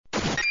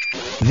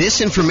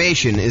This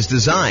information is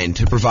designed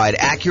to provide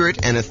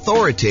accurate and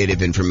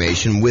authoritative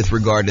information with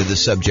regard to the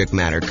subject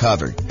matter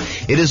covered.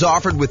 It is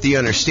offered with the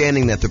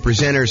understanding that the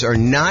presenters are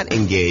not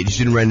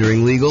engaged in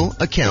rendering legal,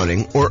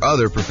 accounting, or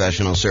other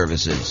professional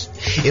services.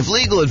 If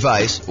legal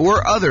advice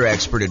or other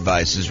expert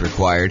advice is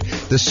required,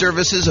 the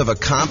services of a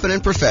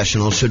competent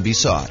professional should be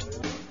sought.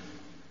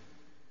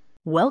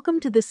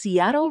 Welcome to the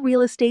Seattle Real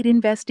Estate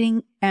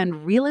Investing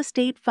and Real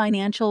Estate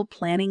Financial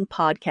Planning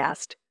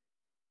Podcast.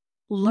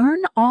 Learn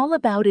all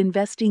about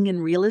investing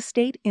in real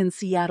estate in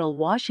Seattle,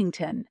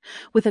 Washington,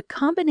 with a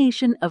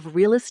combination of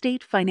real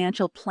estate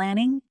financial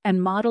planning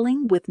and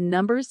modeling with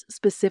numbers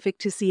specific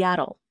to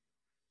Seattle,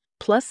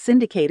 plus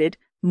syndicated,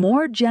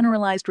 more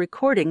generalized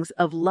recordings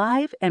of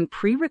live and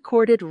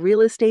pre-recorded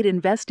real estate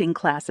investing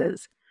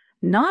classes,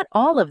 not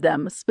all of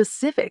them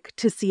specific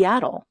to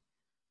Seattle.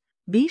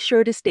 Be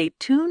sure to stay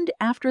tuned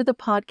after the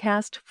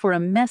podcast for a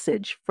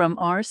message from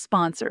our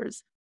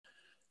sponsors.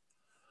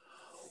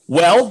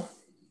 Well,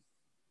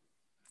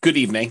 good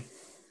evening.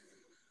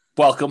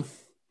 Welcome.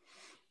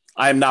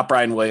 I am not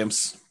Brian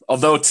Williams.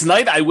 Although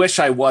tonight I wish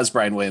I was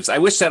Brian Williams. I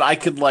wish that I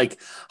could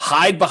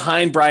hide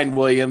behind Brian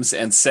Williams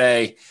and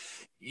say,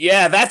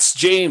 yeah, that's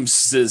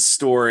James's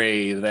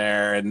story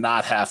there and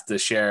not have to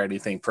share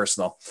anything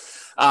personal.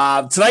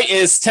 Tonight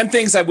is 10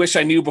 things I wish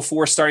I knew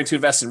before starting to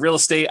invest in real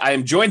estate. I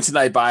am joined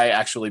tonight by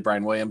actually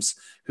Brian Williams,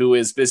 who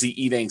is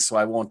busy eating, so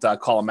I won't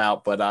call him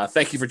out. But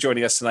thank you for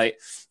joining us tonight,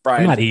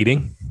 Brian. I'm not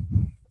eating.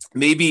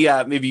 Maybe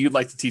you'd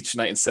like to teach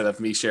tonight instead of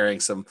me sharing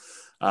some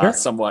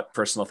somewhat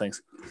personal things.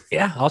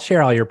 Yeah, I'll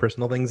share all your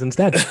personal things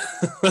instead.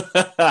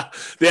 Yeah,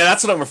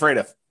 that's what I'm afraid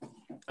of.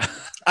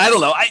 I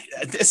don't know.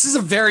 This is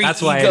a very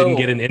That's why I didn't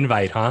get an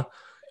invite, huh?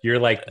 You're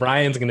like,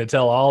 Brian's going to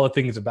tell all the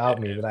things about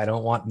me that I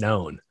don't want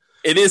known.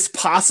 It is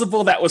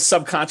possible that was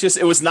subconscious.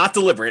 It was not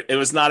deliberate. It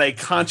was not a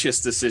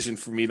conscious decision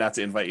for me not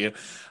to invite you.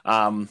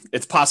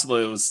 It's possible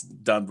it was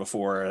done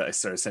before I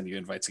started sending you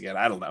invites again.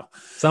 I don't know.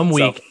 Some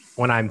week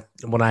when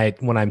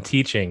I'm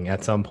teaching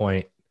at some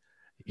point,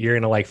 you're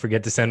gonna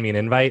forget to send me an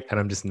invite, and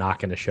I'm just not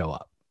gonna show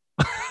up.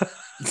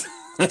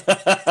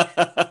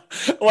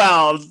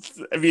 Well,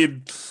 I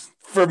mean,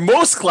 for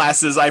most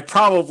classes, I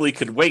probably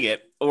could wing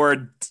it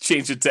or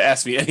change it to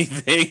ask me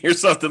anything or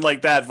something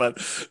like that. But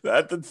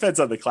that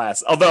depends on the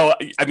class. Although,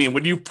 I mean,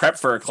 when you prep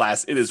for a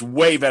class, it is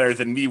way better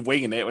than me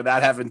winging it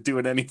without having to do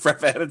any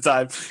prep ahead of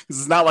time. Because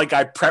it's not like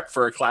I prep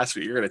for a class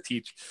that you're going to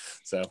teach.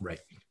 So, right.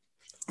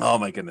 Oh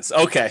my goodness.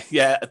 Okay.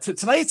 Yeah.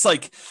 Tonight's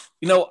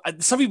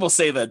some people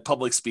say that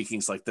public speaking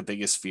is the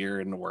biggest fear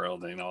in the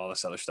world and all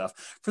this other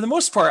stuff. For the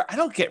most part, I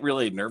don't get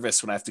really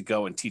nervous when I have to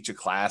go and teach a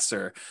class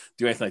or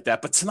do anything like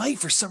that. But tonight,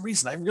 for some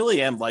reason, I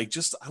really am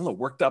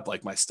worked up.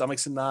 My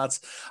stomach's in knots.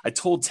 I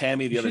told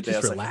Tammy the other day, I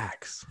was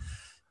relax.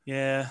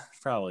 Yeah,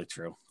 probably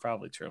true. All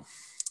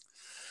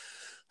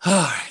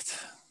right.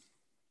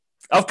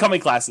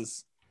 Upcoming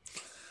classes.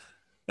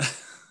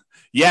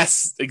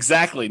 Yes,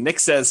 exactly. Nick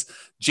says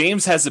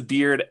James has a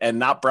beard and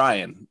not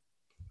Brian.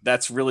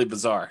 That's really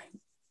bizarre.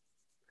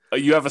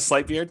 You have a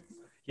slight beard?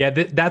 Yeah,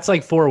 that's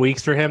 4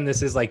 weeks for him.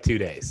 This is 2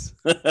 days.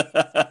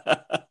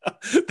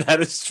 That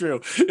is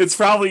true. It's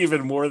probably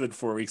even more than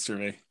 4 weeks for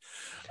me.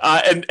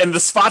 And the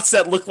spots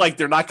that look like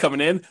they're not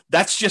coming in,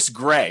 that's just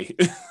gray.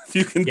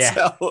 You can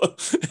tell.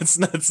 It's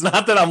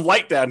not that I'm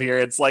light down here.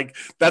 It's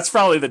that's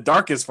probably the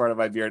darkest part of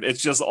my beard.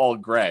 It's just all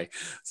gray.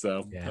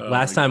 So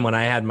last time when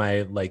I had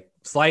my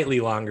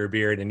slightly longer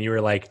beard and you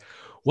were like,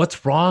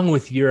 what's wrong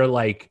with your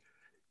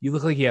you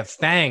look like you have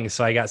fangs.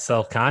 So I got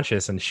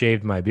self-conscious and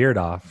shaved my beard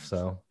off.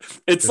 So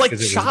it's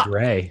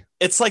gray.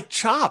 It's like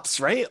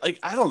chops, right?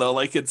 I don't know.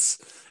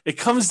 It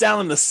comes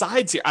down in the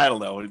sides here. I don't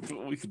know.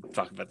 We could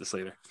talk about this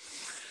later.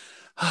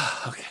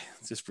 Okay.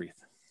 Just breathe.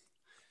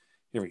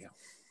 Here we go.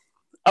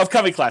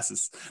 Upcoming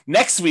classes.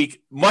 Next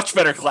week, much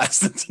better class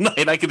than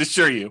tonight, I can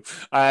assure you.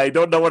 I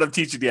don't know what I'm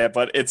teaching yet,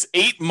 but it's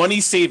 8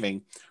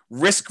 money-saving,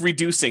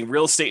 risk-reducing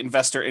real estate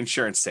investor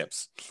insurance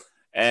tips.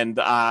 And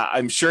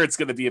I'm sure it's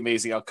going to be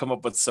amazing. I'll come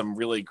up with some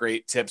really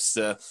great tips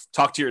to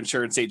talk to your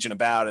insurance agent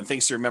about and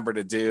things to remember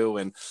to do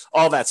and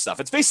all that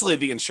stuff. It's basically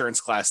the insurance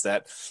class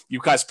that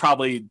you guys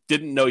probably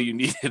didn't know you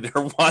needed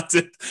or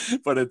wanted,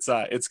 but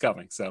it's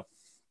coming. So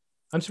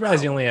I'm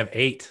surprised you only have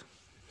 8.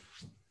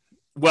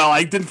 Well,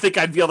 I didn't think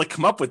I'd be able to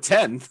come up with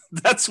 10.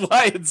 That's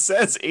why it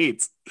says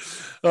 8.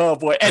 Oh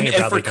boy. And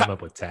probably come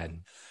up with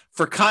 10.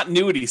 For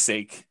continuity's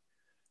sake,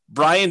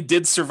 Brian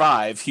did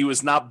survive. He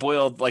was not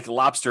boiled like a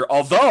lobster,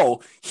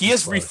 although he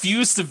has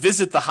refused to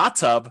visit the hot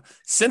tub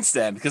since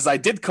then because I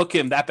did cook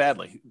him that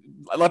badly.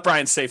 I let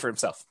Brian say for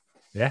himself.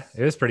 Yeah,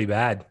 it was pretty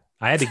bad.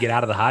 I had to get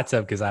out of the hot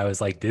tub because I was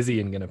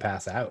dizzy and going to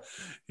pass out.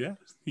 Yeah.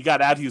 He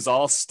got out. He was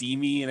all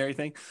steamy and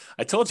everything.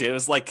 I told you, it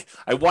was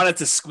I wanted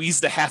to squeeze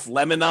the half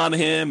lemon on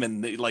him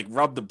and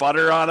rub the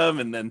butter on him.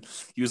 And then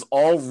he was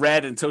all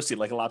red and toasty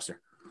like a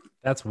lobster.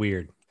 That's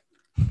weird.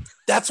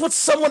 That's what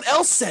someone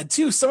else said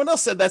too. Someone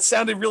else said that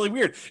sounded really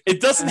weird.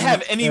 It doesn't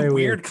have any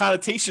weird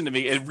connotation to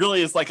me. It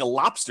really is like a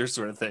lobster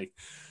sort of thing.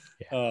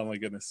 Yeah. Oh my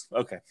goodness.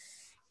 Okay.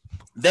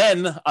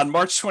 Then on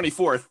March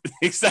 24th,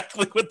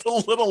 exactly what the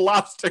little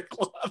lobster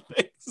club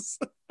is.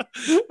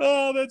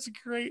 Oh, that's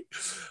great.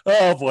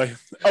 Oh boy.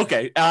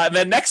 Okay. And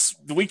then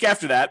the week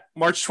after that,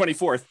 March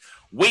 24th.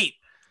 Wait.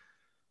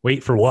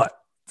 Wait for what?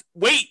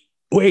 Wait.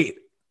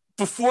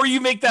 Before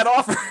you make that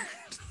offer.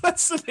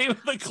 That's the name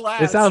of the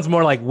class. It sounds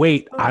more like,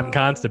 wait, I'm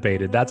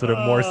constipated. That's what it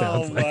more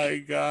sounds like. Oh my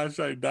gosh,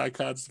 I'm not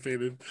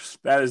constipated.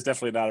 That is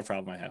definitely not a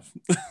problem I have.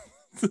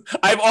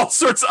 I have all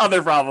sorts of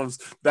other problems.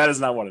 That is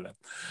not one of them.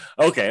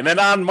 Okay, and then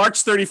on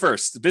March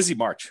 31st, busy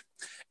March,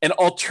 an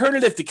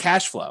alternative to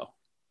cash flow,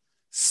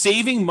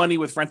 saving money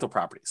with rental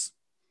properties.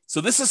 So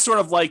this is sort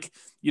of like,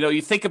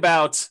 you think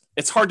about,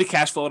 it's hard to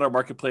cash flow in our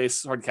marketplace.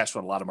 It's hard to cash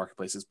flow in a lot of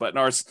marketplaces, but in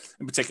ours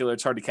in particular,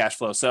 it's hard to cash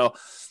flow. So,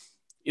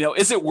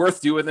 is it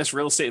worth doing this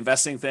real estate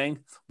investing thing?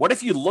 What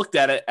if you looked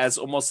at it as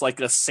almost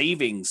like a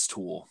savings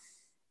tool?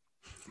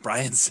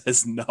 Brian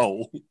says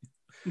no.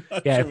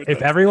 Yeah,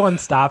 if everyone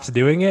stops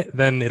doing it,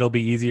 then it'll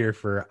be easier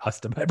for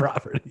us to buy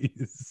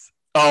properties.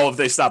 Oh, if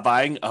they stop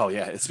buying? Oh,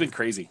 yeah. It's been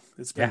crazy.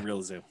 It's been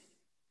real zoo.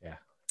 Yeah.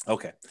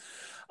 Okay.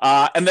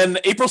 And then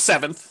April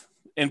 7th,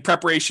 in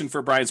preparation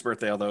for Brian's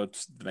birthday, although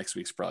the next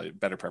week's probably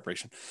better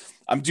preparation,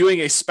 I'm doing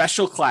a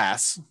special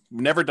class.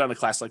 Never done a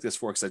class like this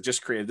before because I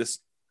just created this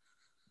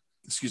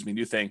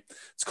new thing.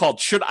 It's called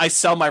Should I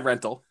Sell My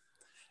Rental?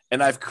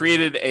 And I've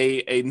created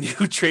a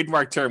new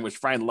trademark term, which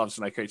Brian loves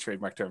when I create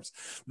trademark terms.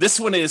 This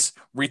one is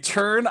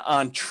return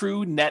on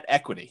true net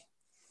equity.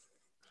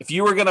 If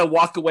you were going to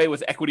walk away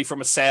with equity from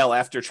a sale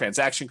after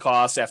transaction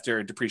costs,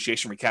 after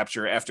depreciation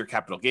recapture, after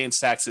capital gains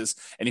taxes,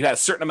 and you had a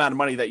certain amount of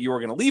money that you were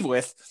going to leave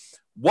with,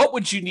 what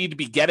would you need to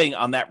be getting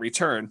on that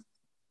return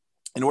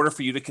in order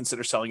for you to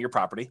consider selling your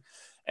property?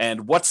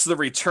 And what's the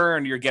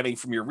return you're getting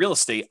from your real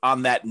estate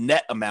on that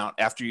net amount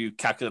after you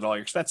calculate all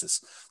your expenses?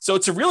 So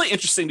it's a really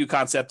interesting new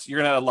concept.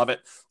 You're going to love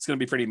it. It's going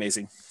to be pretty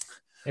amazing.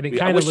 And it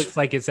kind of looks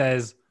like it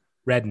says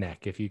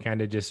redneck. If you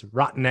kind of just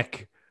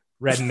redneck.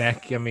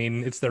 I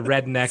mean, it's the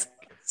redneck,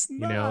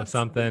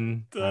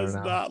 something. It does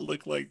not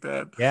look like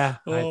that. Yeah.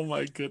 Oh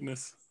my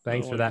goodness.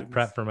 Thanks for that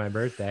prep for my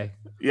birthday.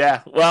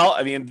 Yeah. Well,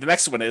 I mean, the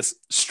next one is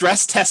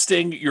stress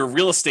testing your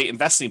real estate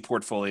investing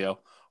portfolio,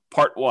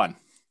 part 1.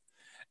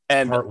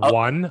 And part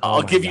 1,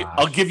 I'll give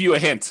you a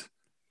hint.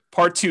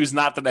 Part 2 is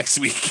not the next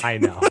week. I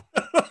know.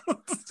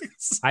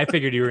 I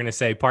figured you were going to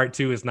say part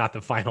 2 is not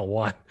the final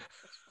one.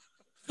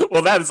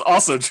 Well, that is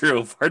also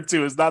true. Part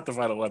 2 is not the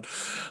final one.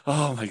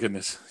 Oh my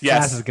goodness. Yes.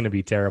 Class is going to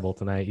be terrible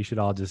tonight. You should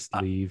all just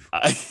leave.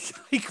 I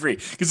agree.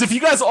 Because if you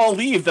guys all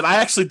leave, then I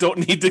actually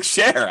don't need to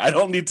share. I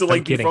don't need to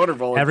be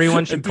vulnerable.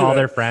 Everyone should call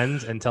their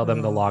friends and tell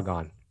them to log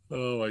on.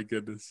 Oh my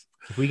goodness.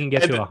 If we can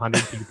get to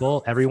 100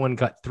 people, everyone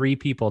got 3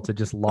 people to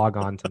just log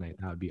on tonight.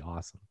 That would be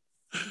awesome.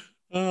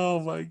 Oh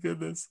my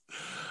goodness.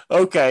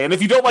 Okay. And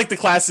if you don't like the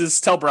classes,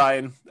 tell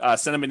Brian,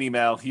 send him an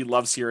email. He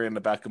loves hearing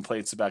about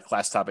complaints about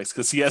class topics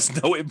because he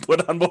has no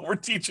input on what we're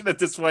teaching at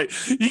this point.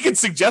 He can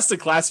suggest a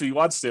class if he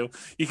wants to.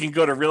 You can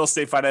go to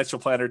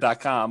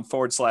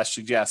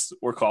realestatefinancialplanner.com/suggest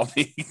or call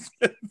me.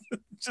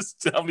 Just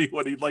tell me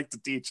what he'd like to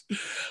teach.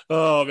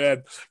 Oh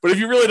man. But if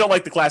you really don't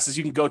like the classes,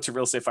 you can go to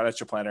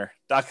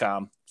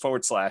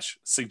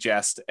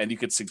realestatefinancialplanner.com/suggest and you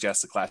could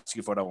suggest a class.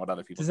 You can vote on what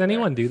other people Does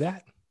anyone do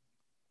that?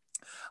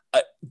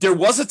 There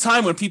was a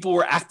time when people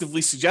were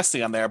actively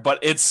suggesting on there,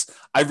 but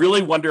I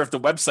really wonder if the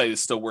website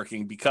is still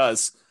working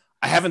because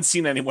I haven't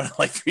seen anyone in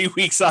like 3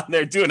 weeks on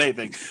there doing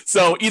anything.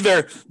 So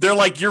either they're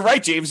like, you're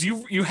right, James,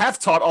 you have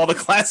taught all the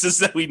classes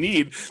that we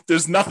need.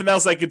 There's nothing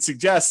else I could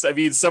suggest. I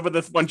mean, some of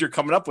the ones you're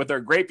coming up with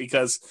are great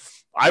because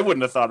I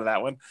wouldn't have thought of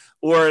that one.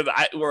 Or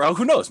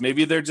who knows?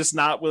 Maybe they're just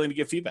not willing to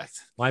give feedback.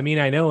 Well, I mean,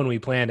 I know when we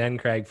planned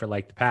NCRAG for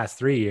like the past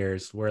 3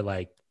 years, we're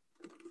like,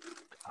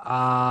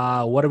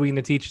 what are we going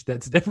to teach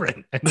that's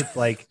different? And it's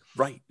like,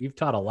 right, you've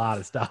taught a lot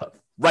of stuff.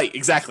 Right,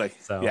 exactly.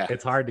 So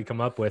it's hard to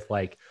come up with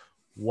like,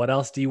 what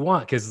else do you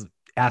want? Because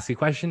ask a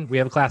question, we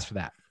have a class for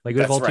that. Like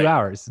we have all 2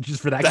 hours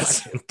just for that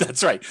question.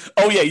 That's right.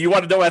 Oh yeah, you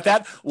want to know about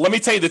that? Let me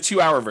tell you the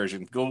 2-hour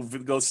version. Go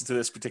listen to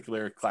this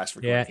particular class.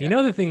 Yeah, you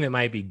know the thing that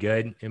might be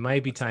good? It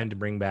might be time to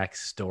bring back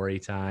story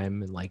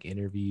time and like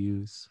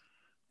interviews.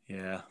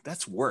 Yeah,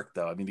 that's work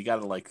though. I mean, you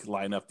got to like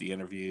line up the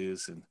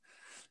interviews and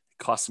it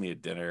costs me a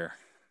dinner.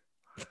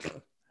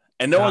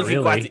 And no one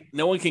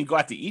can go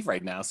out to eat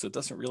right now, so it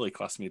doesn't really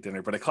cost me a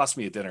dinner, but it costs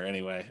me a dinner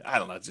anyway. I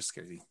don't know, it's just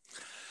crazy.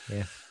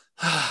 Yeah.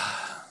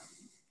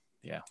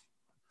 Yeah.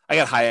 I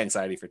got high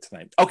anxiety for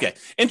tonight. Okay.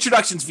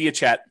 Introductions via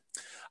chat.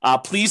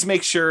 Please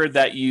make sure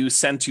that you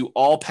send to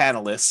all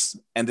panelists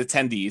and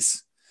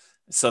attendees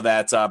so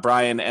that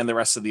Brian and the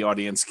rest of the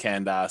audience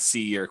can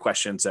see your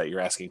questions that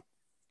you're asking.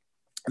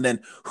 And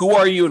then who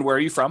are you and where are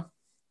you from?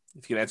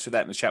 If you can answer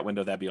that in the chat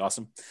window, that'd be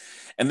awesome.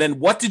 And then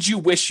what did you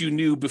wish you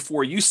knew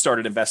before you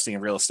started investing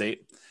in real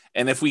estate?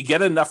 And if we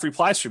get enough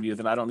replies from you,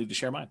 then I don't need to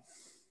share mine.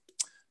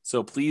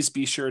 So please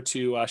be sure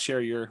to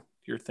share your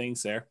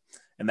things there.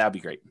 And that'd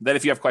be great. Then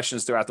if you have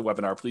questions throughout the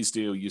webinar, please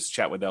do use the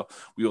chat window.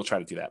 We will try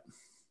to do that.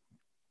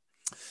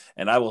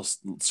 And I will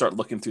start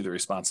looking through the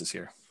responses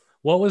here.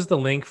 What was the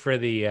link for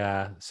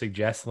the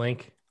suggest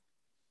link?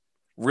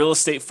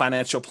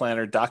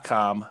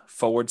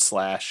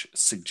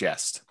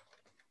 realestatefinancialplanner.com/suggest.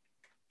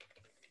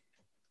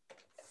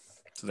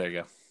 So there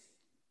you go.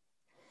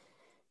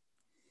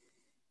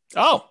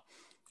 Oh,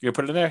 you're going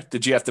to put it in there?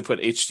 Did you have to put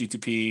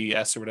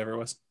HTTPS or whatever it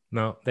was?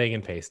 No, they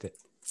can paste it.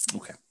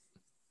 Okay.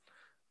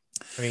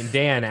 I mean,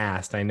 Dan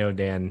asked. I know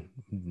Dan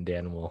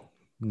will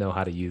know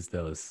how to use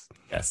those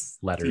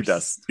letters. He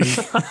does.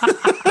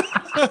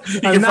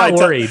 I'm not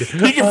worried.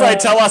 He can probably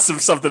tell us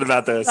something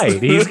about this.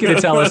 Right. He's going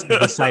to tell us if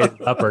the site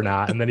is up or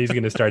not, and then he's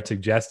going to start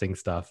suggesting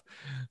stuff.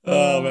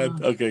 Oh, man.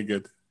 Okay,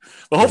 good.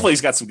 Well, hopefully he's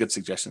got some good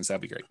suggestions.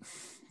 That'd be great.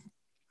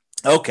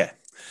 Okay.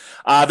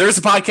 There's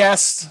a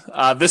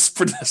podcast.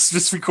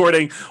 This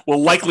recording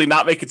will likely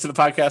not make it to the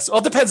podcast. Well,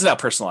 it depends on how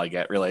personal I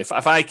get, really. If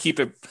I keep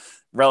it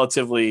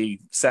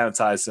relatively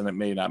sanitized, then it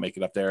may not make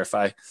it up there. If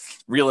I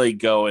really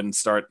go and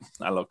start,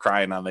 I don't know,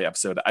 crying on the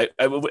episode,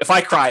 if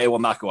I cry, it will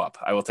not go up.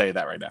 I will tell you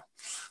that right now.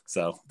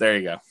 So there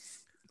you go.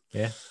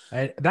 Yeah.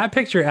 That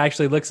picture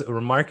actually looks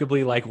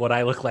remarkably like what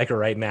I look like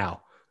right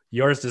now.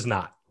 Yours does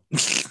not.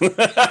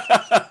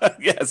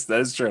 Yes, that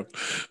is true.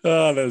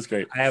 Oh, that was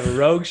great. I have a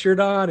Rogue shirt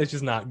on. It's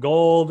just not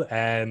gold.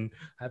 And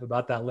I have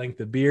about that length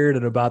of beard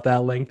and about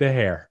that length of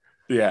hair.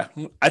 Yeah.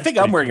 I think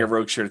I'm wearing a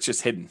Rogue shirt. It's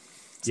just hidden.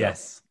 So.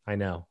 Yes, I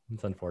know.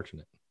 It's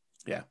unfortunate.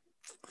 Yeah.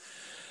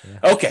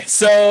 Okay.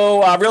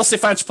 So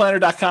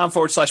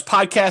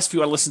realestatefinancialplanner.com/podcast if you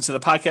want to listen to the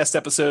podcast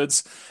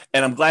episodes.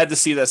 And I'm glad to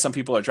see that some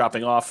people are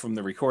dropping off from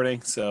the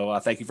recording. So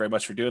thank you very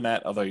much for doing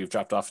that. Although you've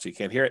dropped off so you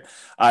can't hear it.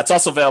 It's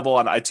also available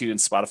on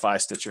iTunes,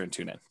 Spotify, Stitcher, and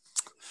TuneIn.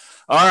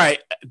 All right.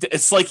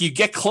 It's like you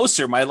get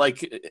closer. My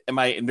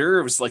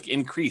nerves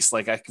increase.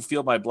 Like I can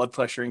feel my blood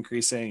pressure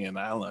increasing, and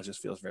I don't know, it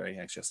just feels very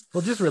anxious.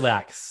 Well, just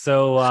relax.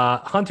 So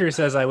Hunter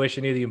says, I wish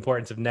I knew the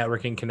importance of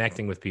networking,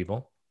 connecting with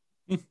people.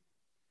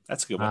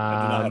 That's a good one.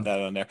 I did not have that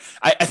on there.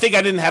 I think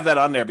I didn't have that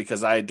on there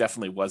because I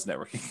definitely was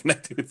networking,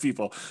 connecting with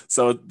people.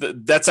 So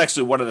that's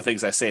actually one of the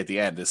things I say at the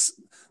end is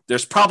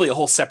there's probably a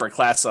whole separate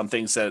class on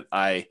things that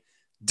I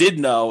did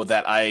know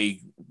that I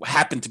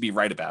happened to be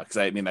right about. Because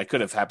I could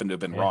have happened to have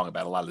been wrong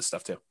about a lot of this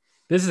stuff too.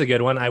 This is a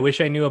good one. I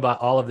wish I knew about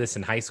all of this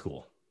in high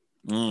school.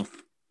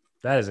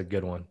 That is a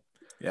good one.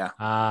 Yeah.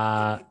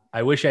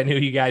 I wish I knew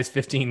you guys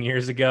 15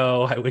 years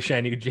ago. I wish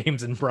I knew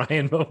James and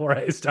Brian before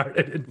I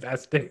started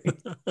investing.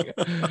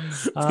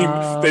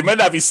 They might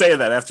not be saying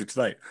that after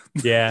tonight.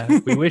 Yeah.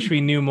 We wish we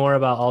knew more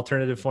about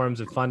alternative forms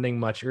of funding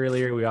much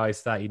earlier. We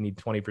always thought you need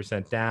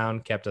 20%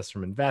 down, kept us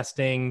from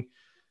investing.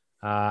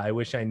 I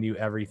wish I knew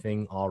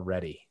everything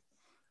already.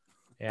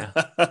 Yeah.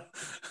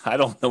 I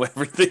don't know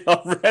everything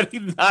already.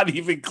 Not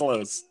even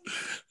close.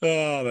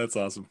 Oh, that's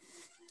awesome.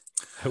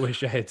 I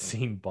wish I had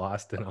seen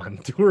Boston on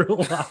tour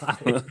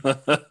live.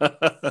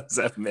 Is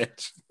that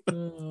Mitch?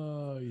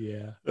 Oh,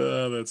 yeah.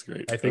 Oh, that's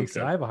great. I think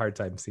so. I have a hard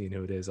time seeing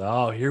who it is.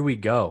 Oh, here we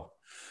go.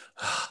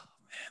 Oh,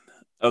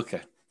 man.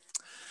 Okay.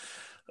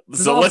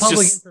 This is all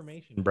public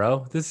information,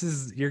 bro.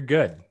 You're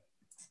good.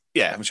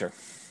 Yeah, I'm sure.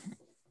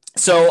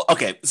 So,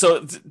 okay.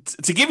 So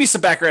to give you some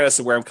background as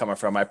to where I'm coming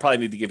from, I probably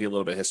need to give you a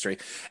little bit of history.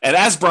 And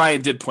as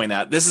Brian did point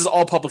out, this is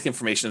all public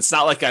information. It's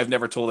not like I've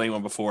never told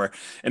anyone before.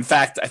 In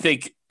fact, I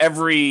think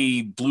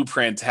every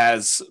blueprint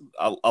has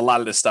a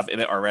lot of this stuff in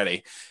it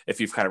already, if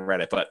you've kind of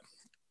read it. But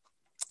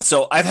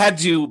so I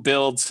opted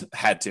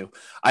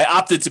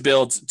to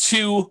build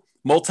 2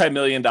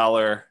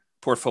 multi-million-dollar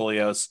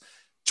portfolios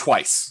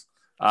twice.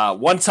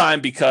 One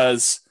time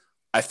because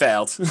I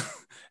failed.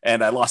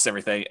 And I lost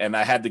everything, and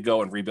I had to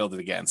go and rebuild it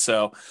again.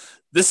 So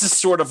this is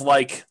sort of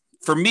like,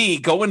 for me,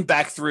 going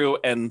back through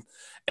and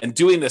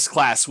doing this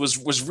class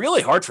was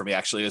really hard for me,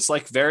 actually. It's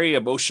like very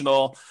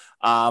emotional.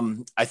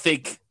 I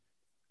think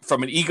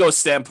from an ego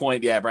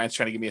standpoint, yeah, Brian's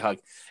trying to give me a hug.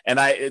 And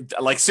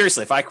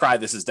seriously, if I cry,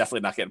 this is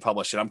definitely not getting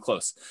published, and I'm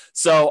close.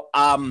 So,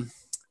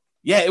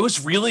 yeah, it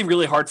was really,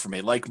 really hard for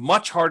me, like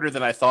much harder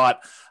than I thought.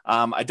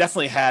 I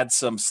definitely had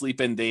some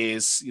sleep-in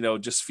days,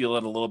 just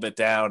feeling a little bit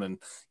down and,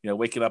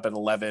 waking up at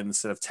 11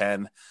 instead of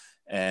 10.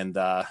 And,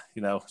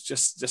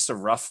 just a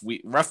rough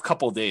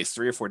couple of days,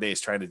 3 or 4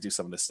 days trying to do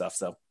some of this stuff.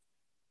 So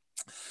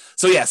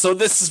yeah, so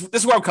this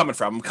is where I'm coming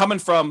from. I'm coming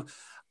from,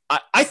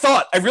 I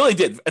thought, I really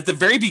did at the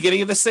very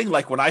beginning of this thing,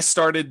 like when I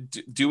started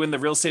doing the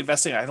real estate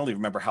investing, I don't even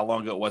remember how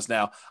long ago it was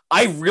now.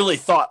 I really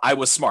thought I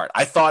was smart.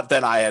 I thought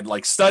that I had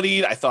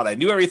studied. I thought I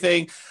knew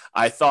everything.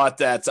 I thought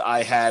that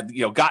I had,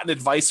 gotten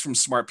advice from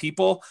smart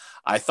people.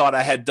 I thought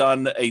I had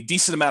done a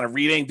decent amount of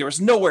reading. There was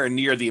nowhere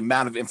near the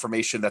amount of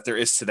information that there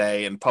is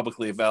today and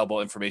publicly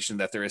available information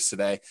that there is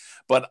today.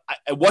 But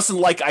it wasn't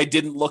like I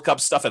didn't look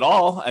up stuff at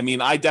all. I mean,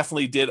 I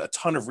definitely did a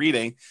ton of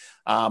reading.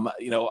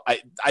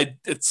 I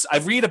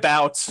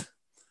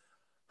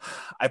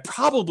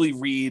probably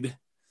read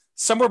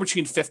somewhere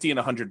between 50 and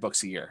 100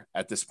 books a year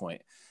at this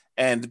point.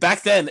 And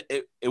back then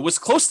it was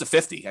close to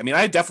 50. I mean,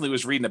 I definitely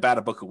was reading about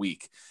a book a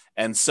week.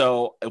 And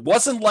so it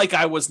wasn't like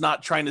I was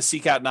not trying to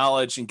seek out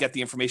knowledge and get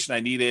the information I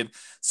needed.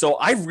 So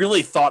I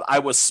really thought I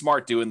was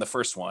smart doing the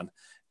first one.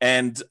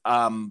 And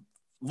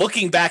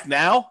looking back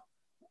now,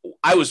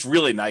 I was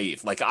really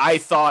naive. Like I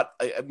thought,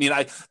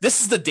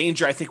 this is the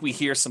danger I think we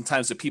hear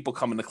sometimes that people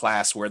come into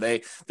class where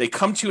they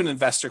come to an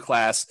investor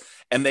class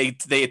and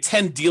they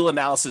attend deal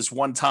analysis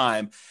one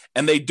time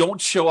and they don't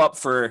show up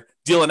for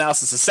deal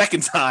analysis a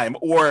second time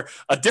or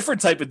a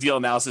different type of deal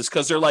analysis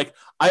because they're like,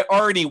 I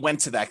already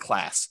went to that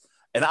class.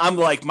 And I'm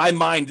like, my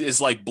mind is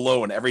like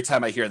blown every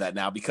time I hear that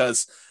now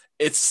because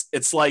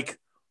it's like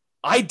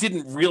I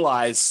didn't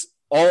realize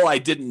all I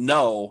didn't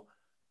know.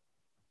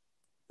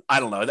 I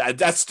don't know.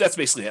 That's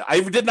basically it. I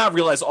did not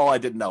realize all I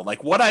didn't know.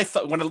 Like what I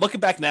thought when I look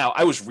back now,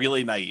 I was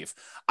really naive.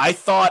 I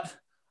thought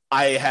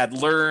I had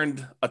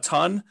learned a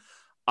ton.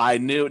 I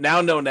know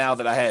now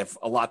that I have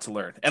a lot to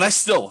learn, and I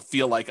still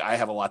feel like I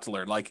have a lot to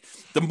learn. Like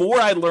the more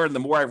I learn, the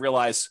more I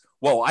realize,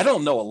 whoa, I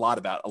don't know a lot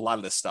about a lot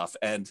of this stuff,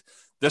 and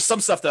there's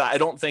some stuff that I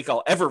don't think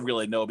I'll ever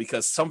really know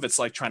because some of it's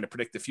like trying to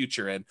predict the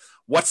future and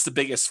what's the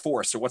biggest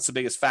force or what's the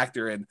biggest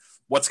factor and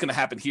what's going to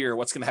happen here,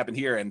 what's going to happen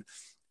here, and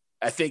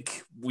I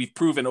think we've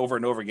proven over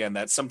and over again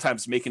that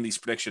sometimes making these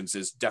predictions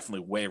is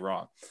definitely way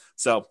wrong.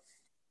 So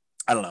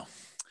I don't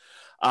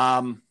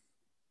know.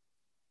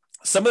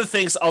 Some of the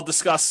things I'll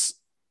discuss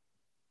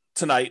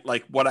tonight,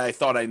 like what I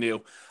thought I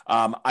knew.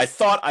 I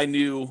thought I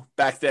knew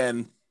back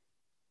then.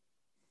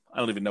 I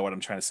don't even know what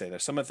I'm trying to say there.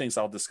 Some of the things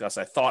I'll discuss,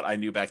 I thought I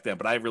knew back then,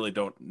 but I really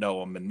don't know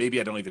them. And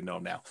maybe I don't even know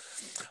them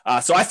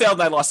now. So I failed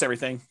and I lost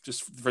everything.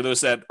 Just for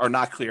those that are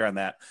not clear on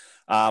that.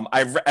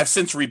 I've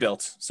since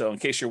rebuilt. So in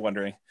case you're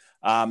wondering,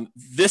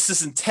 this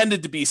is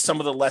intended to be some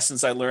of the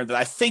lessons I learned that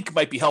I think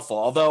might be helpful,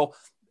 although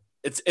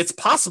it's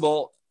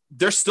possible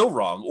they're still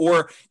wrong,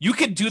 or you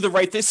could do the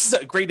right. This is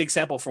a great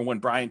example from when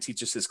Brian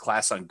teaches his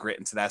class on grit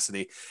and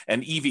tenacity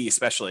and EV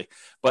especially.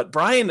 But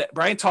Brian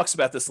talks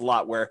about this a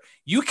lot where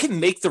you can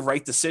make the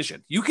right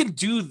decision. You can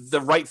do the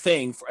right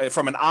thing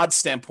from an odds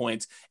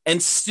standpoint and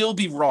still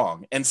be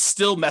wrong and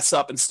still mess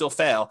up and still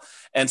fail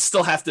and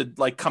still have to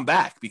like come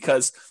back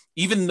because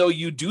even though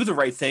you do the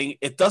right thing,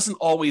 it doesn't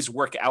always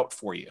work out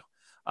for you.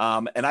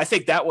 And I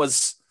think that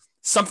was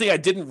something I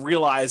didn't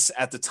realize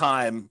at the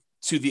time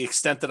to the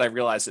extent that I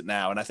realize it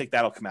now. And I think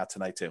that'll come out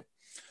tonight too.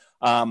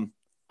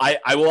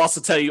 I will also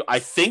tell you, I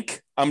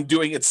think I'm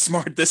doing it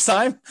smart this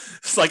time.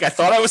 It's like I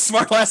thought I was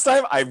smart last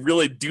time. I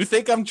really do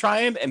think I'm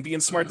trying and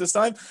being smart this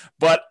time,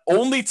 but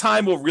only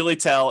time will really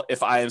tell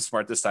if I am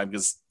smart this time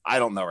because I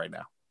don't know right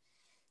now.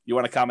 You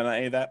want to comment on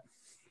any of that?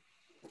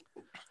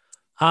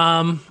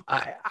 I'm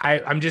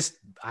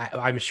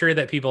sure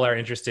that people are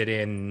interested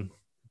in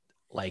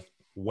like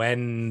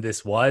when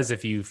this was,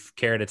 if you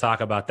care to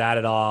talk about that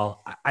at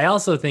all. I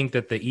also think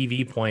that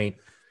the EV point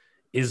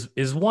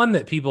is one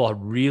that people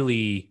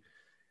really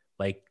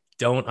like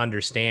don't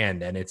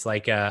understand. And it's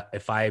like,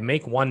 if I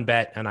make one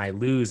bet and I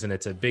lose and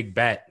it's a big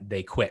bet,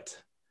 they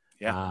quit.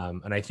 Yeah.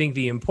 And I think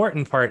the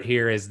important part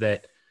here is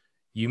that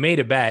you made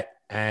a bet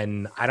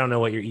and I don't know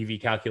what your EV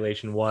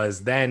calculation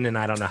was then. And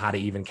I don't know how to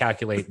even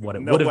calculate what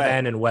it would have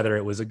been and whether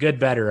it was a good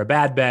bet or a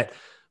bad bet,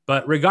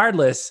 but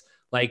regardless,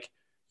 like,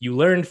 you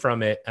learned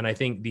from it. And I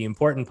think the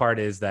important part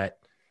is that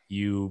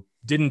you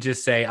didn't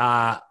just say,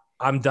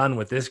 I'm done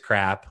with this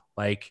crap.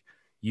 Like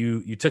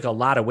you took a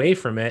lot away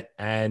from it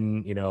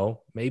and, you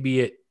know,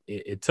 maybe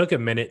it took a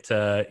minute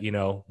to, you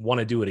know, want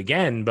to do it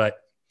again, but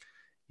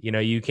you know,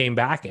 you came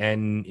back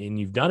and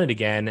you've done it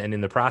again. And in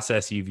the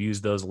process, you've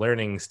used those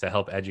learnings to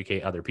help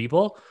educate other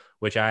people,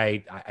 which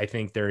I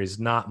think there is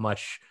not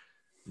much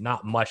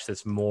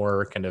that's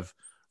more kind of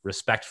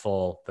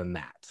respectful than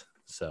that.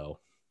 So,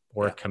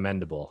 or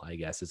commendable, I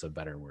guess is a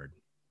better word.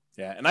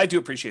 Yeah. And I do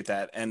appreciate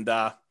that. And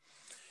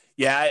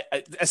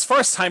as far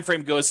as time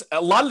frame goes,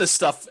 a lot of this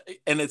stuff,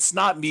 and it's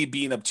not me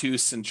being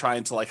obtuse and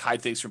trying to like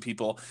hide things from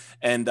people.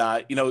 And,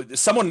 you know,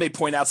 someone may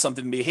point out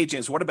something to me, hey,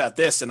 James, what about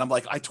this? And I'm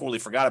like, I totally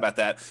forgot about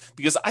that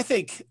because I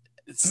think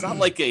it's not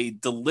like a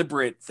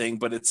deliberate thing,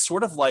 but it's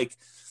sort of like,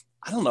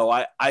 I don't know,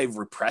 I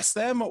repress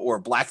them or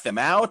black them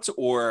out,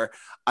 or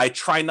I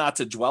try not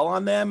to dwell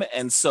on them.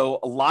 And so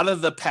a lot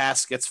of the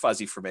past gets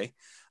fuzzy for me.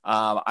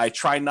 I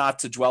try not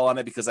to dwell on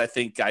it because I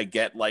think I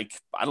get like,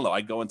 I don't know, I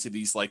go into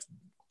these like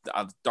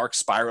dark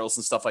spirals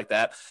and stuff like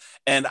that.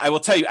 And I will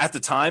tell you at the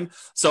time,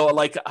 so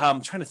like,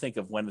 I'm trying to think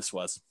of when this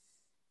was.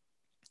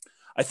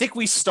 I think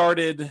we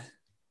started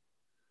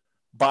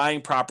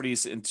buying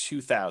properties in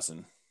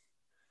 2000.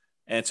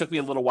 And it took me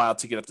a little while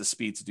to get up to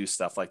speed to do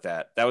stuff like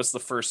that. That was the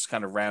first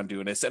kind of round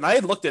doing this. And I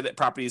had looked at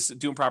properties,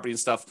 doing property and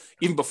stuff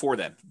even before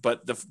then,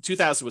 but the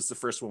 2000 was the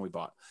first one we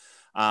bought.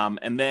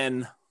 And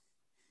then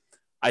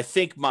I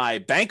think my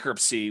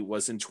bankruptcy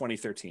was in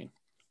 2013.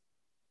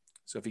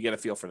 So if you get a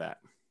feel for that.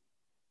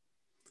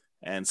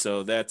 And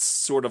so that's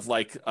sort of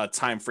like a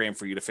time frame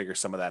for you to figure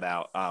some of that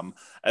out.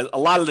 A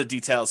lot of the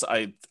details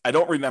I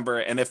don't remember.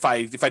 And if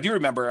I do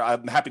remember,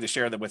 I'm happy to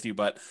share them with you.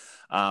 But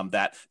and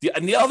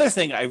the other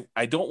thing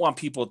I don't want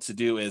people to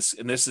do is,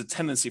 and there's a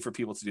tendency for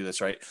people to do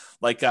this, right?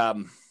 Like, I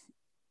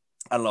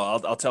don't know,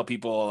 I'll tell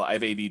people I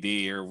have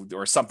ADD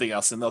or something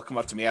else, and they'll come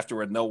up to me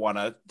afterward and they'll want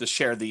to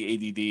share the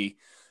ADD,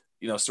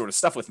 you know, sort of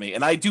stuff with me.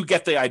 And I do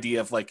get the idea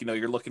of like, you know,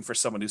 you're looking for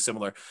someone who's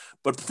similar,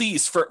 but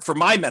please for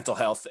my mental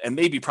health and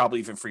maybe probably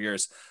even for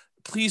yours,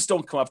 please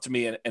don't come up to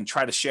me and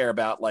try to share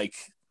about like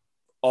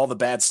all the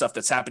bad stuff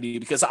that's happened to you,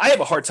 because I have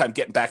a hard time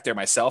getting back there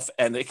myself,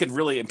 and it could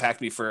really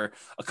impact me for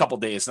a couple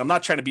of days. And I'm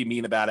not trying to be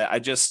mean about it.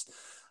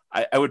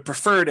 I would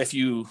prefer it if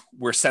you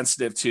were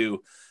sensitive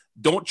to,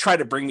 don't try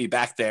to bring me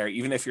back there,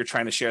 even if you're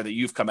trying to share that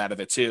you've come out of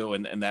it too,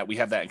 and that we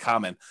have that in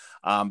common,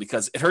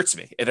 because it hurts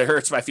me. It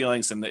hurts my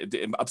feelings, and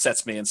it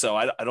upsets me. And so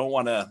I don't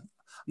want to,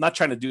 I'm not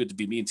trying to do it to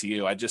be mean to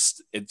you.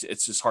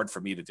 It's just hard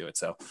for me to do it.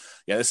 So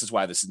yeah, this is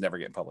why this is never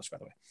getting published, by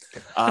the way.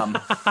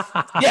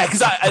 Yeah,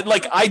 because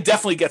I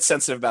definitely get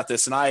sensitive about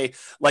this. And I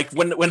like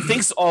when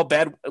things all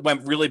bad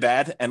went really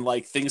bad and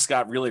like things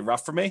got really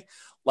rough for me,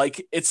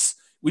 like it's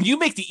when you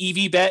make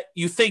the EV bet,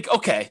 you think,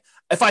 okay,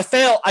 if I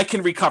fail, I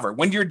can recover.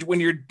 When you're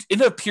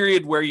in a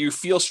period where you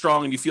feel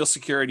strong and you feel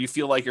secure and you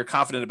feel like you're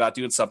confident about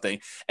doing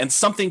something, and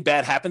something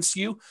bad happens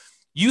to you,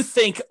 you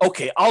think,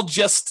 okay, I'll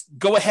just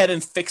go ahead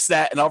and fix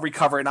that, and I'll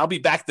recover, and I'll be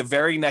back the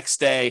very next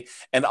day,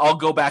 and I'll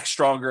go back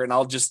stronger, and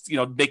I'll just,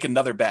 make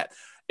another bet.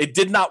 It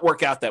did not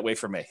work out that way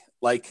for me.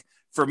 Like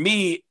for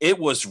me, it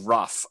was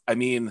rough. I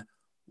mean,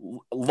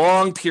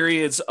 long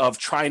periods of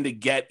trying to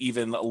get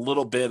even a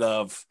little bit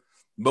of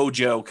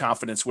mojo,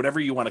 confidence, whatever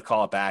you want to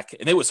call it, back.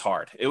 And it was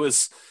hard. It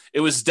was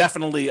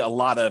definitely a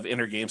lot of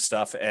inner game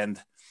stuff.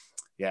 And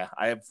yeah,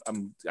 I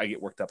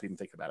get worked up even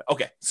thinking about it.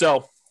 Okay.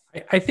 So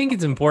I think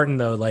it's important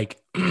though.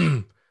 Like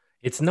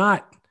it's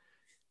not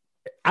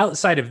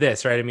outside of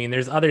this, right? I mean,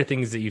 there's other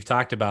things that you've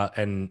talked about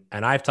and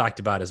I've talked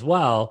about as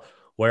well,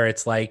 where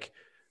it's like,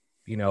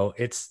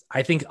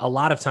 I think a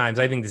lot of times,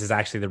 I think this is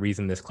actually the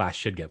reason this class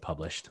should get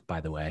published, by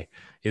the way,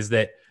 is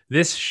that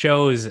this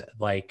shows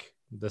like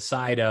the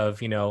side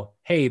of,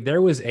 hey,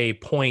 there was a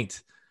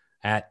point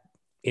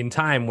in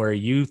time where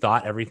you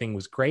thought everything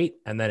was great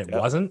and then it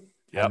wasn't.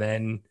 Yep. And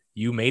then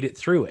you made it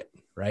through it,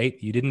 right?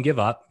 You didn't give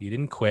up. You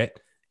didn't quit.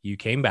 You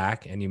came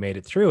back and you made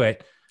it through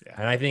it. Yeah.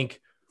 And I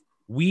think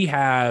we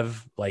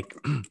have like,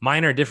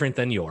 mine are different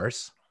than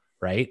yours,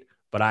 right?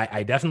 But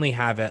I definitely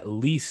have at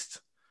least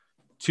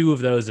 2 of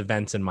those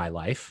events in my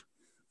life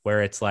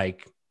where it's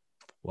like,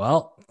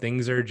 well,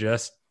 things are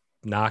just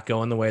not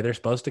going the way they're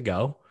supposed to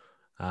go.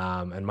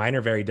 And mine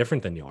are very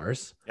different than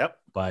yours. Yep.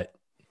 But,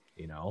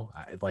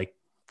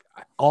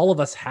 all of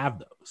us have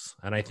those.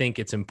 And I think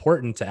it's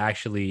important to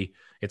actually,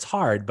 it's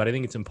hard, but I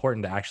think it's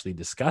important to actually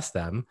discuss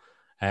them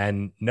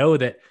and know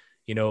that,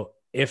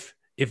 if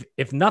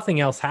nothing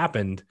else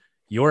happened,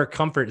 your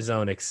comfort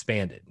zone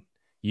expanded.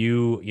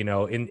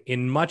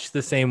 In much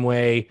the same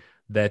way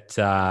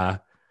that,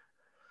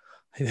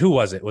 who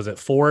was it? Was it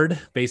Ford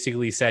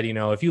basically said,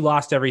 if you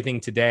lost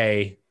everything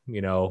today,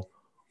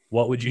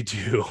 what would you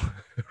do?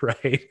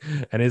 Right.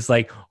 And it's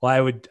like,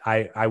 well,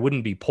 I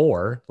wouldn't be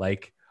poor.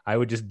 Like I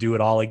would just do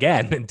it all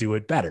again and do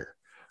it better.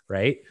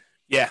 Right.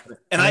 Yeah.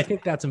 And I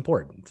think that's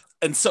important.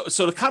 And so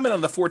to comment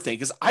on the Ford thing,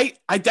 because I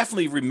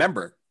definitely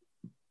remember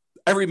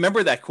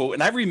that quote,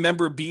 and I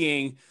remember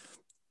being,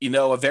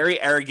 a very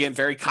arrogant,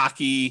 very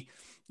cocky,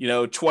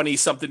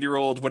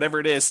 20-something-year-old, whatever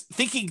it is,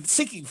 thinking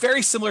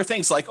very similar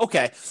things like,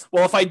 okay,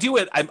 well, if I do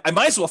it, I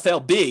might as well fail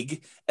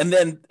big, and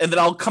then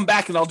I'll come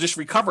back and I'll just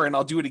recover and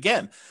I'll do it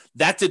again.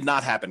 That did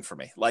not happen for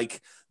me.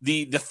 Like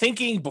the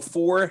thinking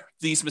before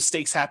these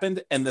mistakes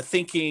happened and the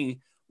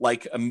thinking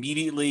like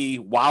immediately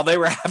while they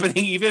were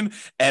happening even,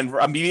 and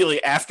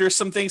immediately after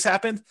some things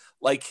happened,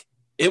 like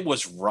it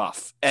was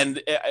rough.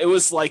 And it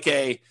was like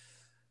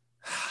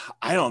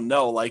I don't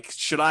know, like,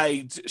 should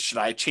I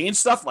change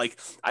stuff? Like,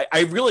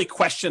 I really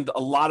questioned a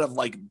lot of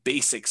like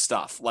basic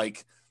stuff,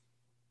 like,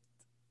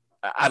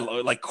 I don't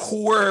know, like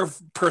core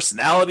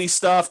personality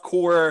stuff,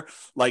 core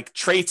like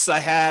traits I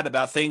had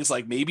about things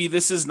like maybe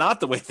this is not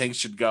the way things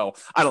should go.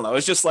 I don't know.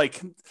 It's just like,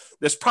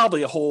 there's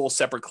probably a whole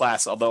separate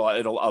class, although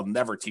I'll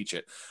never teach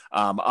it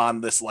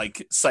on this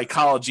like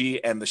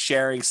psychology and the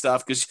sharing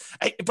stuff. Cause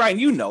Brian,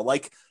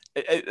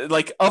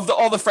 like of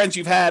all the friends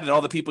you've had and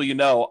all the people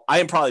I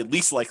am probably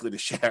least likely to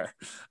share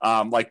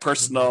like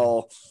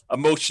personal,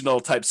 emotional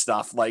type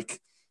stuff.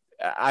 Like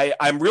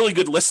I'm really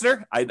good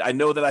listener. I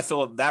know that I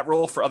fill that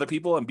role for other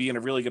people and being a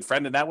really good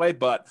friend in that way.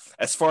 But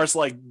as far as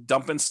like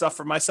dumping stuff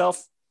for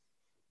myself,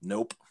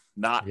 nope,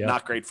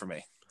 not great for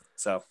me.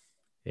 So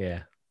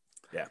yeah.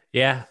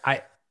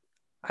 I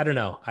don't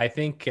know. I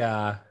think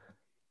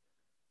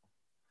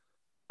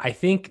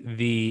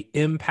the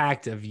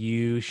impact of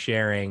you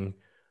sharing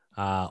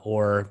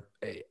or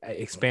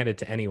expanded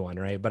to anyone,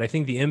 right? But I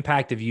think the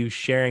impact of you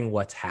sharing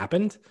what's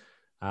happened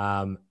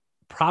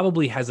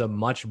probably has a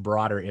much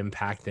broader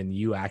impact than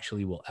you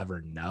actually will ever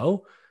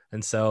know.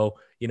 And so,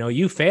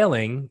 you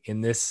failing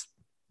in this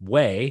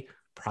way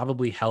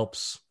probably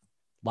helps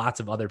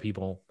lots of other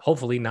people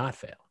hopefully not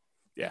fail.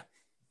 Yeah.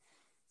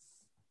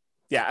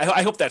 Yeah.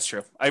 I hope that's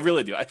true. I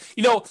really do.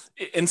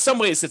 In some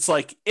ways it's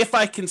like, if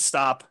I can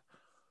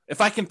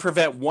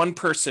prevent one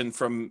person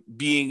from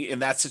being in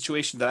that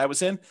situation that I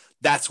was in,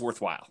 that's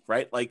worthwhile,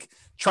 right? Like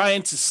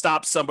trying to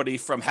stop somebody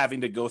from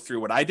having to go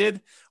through what I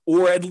did,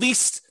 or at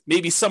least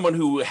maybe someone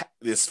who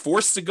is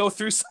forced to go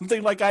through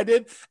something like I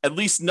did, at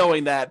least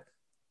knowing that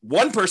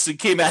one person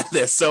came at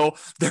this, so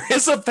there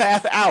is a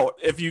path out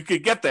if you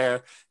could get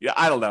there. Yeah,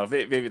 I don't know.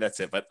 Maybe that's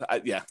it, but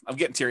yeah, I'm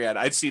getting teary-eyed.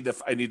 I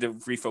need to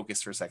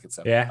refocus for a second.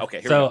 So yeah,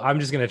 okay. So I'm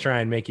just gonna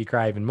try and make you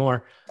cry even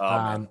more.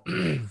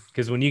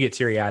 Because when you get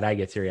teary-eyed, I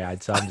get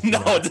teary-eyed. So I'm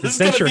just,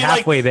 since you're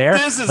halfway there,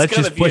 let's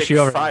just push you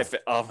over.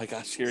 Oh my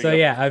gosh! Here we go.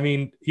 Yeah, I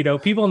mean,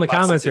 people in the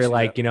comments are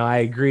like, I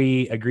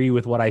agree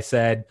with what I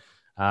said.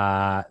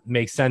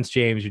 Makes sense,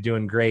 James. You're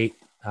doing great.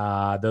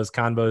 Those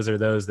convos are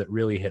those that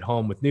really hit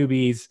home with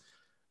newbies.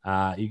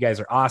 You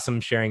guys are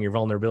awesome. Sharing your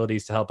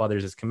vulnerabilities to help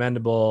others is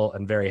commendable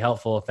and very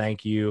helpful.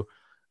 Thank you.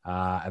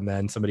 And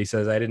then somebody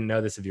says, I didn't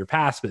know this of your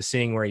past, but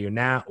seeing where you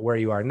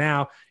are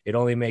now, it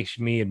only makes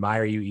me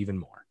admire you even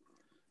more.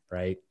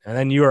 Right. And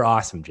then you are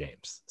awesome,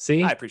 James.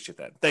 See, I appreciate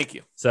that. Thank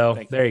you. So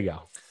there you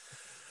go.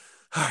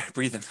 All right.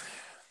 Breathing.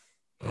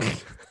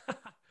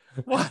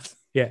 What?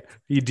 Yeah.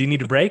 Do you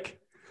need a break?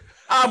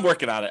 I'm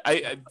working on it.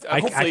 I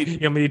hopefully you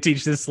want me to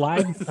teach this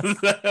slide?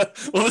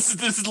 Well,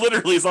 this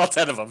literally is all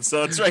 10 of them.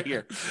 So it's right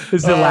here. This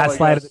is the last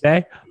slide of the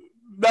day.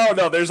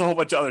 No, there's a whole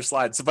bunch of other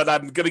slides, but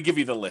I'm going to give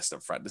you the list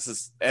up front. This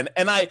is,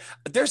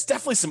 there's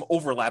definitely some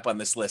overlap on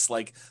this list.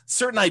 Like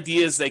certain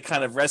ideas, they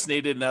kind of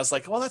resonated and I was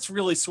like, well, that's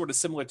really sort of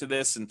similar to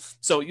this. And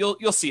so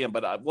you'll see them,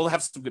 but we'll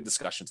have some good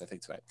discussions, I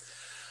think, tonight.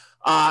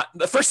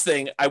 The first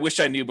thing I wish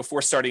I knew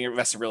before starting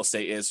investing in real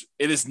estate is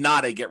it is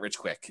not a get rich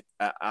quick.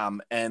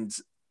 And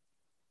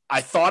I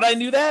thought I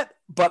knew that,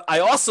 but I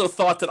also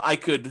thought that I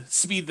could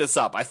speed this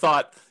up. I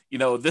thought,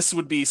 this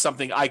would be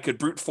something I could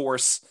brute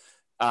force,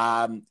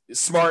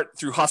 smart,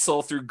 through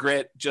hustle, through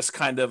grit, just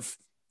kind of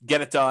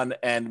get it done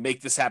and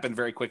make this happen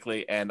very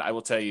quickly. And I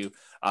will tell you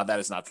that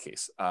is not the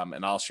case.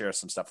 And I'll share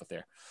some stuff with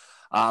there.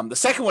 The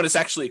second one is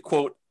actually a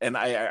quote, and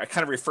I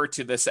kind of refer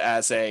to this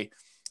as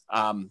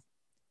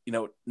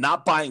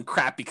not buying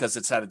crap because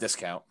it's at a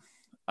discount.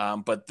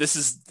 But this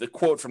is the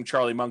quote from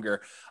Charlie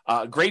Munger.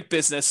 Great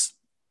business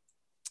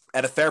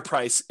at a fair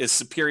price is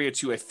superior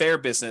to a fair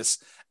business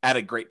at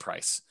a great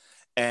price.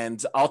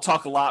 And I'll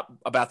talk a lot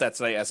about that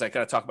today as I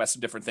kind of talk about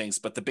some different things.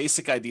 But the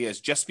basic idea is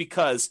just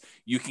because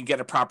you can get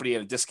a property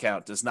at a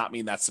discount does not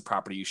mean that's the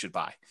property you should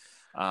buy.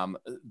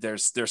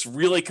 There's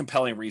really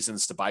compelling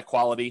reasons to buy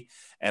quality.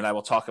 And I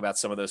will talk about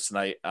some of those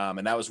tonight.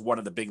 And that was one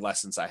of the big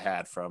lessons I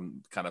had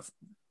from kind of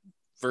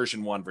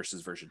version 1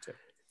 versus version 2.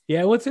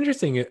 Yeah. What's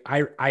interesting,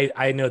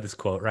 I know this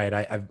quote, right?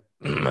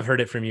 I've heard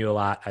it from you a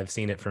lot. I've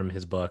seen it from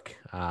his book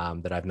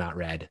that I've not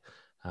read.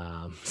 But,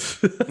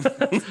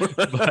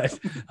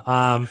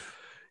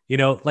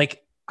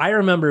 I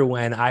remember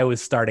when I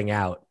was starting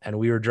out and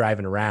we were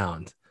driving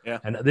around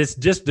and this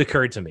just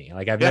occurred to me.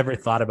 Like I've never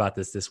thought about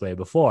this way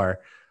before,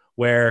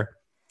 where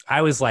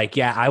I was like,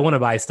 I want to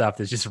buy stuff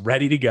that's just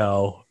ready to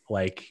go.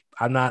 Like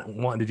I'm not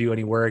wanting to do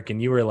any work.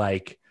 And you were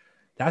like,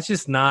 that's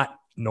just not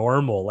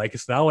normal. Like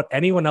it's not what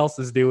anyone else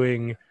is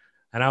doing.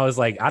 And I was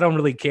like, I don't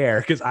really care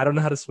because I don't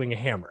know how to swing a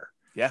hammer.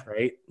 Yeah.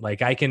 Right.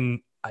 Like I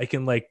can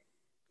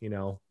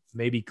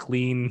maybe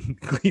clean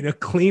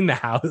the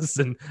house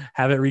and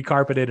have it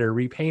recarpeted or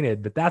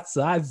repainted, but that's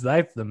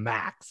the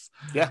max.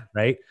 Yeah.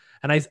 Right.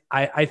 And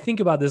I think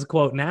about this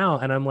quote now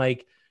and I'm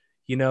like,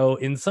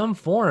 in some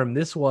form,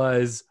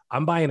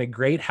 I'm buying a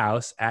great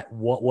house at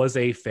what was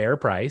a fair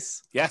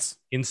price. Yes.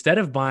 Instead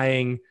of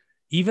buying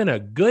even a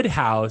good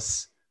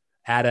house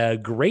at a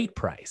great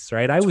price.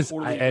 Right.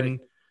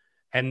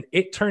 And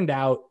it turned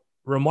out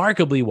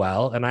remarkably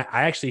well. And I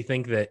actually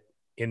think that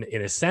in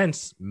a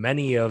sense,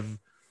 many of,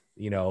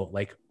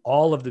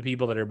 all of the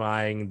people that are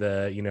buying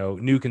the,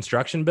 new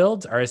construction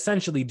builds are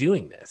essentially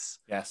doing this.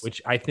 Yes.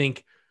 Which I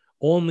think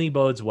only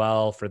bodes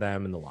well for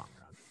them in the long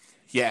run.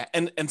 Yeah.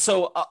 And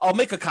so I'll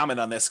make a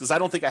comment on this because I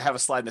don't think I have a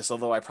slide in this,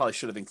 although I probably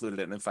should have included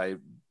it. And if I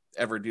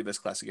ever do this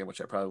class again,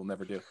 which I probably will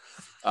never do.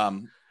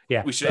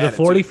 We should add the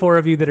 44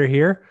 of you that are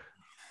here.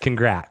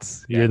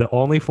 Congrats. Yeah. You're the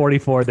only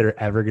 44 that are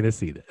ever going to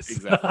see this.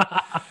 Exactly.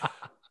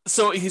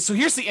 So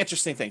here's the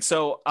interesting thing.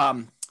 So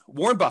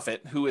Warren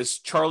Buffett, who is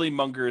Charlie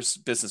Munger's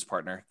business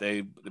partner,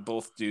 they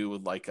both do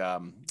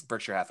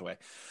Berkshire Hathaway.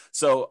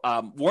 So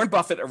Warren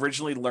Buffett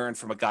originally learned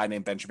from a guy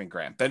named Benjamin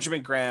Graham.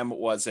 Benjamin Graham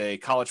was a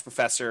college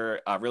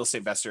professor, a real estate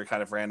investor,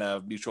 kind of ran a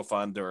mutual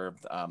fund or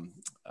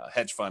a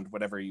hedge fund,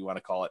 whatever you want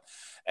to call it.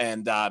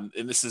 And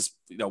this is,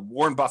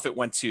 Warren Buffett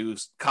went to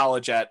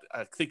college at,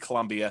 I think,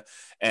 Columbia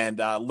and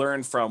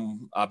learned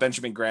from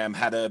Benjamin Graham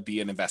how to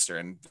be an investor.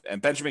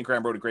 And Benjamin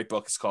Graham wrote a great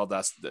book. It's called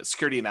The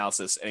Security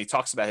Analysis. And he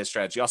talks about his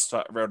strategy. He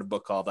also wrote a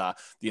book called The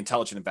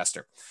Intelligent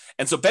Investor.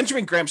 And so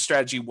Benjamin Graham's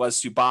strategy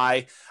was to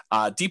buy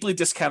deeply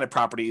discounted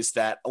properties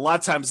that a lot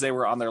of times they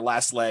were on their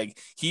last leg.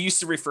 He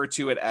used to refer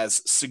to it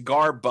as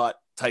cigar butt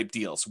type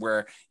deals,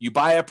 where you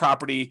buy a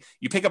property,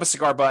 you pick up a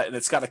cigar butt and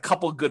it's got a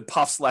couple good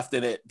puffs left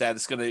in it that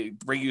is going to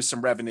bring you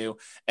some revenue.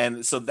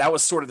 And so that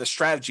was sort of the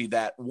strategy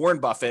that Warren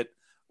Buffett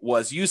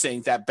was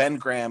using that Ben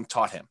Graham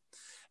taught him.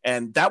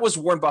 And that was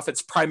Warren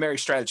Buffett's primary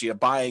strategy of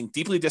buying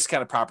deeply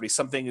discounted properties,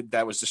 something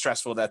that was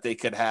distressful that they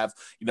could have,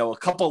 a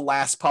couple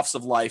last puffs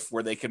of life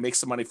where they could make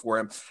some money for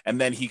him.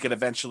 And then he could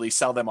eventually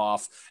sell them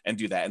off and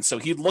do that. And so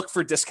he'd look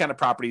for discounted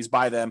properties,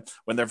 buy them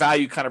when their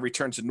value kind of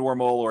returned to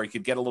normal, or he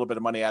could get a little bit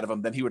of money out of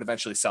them. Then he would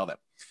eventually sell them.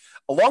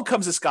 Along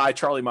comes this guy,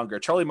 Charlie Munger.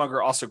 Charlie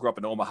Munger also grew up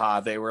in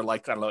Omaha. They were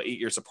 8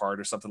 years apart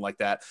or something like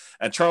that.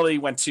 And Charlie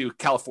went to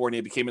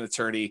California, became an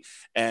attorney,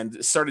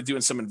 and started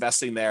doing some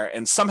investing there.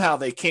 And somehow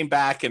they came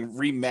back and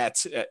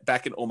re-met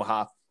back in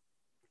Omaha.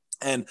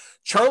 And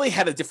Charlie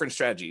had a different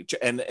strategy.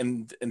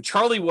 And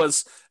Charlie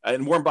was,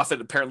 and Warren Buffett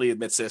apparently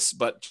admits this,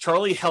 but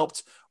Charlie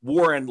helped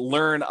Warren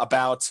learn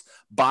about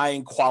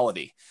buying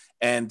quality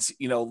and,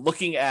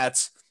 looking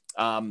at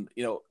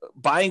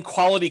buying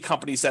quality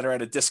companies that are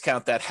at a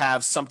discount that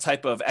have some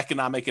type of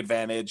economic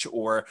advantage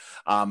or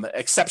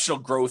exceptional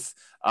growth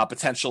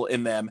potential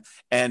in them,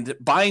 and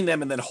buying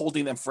them and then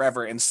holding them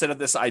forever, instead of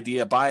this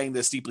idea buying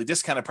this deeply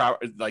discounted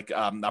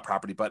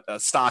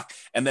stock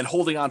and then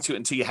holding on to it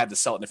until you had to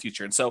sell it in the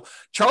future. And so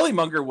Charlie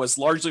Munger was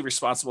largely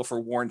responsible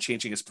for Warren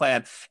changing his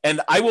plan.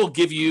 And I will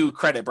give you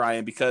credit,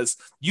 Brian, because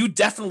you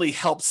definitely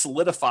helped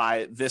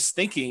solidify this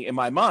thinking in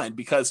my mind,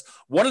 because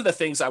one of the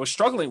things I was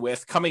struggling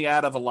with coming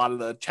out of a lot of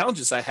the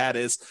challenges I had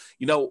is,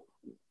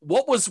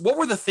 what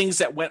were the things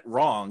that went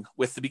wrong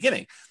with the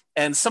beginning?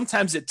 And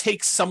sometimes it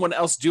takes someone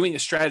else doing a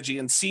strategy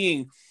and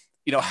seeing,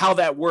 how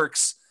that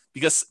works,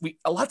 because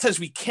a lot of times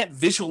we can't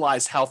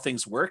visualize how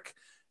things work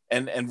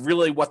and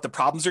really what the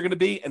problems are going to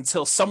be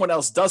until someone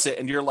else does it.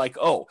 And you're like,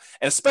 oh,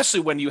 and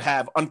especially when you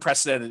have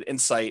unprecedented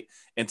insight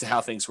into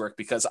how things work,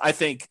 because I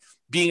think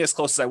being as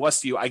close as I was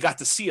to you, I got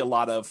to see a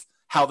lot of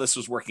how this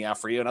was working out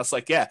for you. And I was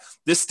like, yeah,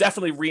 this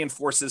definitely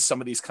reinforces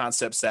some of these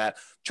concepts that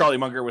Charlie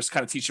Munger was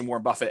kind of teaching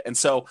Warren Buffett. And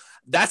so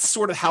that's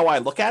sort of how I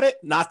look at it.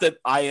 Not that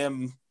I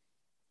am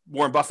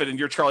Warren Buffett and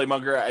you're Charlie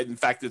Munger. In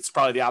fact, it's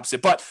probably the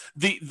opposite, but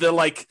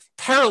the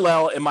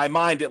parallel in my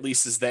mind, at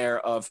least, is there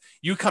of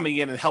you coming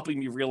in and helping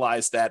me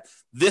realize that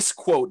this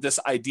quote, this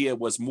idea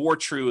was more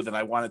true than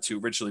I wanted to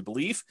originally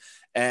believe,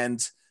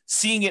 and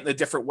seeing it in a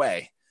different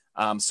way.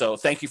 So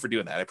thank you for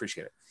doing that. I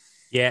appreciate it.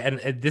 Yeah.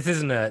 And this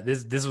isn't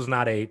this was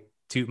not a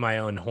toot my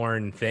own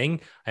horn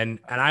thing. And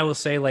I will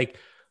say,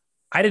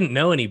 I didn't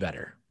know any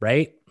better,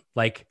 right?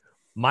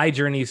 My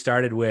journey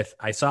started with,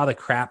 I saw the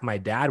crap my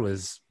dad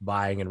was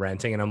buying and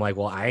renting. And I'm like,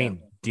 well, I ain't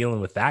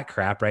dealing with that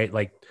crap,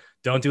 right?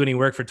 Don't do any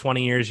work for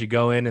 20 years. You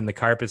go in and the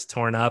carpet's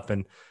torn up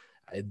and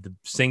the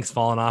sink's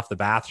falling off the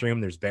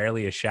bathroom. There's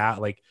barely a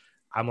shower.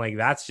 I'm like,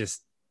 that's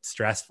just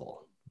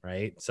stressful.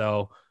 Right.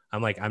 So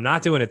I'm like, I'm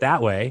not doing it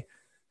that way.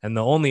 And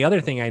the only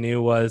other thing I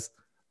knew was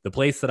the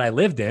place that I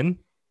lived in.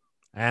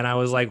 And I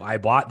was like, I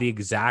bought the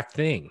exact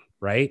thing.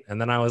 Right. And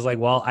then I was like,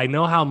 well, I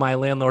know how my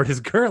landlord is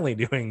currently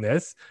doing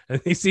this,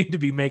 and they seem to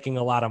be making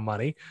a lot of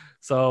money.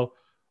 So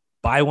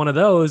buy one of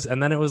those.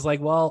 And then it was like,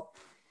 well,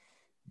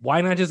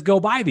 why not just go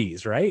buy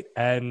these? Right.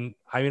 And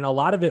I mean, a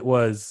lot of it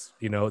was,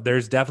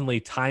 there's definitely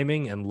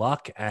timing and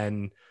luck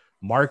and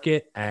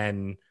market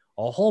and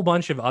a whole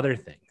bunch of other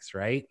things.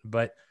 Right.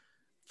 But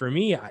for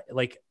me,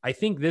 I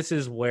think this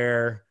is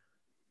where,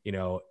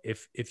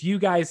 if you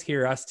guys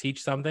hear us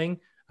teach something,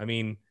 I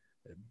mean,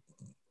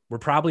 we're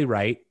probably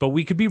right, but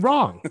we could be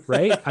wrong,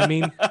 right? I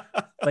mean,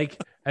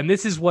 and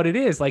this is what it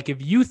is.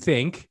 If you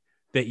think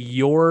that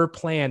your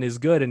plan is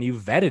good and you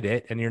vetted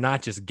it and you're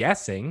not just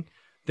guessing,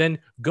 then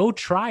go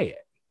try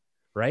it,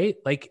 right?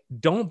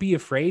 Don't be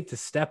afraid to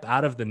step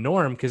out of the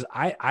norm. Cause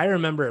I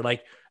remember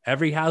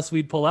every house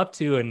we'd pull up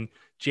to, and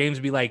James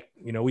would be like,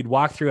 we'd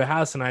walk through a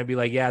house and I'd be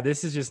like, yeah,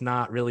 this is just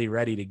not really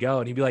ready to go.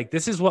 And he'd be like,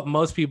 this is what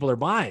most people are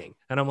buying.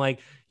 And I'm like,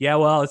 yeah,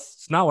 well,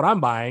 it's not what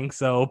I'm buying.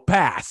 So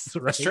pass.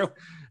 Right? That's true.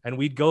 And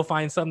we'd go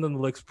find something that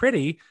looks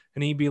pretty.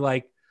 And he'd be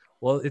like,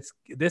 well,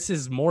 this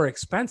is more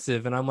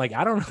expensive. And I'm like,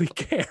 I don't really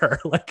care.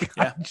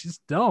 I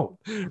just don't.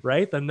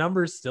 Right. The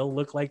numbers still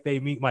look like they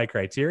meet my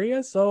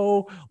criteria.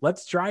 So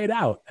let's try it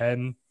out.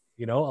 And,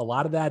 a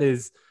lot of that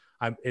is,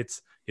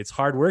 it's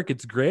hard work.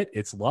 It's grit.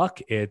 It's luck.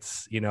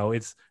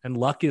 And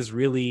luck is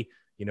really,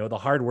 the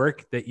hard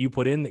work that you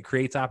put in that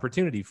creates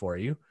opportunity for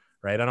you.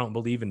 Right. I don't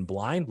believe in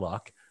blind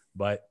luck,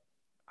 but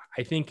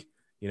I think,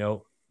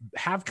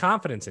 have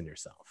confidence in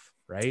yourself.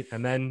 Right.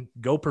 And then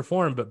go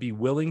perform, but be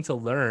willing to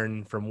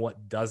learn from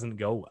what doesn't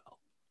go well.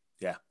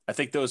 Yeah, I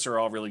think those are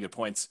all really good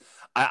points.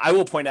 I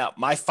will point out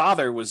my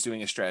father was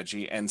doing a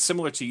strategy, and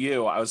similar to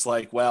you, I was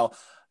like, well,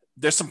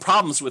 there's some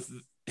problems with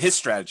his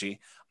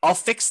strategy. I'll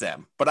fix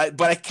them. But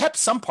I kept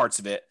some parts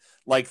of it,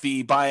 like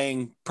the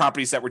buying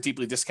properties that were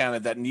deeply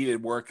discounted that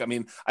needed work. I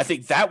mean, I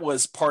think that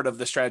was part of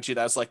the strategy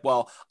that I was like,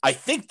 well, I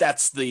think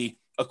that's the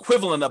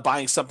equivalent of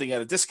buying something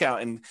at a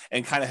discount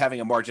and kind of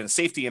having a margin of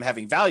safety and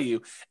having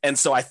value. And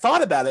so I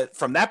thought about it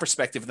from that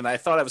perspective. And I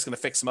thought I was going to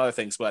fix some other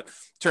things, but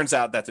turns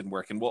out that didn't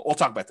work. And we'll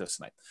talk about this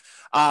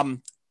tonight.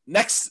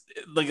 Next,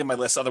 look at my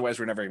list. Otherwise,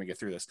 we're never going to get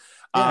through this.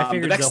 I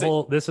figured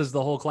this is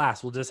the whole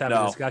class. We'll just have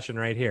a discussion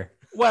right here.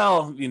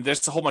 Well, I mean,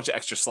 there's a whole bunch of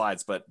extra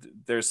slides, but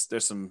there's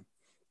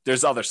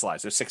other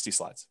slides. There's 60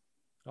 slides.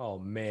 Oh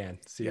man.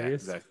 Serious? Yeah,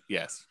 exactly.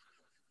 Yes.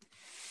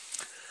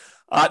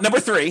 Number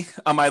 3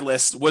 on my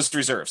list was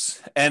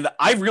reserves. And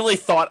I really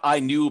thought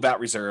I knew about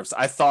reserves.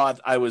 I thought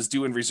I was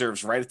doing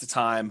reserves right at the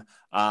time.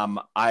 I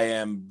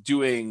am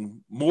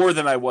doing more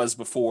than I was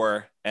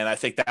before. And I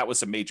think that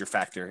was a major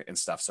factor in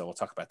stuff. So we'll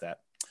talk about that.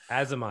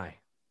 As am I.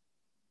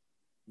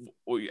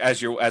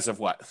 As of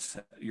what?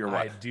 You're what?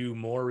 I do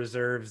more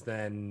reserves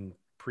than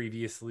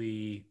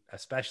previously,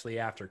 especially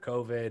after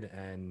COVID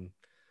and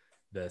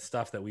the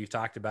stuff that we've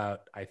talked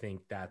about. I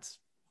think that's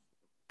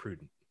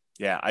prudent.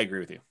 Yeah, I agree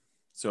with you.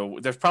 So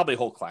there's probably a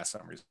whole class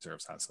on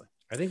reserves, honestly.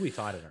 I think we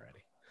taught it already.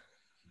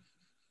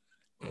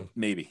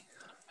 Maybe.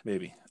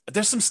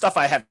 There's some stuff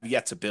I have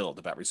yet to build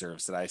about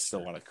reserves that I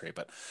still want to create,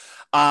 but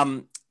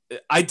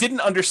I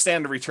didn't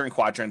understand the return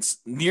quadrants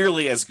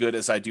nearly as good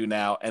as I do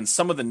now, and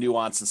some of the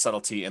nuance and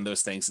subtlety in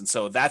those things. And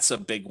so that's a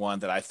big one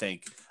that I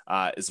think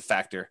is a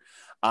factor.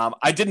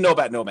 I didn't know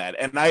about Nomad,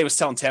 and I was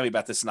telling Tammy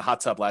about this in the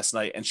hot tub last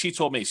night, and she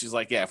told me, she's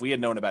like, yeah, if we had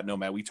known about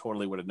Nomad, we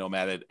totally would have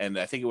nomaded, and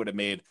I think it would have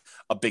made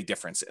a big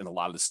difference in a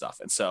lot of the stuff.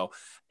 And so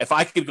if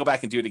I could go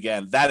back and do it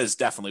again, that is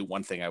definitely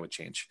one thing I would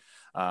change.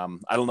 I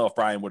don't know if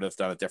Brian would have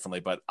done it differently,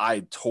 but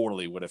I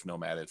totally would have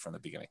nomaded from the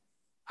beginning.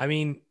 I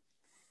mean,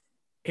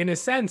 in a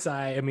sense,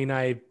 I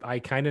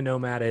kind of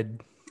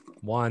nomaded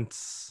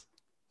once.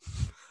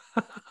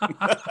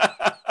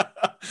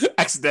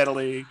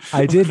 Accidentally.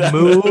 I did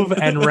move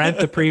and rent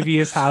the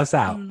previous house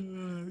out.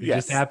 It Yes.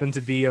 just happened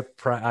to be a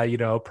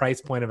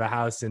price point of a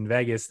house in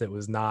Vegas that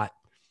was not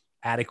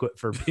adequate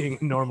for being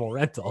a normal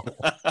rental.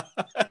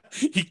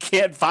 You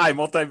can't buy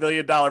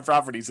multi-million-dollar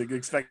properties and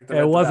expect them.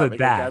 It wasn't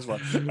that.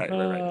 Right.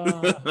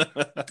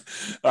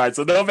 All right.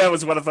 So Nomad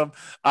was one of them.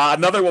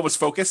 Another one was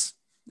Focus.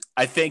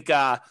 I think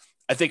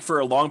for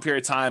a long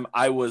period of time,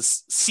 I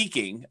was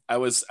seeking. I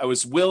was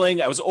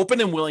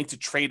open and willing to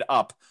trade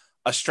up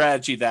a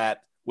strategy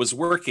that was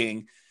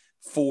working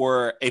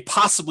for a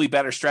possibly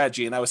better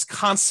strategy. And I was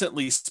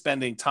constantly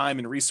spending time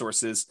and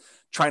resources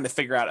trying to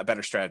figure out a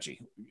better strategy.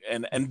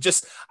 And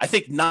just, I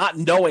think not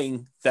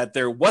knowing that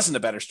there wasn't a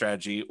better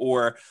strategy,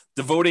 or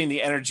devoting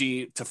the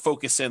energy to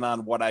focus in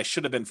on what I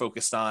should have been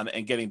focused on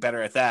and getting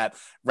better at that,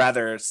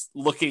 rather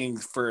looking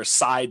for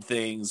side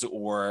things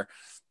or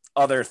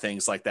other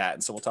things like that.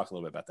 And so we'll talk a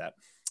little bit about that.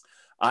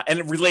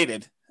 And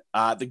related,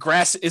 the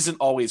grass isn't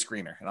always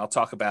greener. And I'll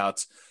talk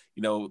about,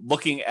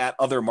 looking at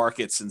other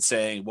markets and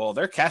saying, well,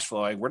 they're cash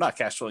flowing, we're not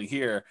cash flowing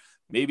here.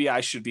 Maybe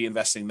I should be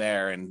investing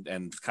there,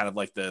 and kind of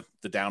like the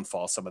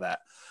downfall, some of that.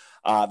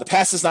 The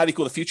past is not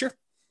equal to future.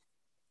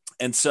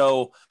 And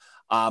so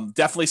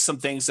definitely some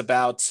things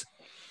about,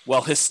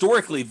 well,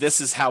 historically,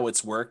 this is how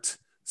it's worked.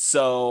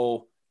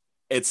 So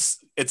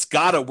it's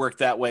got to work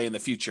that way in the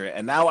future.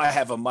 And now I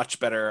have a much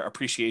better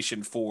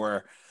appreciation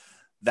for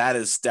that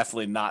is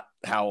definitely not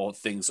how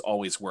things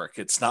always work.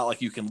 It's not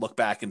like you can look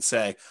back and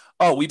say,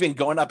 oh, we've been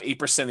going up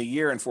 8% a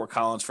year in Fort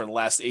Collins for the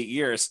last 8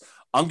 years.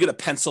 I'm going to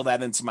pencil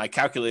that into my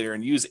calculator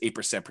and use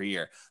 8% per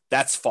year.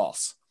 That's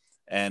false.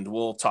 And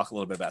we'll talk a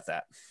little bit about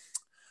that.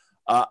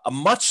 A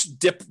much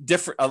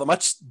deeper,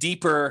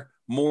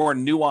 more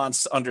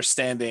nuanced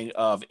understanding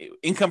of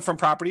income from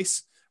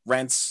properties,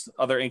 rents,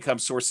 other income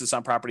sources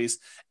on properties,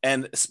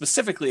 and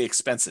specifically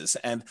expenses.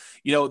 And,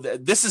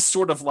 this is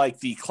sort of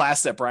like the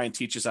class that Brian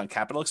teaches on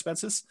capital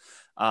expenses.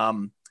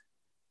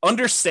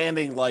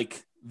 Understanding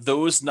like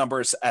those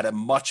numbers at a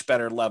much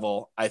better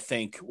level, I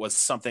think, was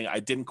something I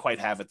didn't quite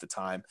have at the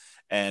time.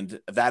 And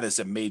that is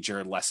a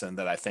major lesson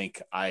that I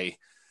think I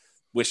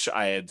wish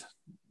I had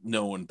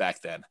known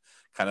back then.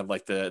 Kind of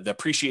like the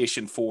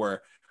appreciation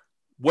for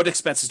what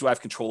expenses do I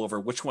have control over?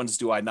 Which ones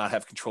do I not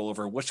have control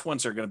over? Which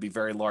ones are going to be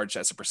very large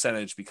as a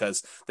percentage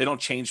because they don't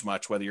change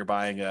much, whether you're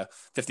buying a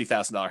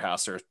 $50,000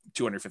 house or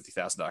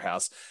 $250,000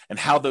 house, and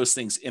how those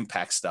things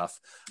impact stuff.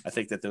 I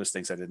think that those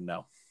things I didn't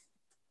know.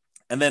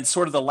 And then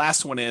sort of the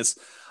last one is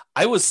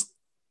I was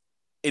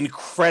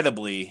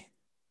incredibly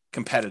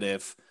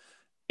competitive,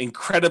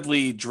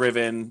 incredibly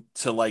driven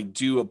to like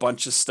do a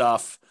bunch of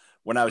stuff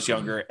when I was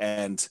younger.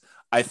 And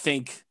I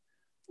think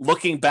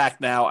looking back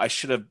now, I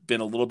should have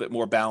been a little bit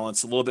more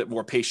balanced, a little bit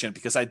more patient,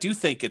 because I do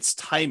think it's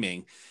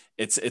timing.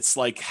 It's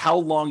like how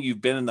long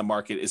you've been in the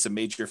market is a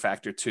major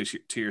factor to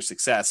your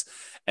success.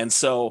 And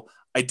so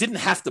I didn't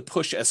have to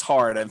push as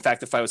hard. In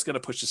fact, if I was going to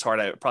push as hard,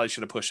 I probably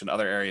should have pushed in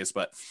other areas,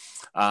 but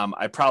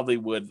I probably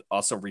would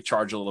also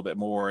recharge a little bit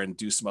more and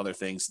do some other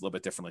things a little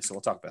bit differently. So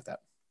we'll talk about that.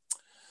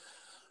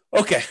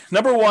 Okay.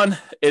 Number one,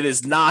 it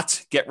is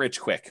not get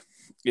rich quick.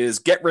 It is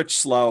get rich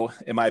slow,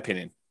 in my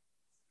opinion.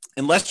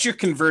 Unless you're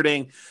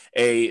converting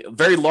a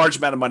very large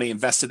amount of money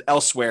invested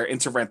elsewhere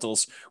into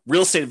rentals,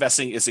 real estate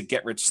investing is a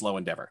get rich slow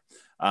endeavor.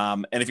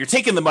 And if you're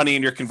taking the money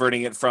and you're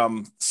converting it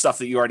from stuff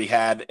that you already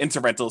had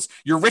into rentals,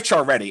 you're rich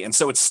already. And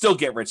so it's still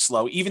get rich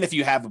slow, even if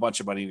you have a bunch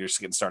of money and you're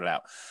just getting started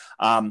out.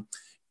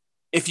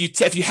 If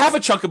you have a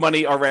chunk of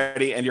money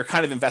already and you're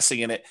kind of investing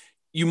in it,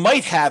 you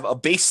might have a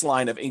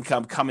baseline of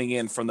income coming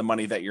in from the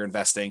money that you're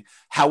investing.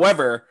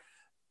 However,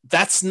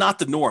 that's not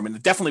the norm. And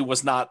it definitely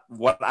was not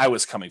what I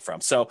was coming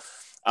from. So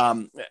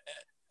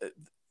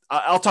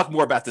I'll talk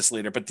more about this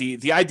later, but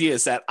the idea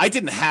is that I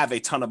didn't have a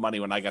ton of money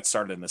when I got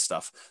started in this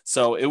stuff.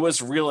 So it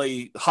was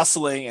really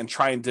hustling and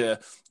trying to,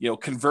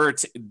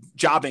 convert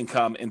job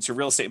income into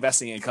real estate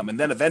investing income. And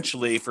then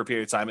eventually, for a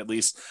period of time, at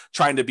least,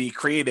 trying to be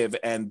creative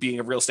and being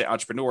a real estate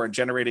entrepreneur and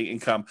generating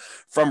income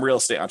from real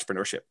estate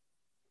entrepreneurship.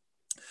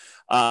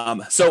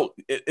 So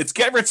it's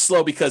get rich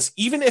slow, because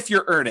even if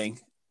you're earning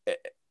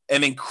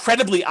an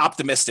incredibly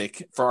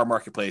optimistic, for our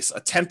marketplace, a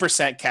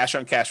 10% cash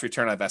on cash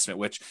return on investment,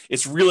 which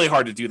it's really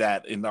hard to do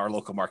that in our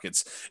local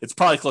markets. It's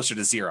probably closer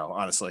to zero,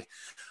 honestly.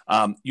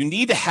 You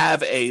need to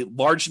have a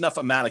large enough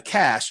amount of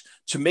cash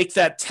to make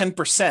that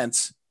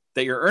 10%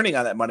 that you're earning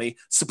on that money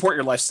support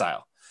your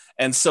lifestyle.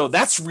 And so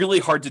that's really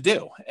hard to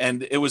do.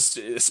 And it was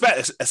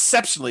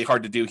exceptionally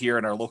hard to do here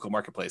in our local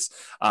marketplace.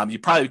 You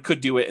probably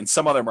could do it in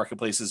some other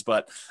marketplaces,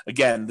 but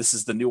again, this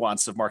is the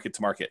nuance of market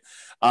to market.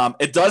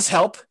 It does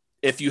help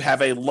if you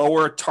have a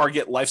lower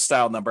target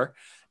lifestyle number.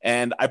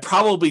 And I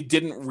probably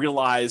didn't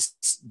realize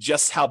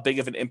just how big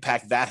of an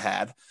impact that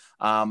had.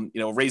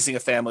 Raising a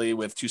family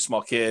with 2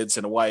 small kids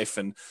and a wife,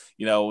 and,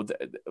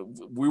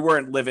 we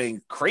weren't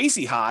living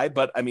crazy high,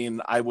 but I mean,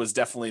 I was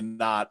definitely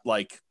not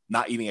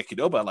eating at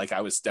Qdoba. Like,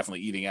 I was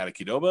definitely eating out at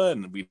Qdoba,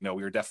 and we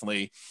were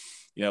definitely,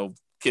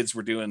 kids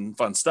were doing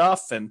fun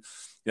stuff. And,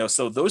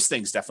 so those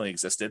things definitely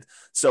existed.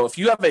 So if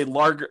you have a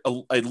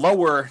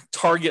lower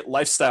target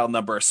lifestyle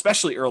number,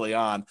 especially early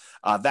on,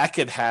 that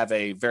could have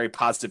a very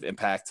positive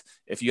impact.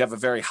 If you have a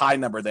very high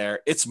number there,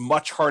 it's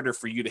much harder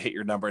for you to hit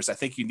your numbers. I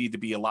think you need to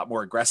be a lot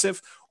more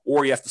aggressive,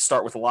 or you have to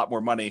start with a lot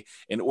more money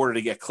in order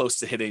to get close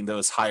to hitting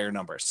those higher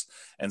numbers.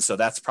 And so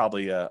that's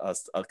probably a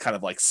kind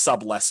of like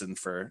sub lesson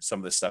for some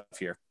of this stuff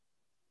here.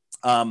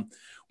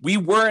 We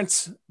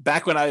weren't,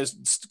 back when I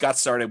got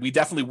started, we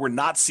definitely were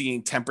not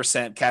seeing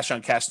 10% cash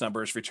on cash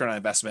numbers, return on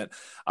investment,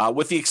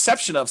 with the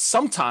exception of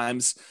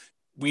sometimes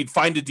we'd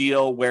find a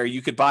deal where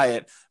you could buy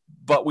it,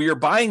 but we were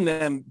buying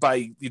them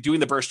by doing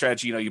the burst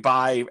strategy. You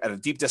buy at a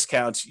deep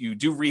discount, you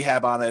do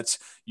rehab on it,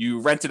 you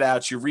rent it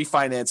out, you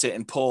refinance it,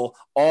 and pull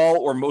all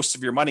or most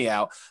of your money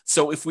out.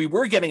 So if we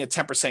were getting a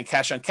 10%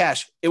 cash on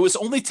cash, it was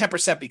only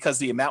 10% because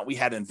the amount we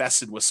had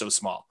invested was so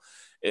small.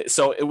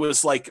 So it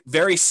was like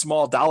very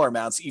small dollar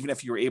amounts, even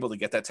if you were able to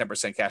get that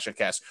 10% cash on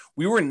cash.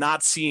 We were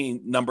not seeing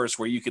numbers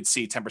where you could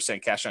see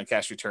 10% cash on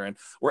cash return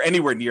or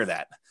anywhere near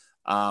that,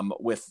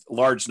 with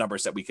large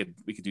numbers that we could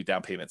do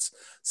down payments.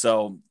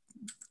 So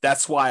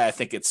that's why I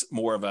think it's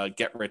more of a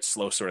get rich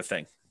slow sort of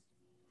thing.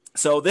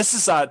 So this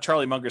is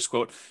Charlie Munger's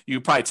quote. You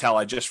can probably tell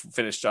I just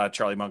finished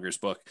Charlie Munger's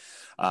book.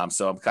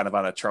 So I'm kind of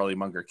on a Charlie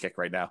Munger kick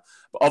right now.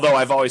 Although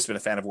I've always been a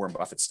fan of Warren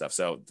Buffett stuff.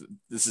 So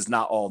this is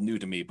not all new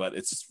to me, but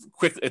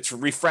it's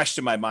refreshed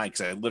in my mind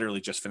because I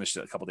literally just finished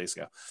it a couple days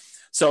ago.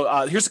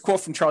 So here's a quote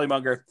from Charlie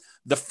Munger.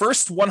 "The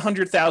first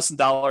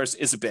 $100,000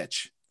 is a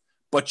bitch,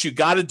 but you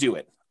got to do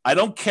it. I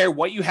don't care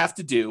what you have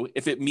to do.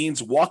 If it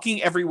means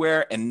walking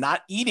everywhere and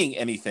not eating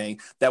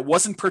anything that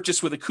wasn't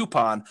purchased with a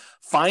coupon,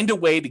 find a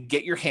way to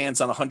get your hands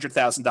on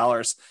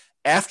 $100,000.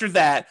 After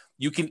that,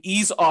 you can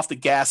ease off the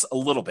gas a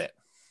little bit."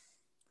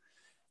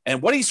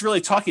 And what he's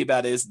really talking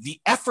about is the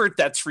effort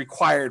that's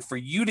required for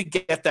you to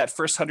get that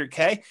first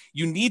 100K.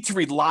 You need to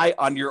rely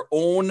on your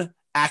own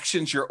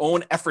actions, your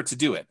own effort to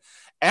do it.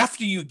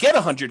 After you get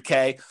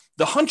 100K,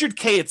 the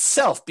 100K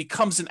itself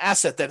becomes an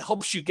asset that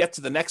helps you get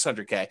to the next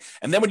 100K.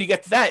 And then when you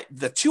get to that,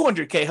 the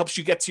 200K helps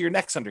you get to your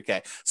next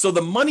 100K. So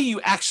the money you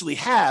actually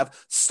have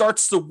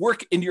starts to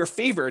work in your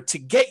favor to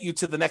get you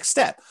to the next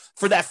step.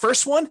 For that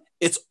first one,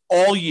 it's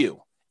all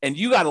you. And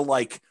you got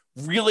to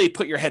really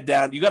put your head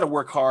down. You got to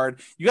work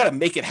hard. You got to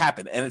make it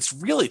happen. And it's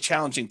really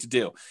challenging to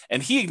do.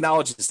 And he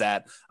acknowledges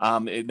that.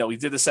 We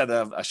did this at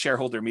a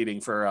shareholder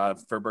meeting for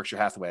Berkshire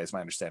Hathaway, is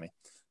my understanding.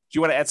 Do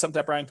you want to add something to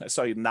that, Brian? I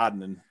saw you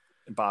nodding and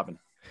bobbing.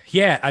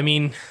 Yeah, I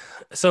mean,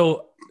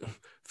 so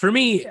for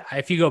me,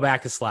 if you go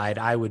back a slide,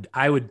 I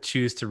would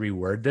choose to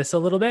reword this a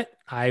little bit.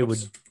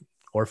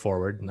 Or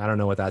forward. I don't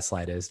know what that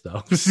slide is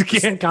though.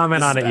 Can't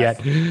comment on it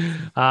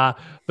yet.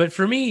 But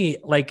for me,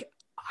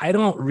 I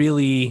don't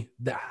really,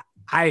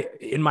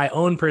 in my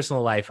own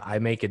personal life, I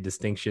make a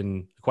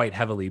distinction quite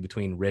heavily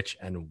between rich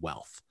and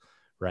wealth,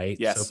 right?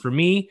 Yes. So for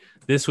me,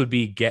 this would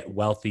be get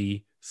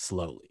wealthy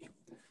slowly,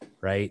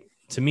 right?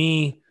 To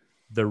me,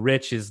 the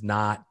rich is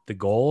not the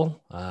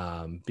goal.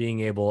 Being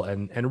able,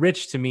 and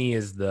rich to me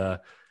is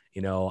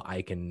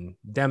I can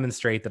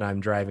demonstrate that I'm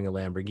driving a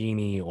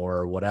Lamborghini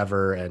or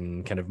whatever,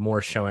 and kind of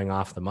more showing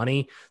off the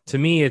money. To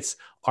me, it's,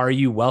 are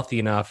you wealthy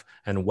enough?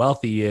 And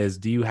wealthy is,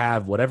 do you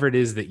have whatever it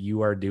is that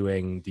you are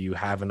doing? Do you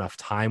have enough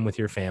time with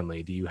your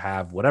family? Do you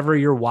have whatever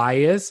your why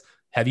is?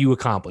 Have you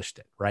accomplished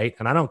it? Right.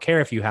 And I don't care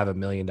if you have $1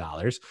 million.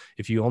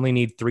 If you only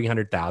need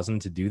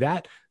 300,000 to do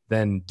that,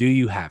 then do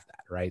you have that?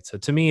 Right. So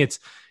to me, it's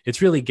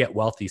really get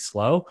wealthy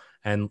slow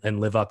and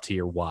live up to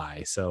your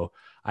why. So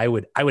I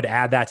would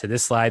add that to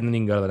this slide, and then you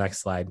can go to the next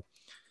slide.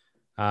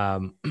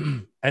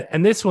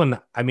 And this one,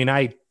 I mean,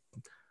 I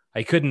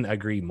couldn't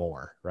agree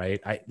more, right?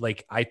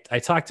 I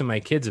talked to my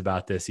kids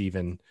about this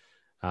even,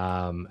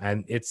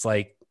 and it's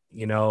like,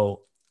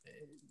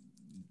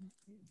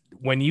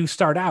 when you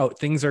start out,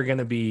 things are going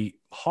to be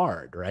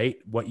hard, right?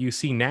 What you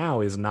see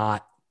now is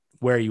not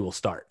where you will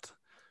start,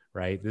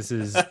 right? This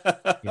is,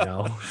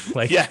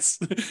 like, yes,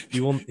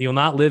 you'll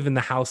not live in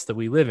the house that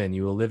we live in.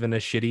 You will live in a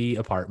shitty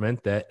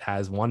apartment that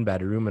has 1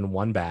 bedroom and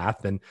 1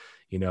 bath. And,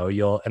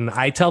 and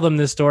I tell them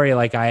this story.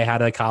 Like, I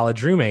had a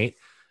college roommate,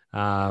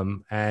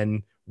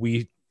 and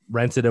we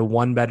rented a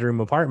 1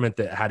 bedroom apartment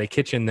that had a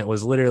kitchen that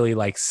was literally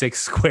like 6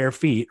 square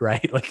feet,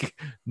 right? Like,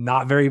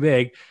 not very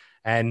big.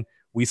 And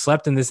we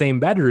slept in the same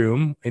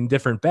bedroom in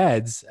different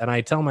beds. And I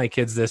tell my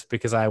kids this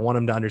because I want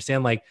them to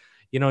understand, like,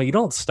 you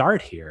don't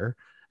start here.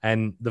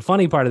 And the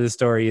funny part of the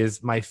story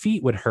is my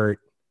feet would hurt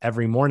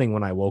every morning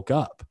when I woke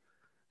up,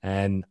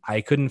 and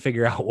I couldn't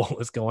figure out what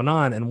was going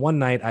on. And one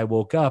night I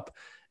woke up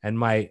and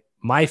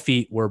my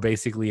feet were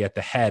basically at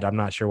the head. I'm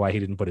not sure why he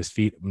didn't put his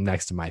feet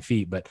next to my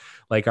feet, but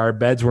like, our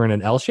beds were in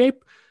an L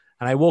shape.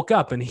 And I woke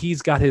up and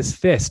he's got his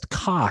fist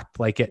cocked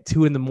like at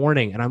 2 a.m.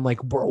 And I'm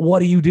like, bro,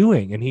 what are you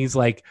doing? And he's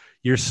like,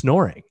 you're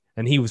snoring.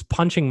 And he was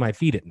punching my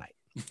feet at night.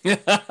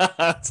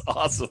 That's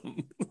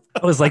awesome.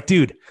 I was like,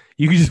 dude,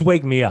 you can just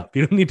wake me up.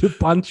 You don't need to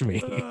punch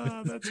me.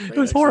 That's great, it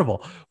was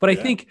horrible. But yeah.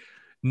 I think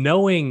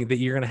knowing that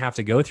you're going to have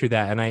to go through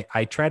that. And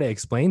I try to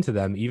explain to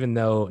them, even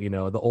though,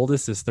 the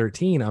oldest is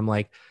 13, I'm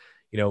like,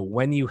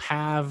 when you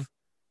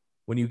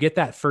get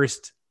that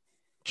first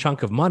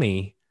chunk of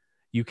money,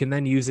 you can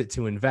then use it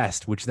to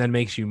invest, which then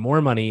makes you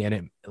more money.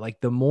 And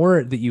the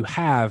more that you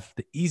have,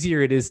 the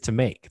easier it is to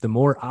make, the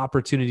more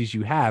opportunities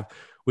you have,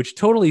 which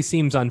totally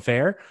seems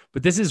unfair,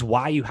 but this is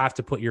why you have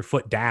to put your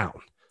foot down,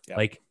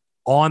 like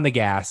on the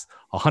gas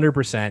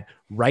 100%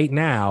 right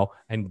now,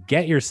 and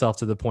get yourself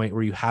to the point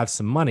where you have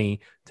some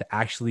money to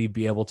actually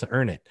be able to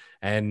earn it.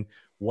 And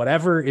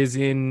whatever is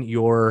in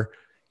your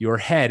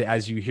head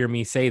as you hear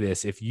me say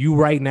this, if you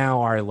right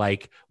now are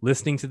like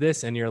listening to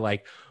this and you're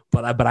like,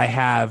 but I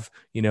have,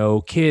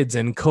 kids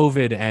and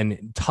COVID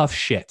and tough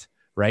shit,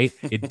 right?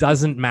 It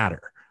doesn't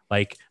matter.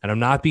 Like, and I'm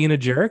not being a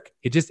jerk.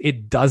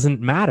 It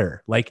doesn't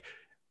matter. Like,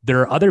 there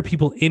are other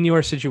people in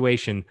your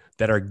situation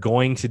that are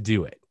going to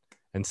do it.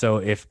 And so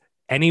if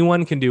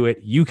anyone can do it,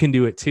 you can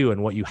do it too.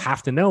 And what you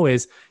have to know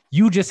is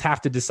you just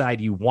have to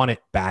decide you want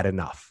it bad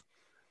enough,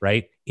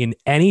 right? In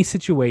any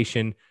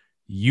situation,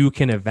 you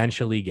can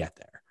eventually get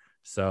there.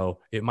 So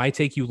it might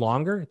take you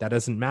longer. That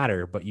doesn't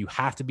matter, but you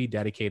have to be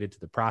dedicated to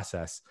the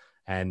process.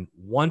 And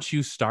once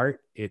you start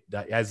it,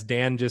 as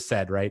Dan just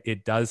said, right,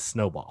 it does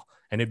snowball,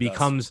 and it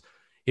becomes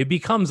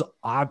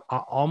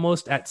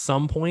almost at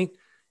some point,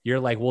 you're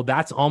like, well,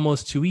 that's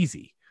almost too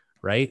easy,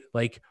 right?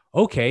 Like,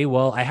 okay,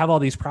 well, I have all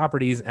these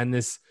properties and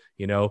this,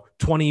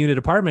 20 unit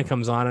apartment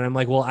comes on, and I'm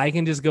like, well, I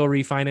can just go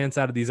refinance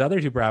out of these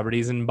other 2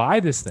 properties and buy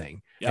this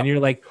thing. Yep. And you're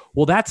like,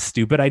 well, that's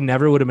stupid. I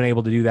never would have been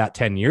able to do that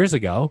 10 years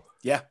ago.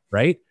 Yeah.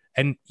 Right.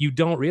 And you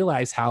don't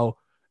realize how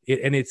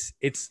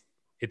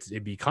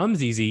it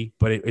becomes easy,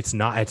 but it's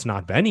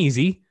not been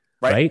easy.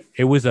 Right.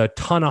 It was a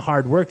ton of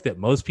hard work that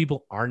most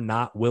people are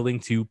not willing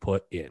to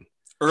put in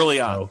early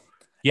on. So,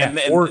 yeah. And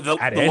or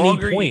at any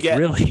point,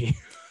 really.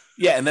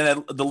 Yeah. And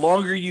then the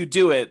longer you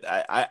do it,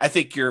 I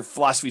think your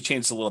philosophy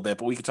changes a little bit,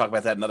 but we can talk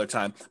about that another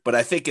time. But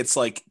I think it's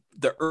like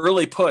the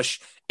early push,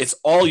 it's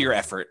all your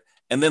effort.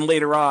 And then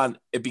later on,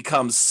 it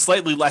becomes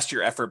slightly less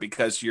your effort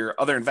because your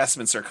other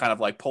investments are kind of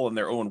like pulling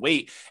their own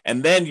weight.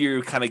 And then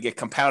you kind of get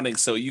compounding.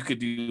 So you could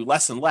do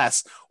less and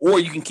less, or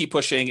you can keep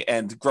pushing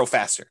and grow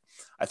faster.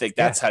 I think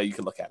that's how you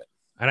can look at it.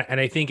 And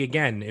I think,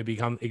 again,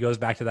 it goes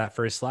back to that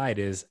first slide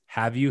is,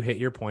 have you hit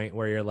your point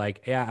where you're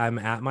like, yeah, I'm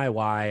at my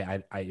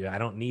why. I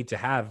don't need to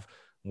have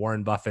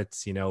Warren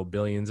Buffett's,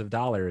 billions of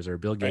dollars, or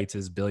Bill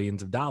Gates's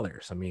billions of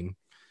dollars. I mean,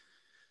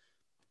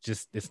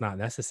 it's not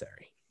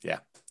necessary. Yeah.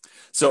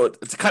 So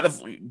to kind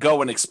of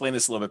go and explain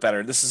this a little bit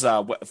better, this is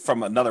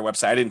from another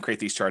website. I didn't create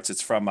these charts.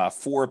 It's from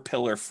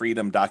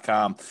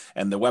 4pillarfreedom.com,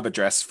 and the web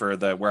address for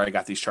where I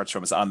got these charts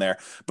from is on there.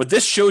 But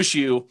this shows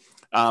you,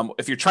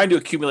 if you're trying to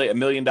accumulate $1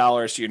 million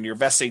and you're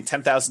investing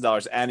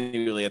 $10,000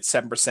 annually at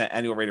 7%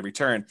 annual rate of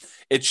return,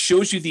 it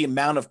shows you the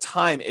amount of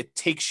time it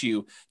takes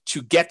you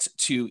to get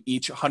to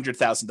each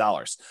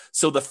 $100,000.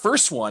 So the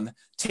first one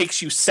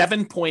takes you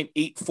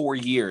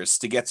 7.84 years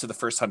to get to the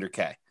first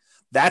 100K.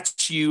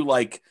 That's you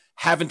like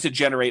having to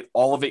generate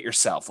all of it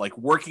yourself, like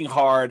working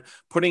hard,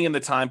 putting in the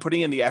time,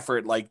 putting in the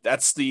effort. Like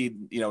that's the,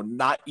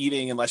 not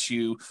eating unless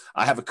you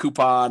have a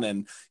coupon,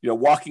 and,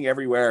 walking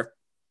everywhere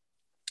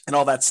and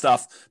all that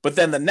stuff. But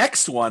then the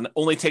next one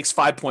only takes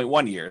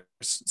 5.1 years.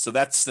 So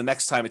that's the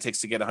next time it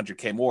takes to get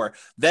 100K more.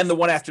 Then the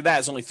one after that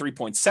is only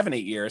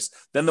 3.78 years.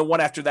 Then the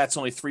one after that's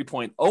only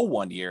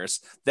 3.01 years.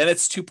 Then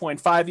it's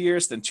 2.5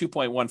 years, then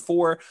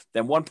 2.14,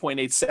 then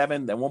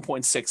 1.87, then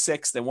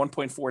 1.66, then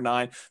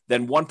 1.49,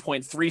 then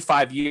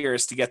 1.35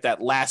 years to get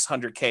that last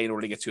 100K in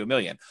order to get to $1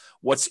 million.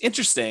 What's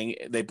interesting,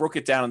 they broke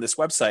it down on this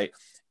website.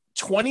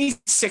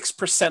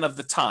 26% of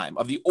the time,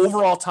 of the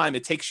overall time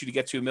it takes you to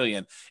get to $1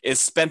 million, is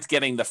spent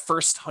getting the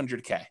first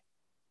 100K.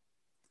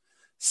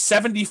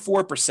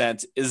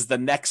 74% is the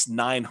next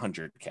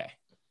 900K.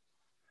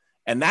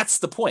 And that's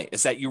the point,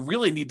 is that you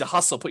really need to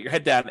hustle, put your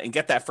head down and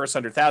get that first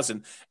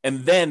 100,000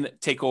 and then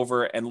take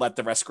over and let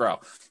the rest grow.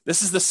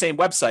 This is the same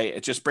website.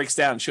 It just breaks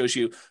down and shows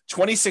you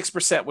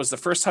 26% was the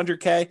first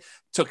 100K,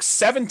 took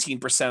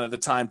 17% of the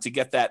time to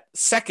get that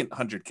second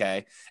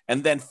 100K,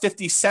 and then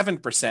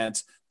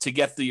 57% to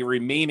get the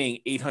remaining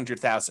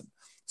 800,000.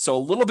 So a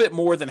little bit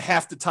more than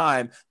half the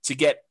time to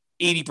get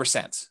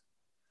 80%.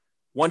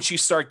 Once you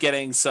start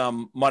getting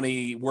some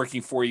money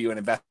working for you and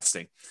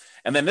investing.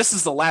 And then this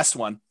is the last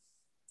one.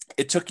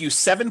 It took you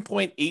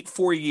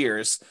 7.84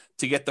 years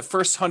to get the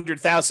first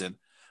 100,000,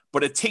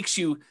 but it takes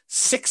you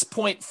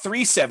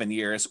 6.37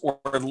 years or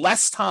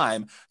less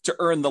time to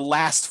earn the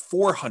last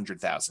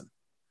 400,000.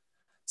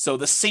 So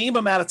the same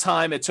amount of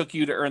time it took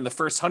you to earn the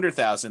first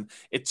 100,000,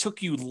 it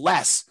took you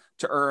less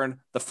to earn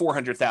the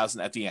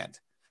 400,000 at the end.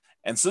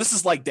 And so this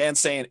is like Dan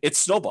saying, it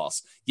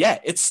snowballs. Yeah,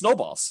 it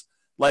snowballs.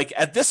 Like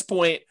at this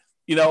point,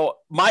 you know,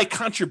 my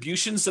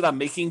contributions that I'm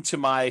making to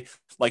my,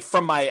 like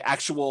from my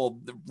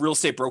actual real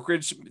estate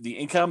brokerage, the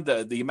income,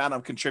 the amount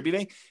I'm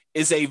contributing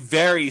is a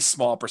very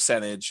small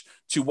percentage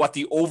to what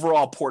the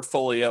overall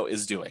portfolio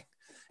is doing.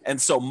 And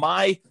so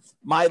my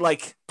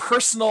like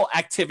personal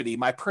activity,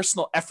 my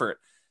personal effort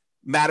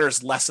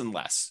matters less and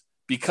less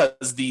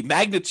because the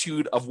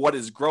magnitude of what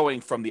is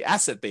growing from the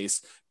asset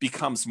base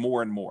becomes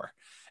more and more.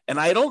 And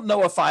I don't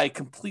know if I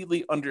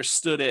completely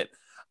understood it.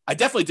 I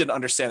definitely didn't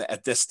understand it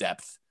at this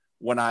depth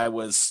when I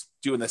was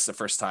doing this the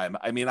first time.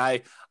 I mean,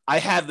 I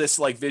had this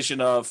like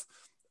vision of,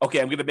 okay,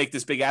 I'm going to make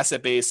this big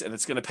asset base and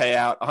it's going to pay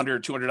out $100 or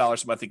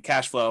 $200 a month in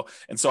cash flow.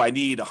 And so I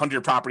need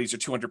 100 properties or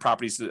 200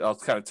 properties. I'll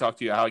kind of talk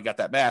to you how I got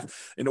that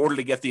math in order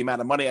to get the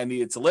amount of money I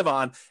needed to live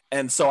on.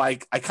 And so I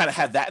kind of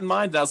had that in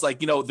mind. And I was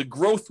like, you know, the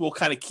growth will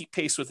kind of keep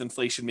pace with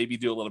inflation, maybe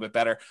do a little bit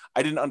better.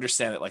 I didn't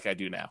understand it like I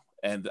do now.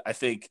 And I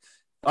think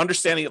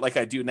understanding it like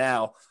I do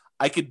now,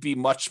 I could be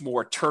much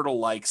more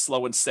turtle-like,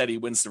 slow and steady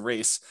wins the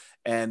race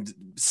and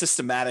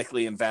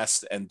systematically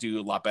invest and do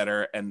a lot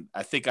better. And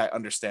I think I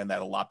understand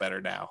that a lot better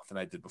now than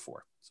I did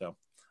before. So I don't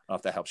know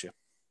if that helps you.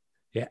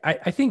 Yeah.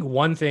 I think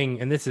one thing,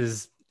 and this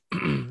is,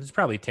 this is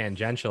probably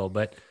tangential,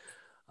 but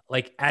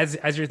like, as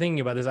you're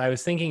thinking about this, I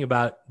was thinking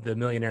about the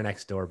Millionaire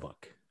Next Door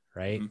book,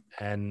 right?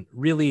 Mm-hmm. And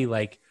really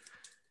like,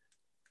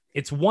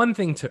 it's one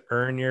thing to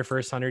earn your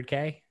first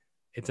 100K.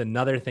 It's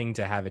another thing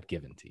to have it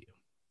given to you.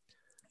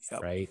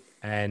 Yep. Right.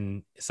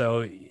 And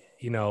so,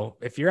 you know,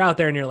 if you're out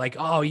there and you're like,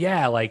 oh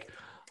yeah, like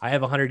I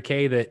have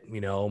 100K that, you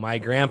know, my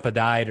grandpa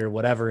died or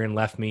whatever and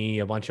left me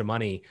a bunch of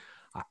money.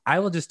 I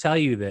will just tell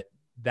you that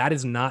that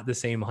is not the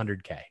same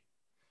 100K.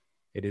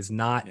 It is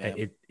not,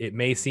 yeah. It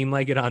may seem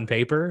like it on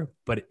paper,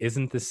 but it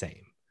isn't the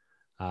same.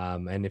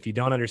 And if you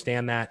don't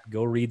understand that,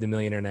 go read The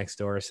Millionaire Next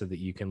Door so that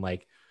you can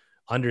like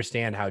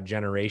understand how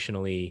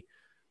generationally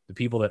the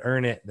people that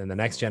earn it, then the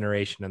next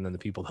generation, and then the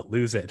people that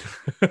lose it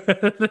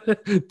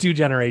 2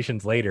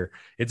 generations later.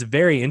 It's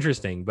very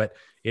interesting, but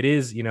it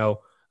is, you know,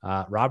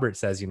 Robert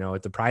says, you know,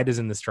 the pride is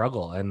in the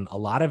struggle. And a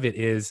lot of it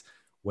is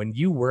when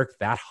you work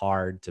that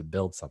hard to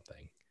build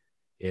something,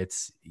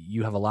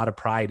 you have a lot of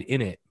pride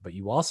in it, but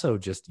you also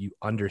you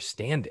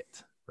understand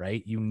it,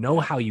 right? You know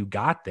how you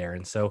got there.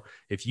 And so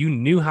if you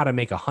knew how to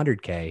make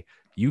 100K,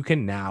 you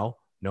can now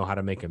know how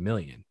to make $1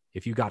 million.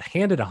 If you got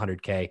handed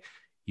 100K,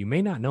 you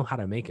may not know how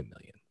to make $1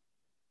 million.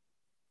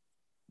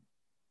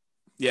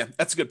 Yeah,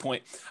 that's a good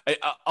point.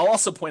 I'll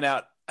also point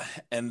out,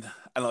 and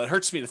I know it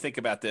hurts me to think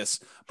about this,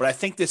 but I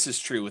think this is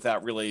true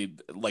without really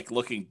like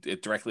looking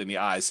it directly in the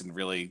eyes and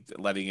really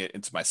letting it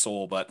into my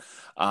soul. But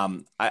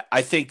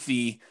I think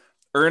the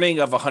earning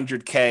of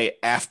 100K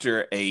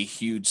after a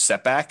huge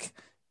setback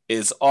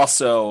is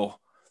also,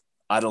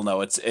 I don't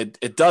know,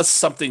 it does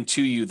something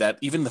to you that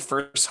even the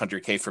first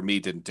 100K for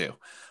me didn't do.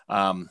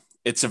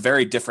 It's a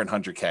very different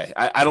 100K.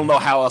 I don't know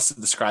how else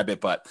to describe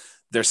it, but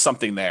there's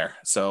something there.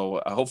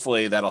 So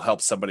hopefully that'll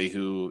help somebody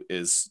who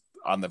is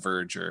on the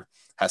verge or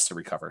has to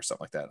recover or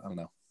something like that. I don't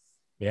know.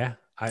 Yeah.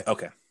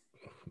 Okay.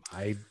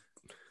 I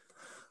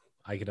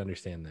could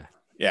understand that.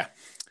 Yeah.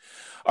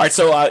 All right.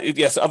 So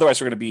yes,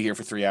 otherwise we're going to be here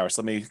for 3 hours.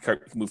 Let me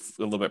move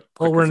a little bit.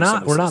 Well, we're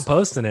not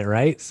posting it,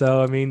 right?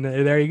 So, I mean,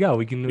 there you go.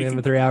 We have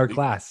a 3-hour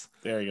class.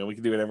 There you go. We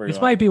can do whatever.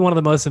 This might be one of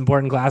the most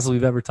important classes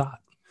we've ever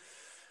taught.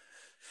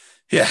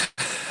 Yeah.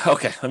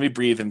 Okay. Let me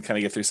breathe and kind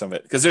of get through some of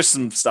it because there's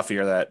some stuff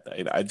here that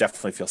I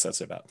definitely feel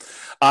sensitive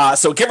about.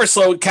 So give or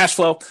slow cash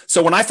flow.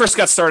 So when I first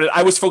got started,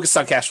 I was focused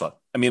on cash flow.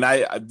 I mean,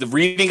 the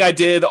reading I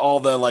did,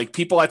 all the like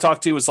people I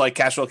talked to was like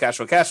cash flow, cash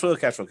flow, cash flow,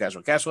 cash flow, cash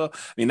flow, cash flow.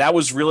 I mean, that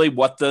was really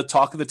what the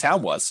talk of the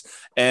town was.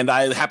 And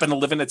I happened to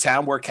live in a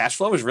town where cash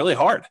flow was really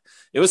hard.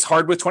 It was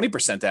hard with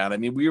 20% down. I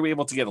mean, we were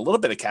able to get a little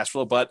bit of cash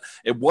flow, but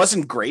it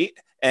wasn't great.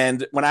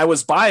 And when I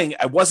was buying,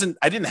 I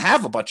didn't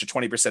have a bunch of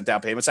 20% down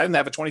payments. I didn't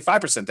have a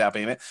 25% down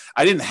payment.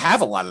 I didn't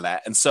have a lot of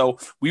that. And so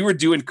we were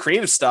doing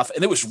creative stuff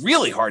and it was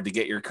really hard to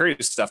get your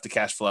creative stuff to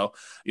cash flow,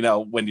 you know,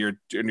 when you're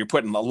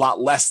putting a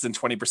lot less than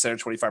 20% or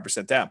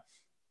 25% down.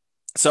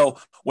 So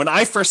when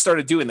I first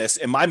started doing this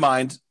in my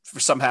mind,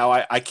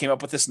 somehow I came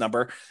up with this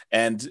number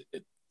and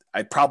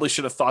I probably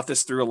should have thought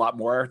this through a lot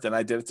more than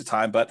I did at the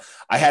time, but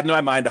I had in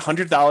my mind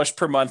 $100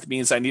 per month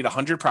means I need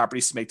 100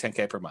 properties to make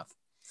 10K per month.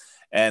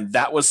 And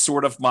that was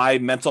sort of my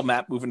mental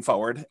map moving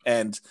forward.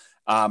 And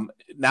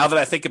now that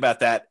I think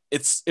about that,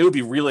 it would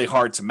be really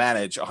hard to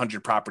manage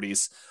 100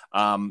 properties.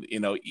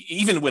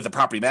 Even with a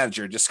property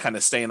manager, just kind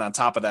of staying on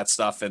top of that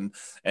stuff and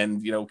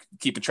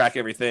keeping track of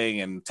everything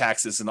and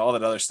taxes and all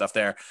that other stuff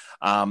there.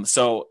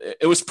 So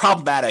it was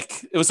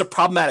problematic. It was a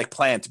problematic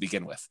plan to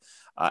begin with.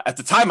 At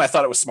the time, I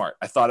thought it was smart.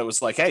 I thought it was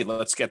like, hey,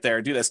 let's get there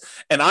and do this.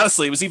 And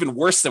honestly, it was even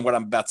worse than what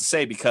I'm about to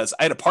say, because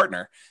I had a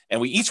partner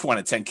and we each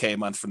wanted 10K a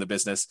month from the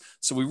business.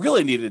 So we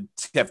really needed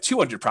to have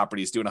 200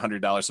 properties doing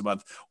 $100 a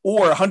month,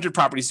 or 100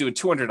 properties doing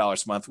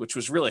 $200 a month, which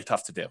was really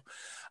tough to do.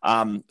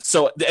 And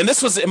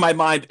this was in my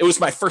mind, it was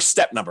my first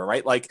step number,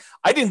 right? Like,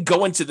 I didn't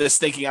go into this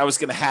thinking I was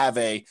going to have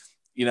a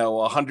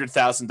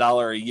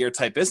 $100,000 a year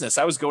type business.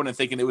 I was going and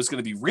thinking it was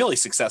going to be really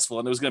successful,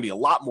 and it was going to be a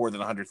lot more than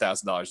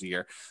 $100,000 a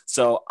year.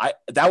 So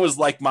that was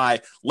like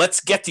let's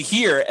get to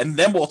here, and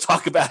then we'll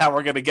talk about how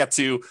we're going to get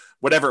to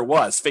whatever it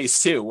was,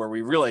 phase 2, where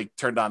we really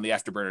turned on the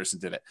afterburners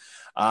and did it.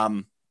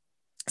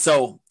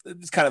 So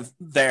it's kind of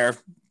there.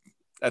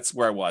 That's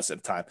where I was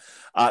at the time.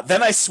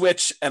 Then I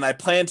switched, and I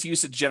planned to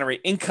use it to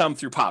generate income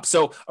through POP.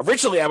 So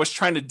originally I was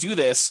trying to do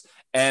this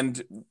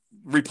and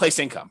replace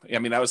income. I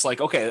mean, I was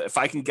like, okay, if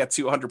I can get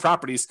to 100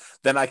 properties,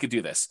 then I could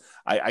do this.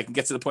 I can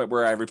get to the point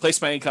where I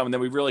replace my income, and then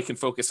we really can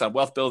focus on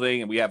wealth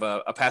building, and we have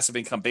a passive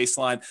income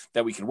baseline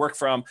that we can work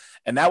from.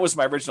 And that was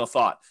my original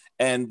thought.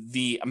 And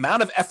the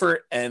amount of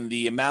effort and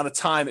the amount of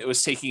time it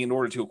was taking in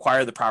order to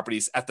acquire the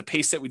properties at the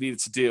pace that we needed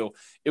to do,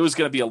 it was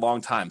going to be a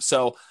long time.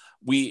 So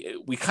we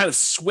kind of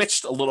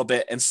switched a little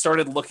bit and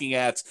started looking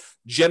at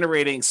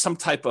generating some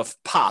type of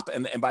POP.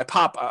 And by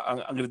POP, I'm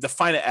going to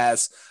define it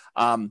as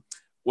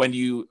when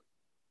you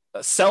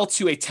sell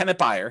to a tenant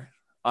buyer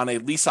on a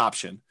lease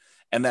option,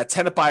 and that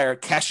tenant buyer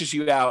cashes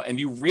you out, and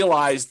you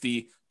realize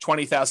the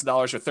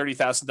 $20,000 or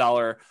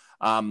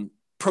 $30,000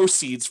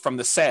 proceeds from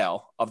the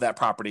sale of that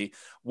property.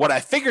 What I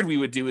figured we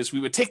would do is we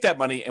would take that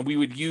money and we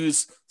would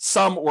use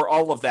some or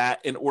all of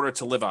that in order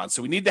to live on.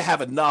 So we need to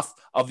have enough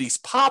of these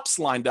POPs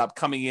lined up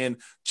coming in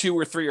 2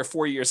 or 3 or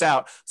 4 years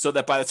out, so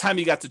that by the time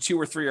you got to 2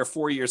 or 3 or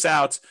 4 years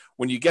out,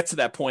 when you get to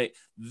that point,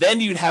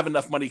 then you'd have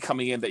enough money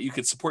coming in that you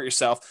could support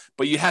yourself,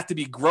 but you have to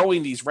be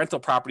growing these rental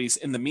properties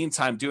in the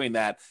meantime doing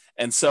that.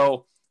 And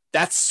so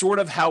that's sort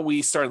of how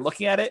we started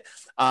looking at it.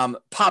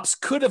 POPs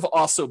could have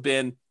also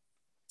been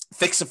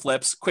fix and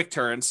flips, quick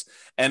turns.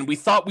 And we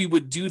thought we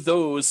would do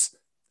those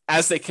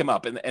as they came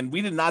up. And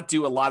we did not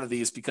do a lot of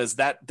these, because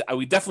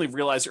we definitely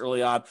realized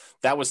early on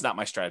that was not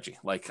my strategy.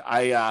 Like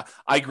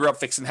I grew up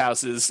fixing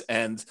houses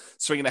and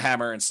swinging a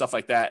hammer and stuff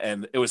like that,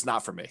 and it was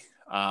not for me.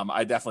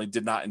 I definitely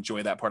did not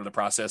enjoy that part of the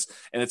process.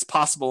 And it's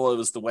possible it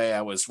was the way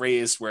I was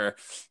raised, where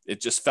it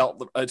just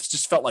felt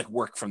like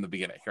work from the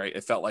beginning, right?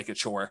 It felt like a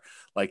chore.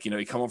 Like,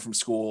 you come home from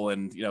school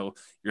and,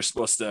 you're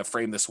supposed to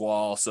frame this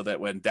wall so that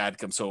when dad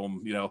comes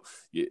home,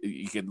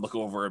 you can look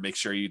over and make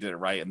sure you did it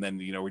right. And then,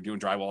 we're doing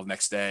drywall the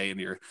next day, and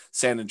you're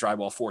sanding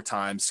drywall 4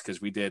 times,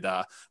 because we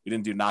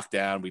didn't do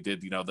knockdown. We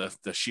did,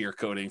 the shear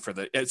coating for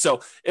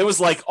so it was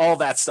like all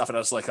that stuff. And I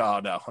was like, oh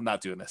no, I'm not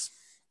doing this.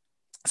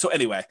 So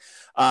anyway,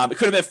 it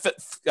could have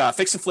been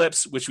fix and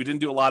flips, which we didn't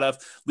do a lot of,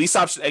 lease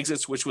option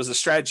exits, which was a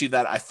strategy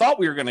that I thought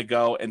we were going to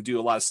go and do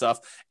a lot of stuff,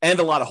 and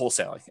a lot of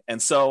wholesaling.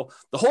 And so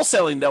the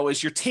wholesaling, though,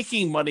 is you're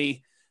taking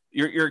money,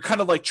 you're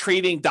kind of like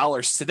trading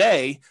dollars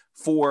today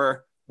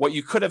for what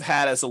you could have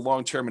had as a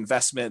long-term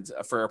investment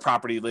for a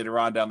property later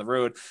on down the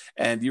road.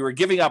 And you were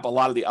giving up a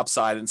lot of the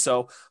upside. And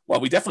so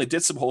while we definitely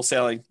did some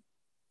wholesaling,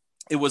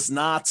 it was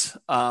not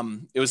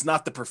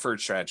the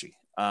preferred strategy.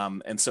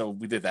 And so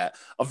we did that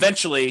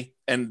eventually.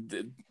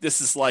 And this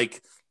is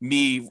like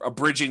me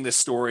abridging this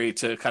story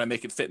to kind of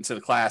make it fit into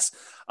the class.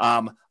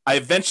 I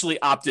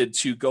eventually opted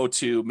to go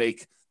to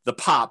make the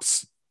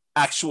POPs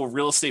actual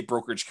real estate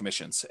brokerage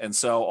commissions. And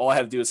so all I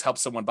had to do is help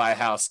someone buy a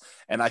house,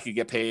 and I could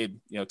get paid,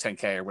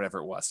 $10K or whatever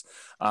it was,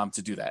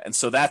 to do that. And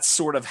so that's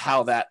sort of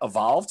how that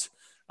evolved,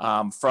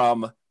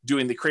 from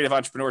doing the creative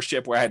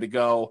entrepreneurship, where I had to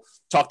go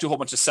talk to a whole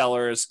bunch of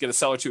sellers, get a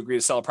seller to agree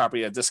to sell a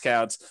property at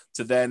discounts,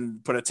 to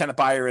then put a tenant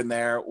buyer in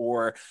there,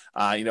 or,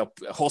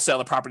 wholesale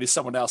the property to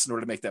someone else in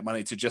order to make that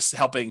money, to just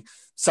helping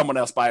someone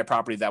else buy a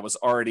property that was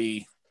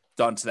already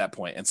done to that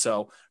point. And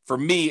so for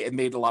me, it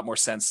made a lot more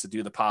sense to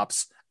do the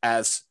POPs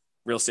as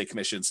real estate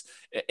commissions.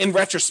 In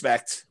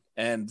retrospect,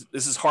 and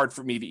this is hard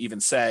for me to even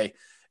say,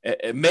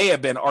 it may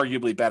have been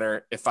arguably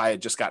better if I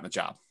had just gotten a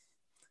job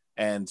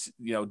and,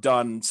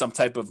 done some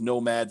type of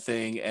nomad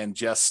thing and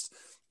just,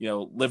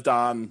 lived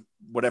on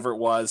whatever it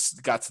was,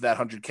 got to that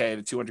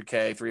 100K to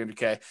 200K,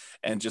 300K,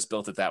 and just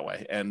built it that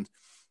way. And,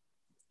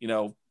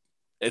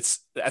 it's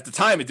at the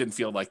time, it didn't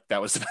feel like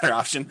that was the better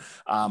option,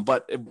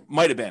 but it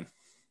might've been.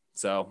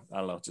 So I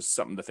don't know, just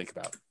something to think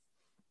about.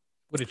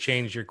 Would have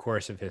changed your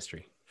course of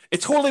history. It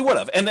totally would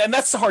have. And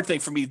that's the hard thing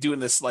for me doing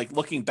this, like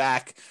looking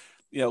back,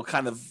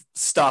 kind of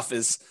stuff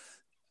is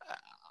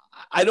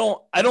I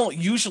don't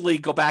usually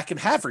go back and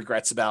have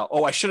regrets about,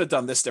 oh, I should have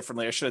done this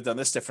differently. I should have done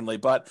this differently.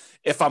 But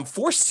if I'm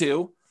forced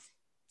to,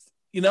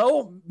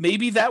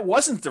 maybe that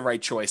wasn't the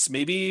right choice.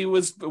 Maybe it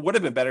would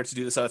have been better to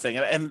do this other thing.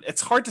 And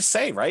it's hard to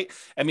say, right?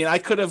 I mean, I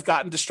could have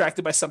gotten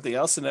distracted by something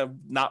else and I'm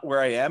not where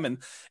I am. And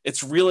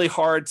it's really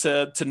hard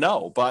to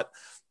know, but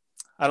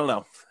I don't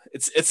know.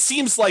 It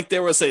seems like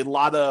there was a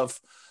lot of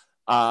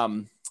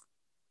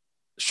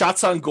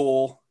shots on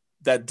goal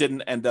that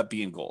didn't end up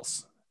being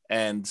goals.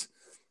 And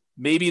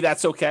maybe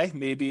that's okay.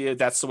 Maybe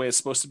that's the way it's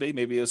supposed to be.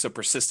 Maybe it was a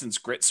persistence,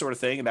 grit sort of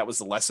thing. And that was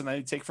the lesson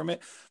I take from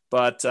it.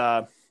 But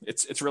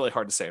it's really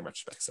hard to say in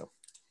retrospect.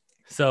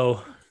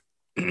 So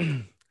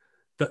the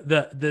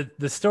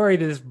story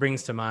that this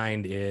brings to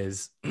mind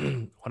is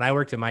when I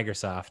worked at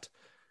Microsoft,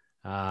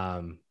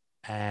 and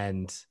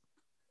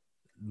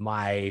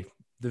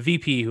the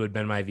VP who had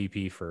been my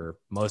VP for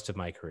most of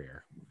my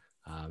career,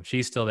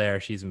 she's still there.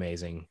 She's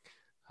amazing.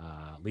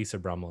 Lisa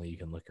Brummel, you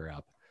can look her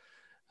up.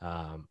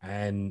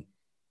 And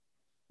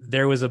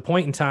there was a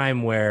point in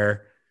time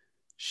where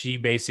she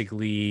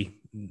basically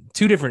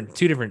two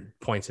different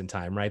points in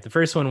time, right? The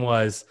first one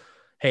was,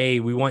 hey,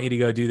 we want you to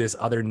go do this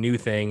other new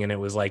thing. And it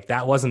was like,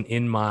 that wasn't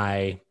in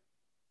my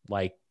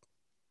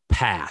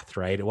path,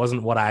 right? It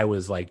wasn't what I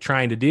was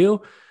trying to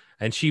do.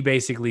 And she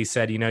basically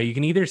said, you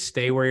can either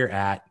stay where you're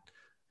at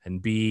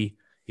and be,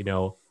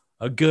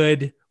 a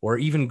good or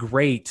even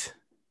great,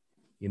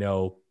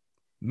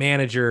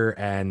 manager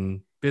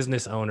and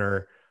business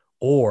owner,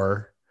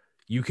 or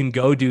you can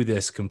go do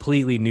this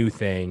completely new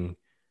thing.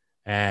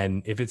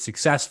 And if it's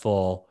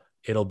successful,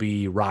 it'll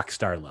be rock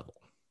star level.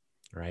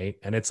 Right.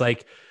 And it's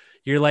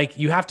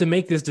you have to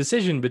make this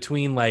decision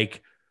between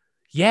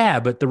yeah,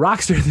 but the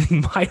rock star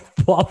thing might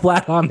fall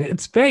flat on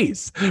its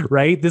face,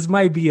 right? This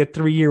might be a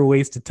 3-year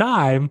waste of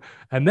time.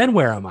 And then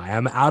where am I?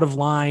 I'm out of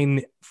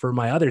line for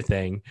my other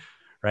thing.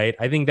 Right.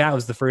 I think that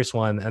was the first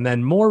one. And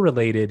then more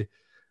related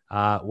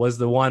was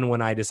the one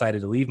when I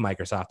decided to leave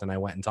Microsoft and I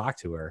went and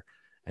talked to her.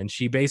 And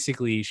she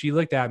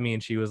looked at me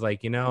and she was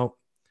like, and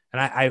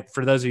I,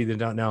 for those of you that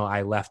don't know,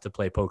 I left to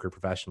play poker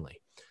professionally.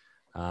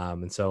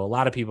 And so a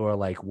lot of people are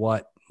like,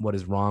 what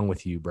is wrong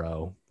with you,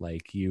 bro?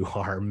 You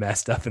are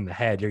messed up in the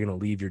head. You're going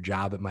to leave your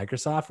job at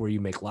Microsoft where you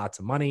make lots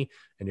of money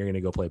and you're going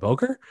to go play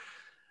poker.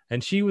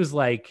 And she was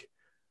like,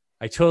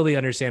 I totally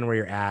understand where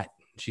you're at.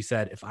 She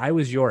said, if I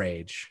was your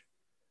age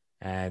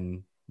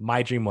and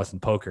my dream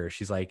wasn't poker,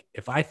 she's like,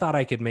 if I thought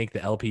I could make the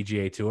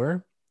LPGA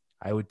tour,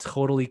 I would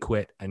totally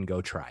quit and go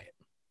try it.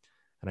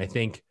 And I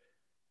think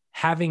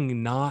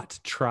having not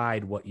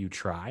tried what you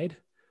tried,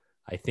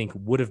 I think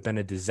would have been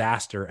a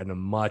disaster and a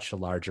much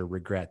larger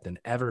regret than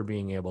ever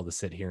being able to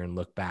sit here and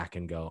look back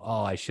and go,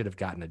 oh, I should have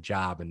gotten a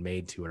job and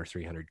made 200 or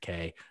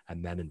 300K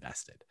and then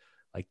invested.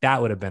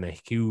 That would have been a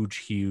huge,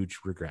 huge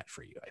regret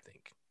for you, I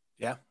think.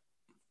 Yeah,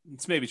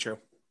 it's maybe true.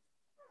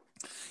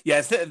 Yeah,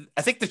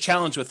 I think the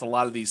challenge with a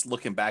lot of these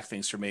looking back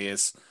things for me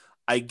is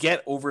I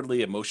get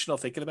overly emotional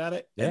thinking about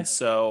it. Yeah. And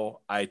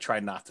so I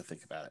try not to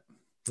think about it.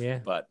 Yeah.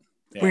 But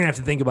we're going to have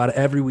to think about it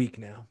every week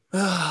now.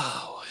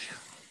 Oh,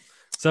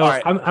 so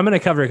right. I'm going to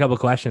cover a couple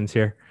questions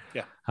here.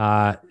 Yeah.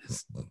 A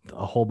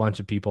whole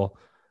bunch of people.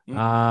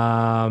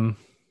 Mm-hmm.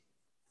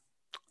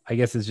 I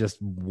guess it's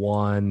just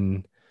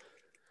one.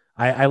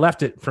 I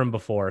left it from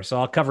before, so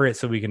I'll cover it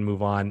so we can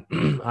move on.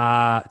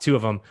 Two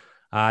of them.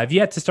 I've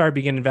yet to start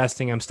begin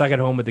investing. I'm stuck at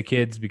home with the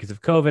kids because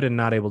of COVID and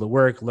not able to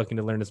work, looking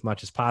to learn as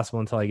much as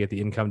possible until I get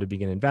the income to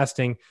begin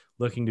investing,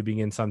 looking to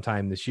begin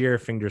sometime this year,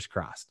 fingers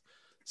crossed.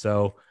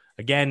 So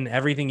again,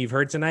 everything you've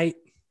heard tonight,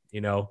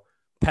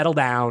 pedal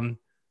down,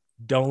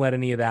 don't let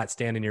any of that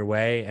stand in your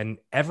way. And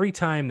every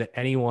time that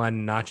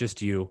anyone, not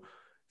just you,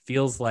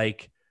 feels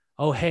like,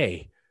 oh,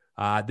 hey,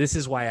 this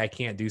is why I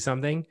can't do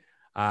something.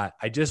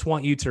 I just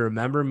want you to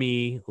remember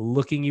me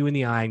looking you in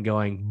the eye and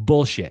going,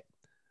 bullshit.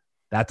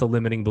 That's a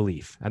limiting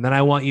belief. And then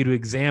I want you to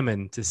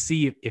examine to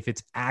see if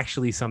it's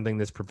actually something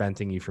that's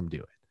preventing you from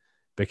doing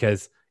it,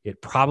 because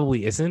it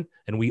probably isn't.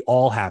 And we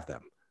all have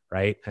them.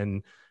 Right.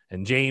 And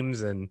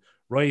James and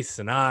Royce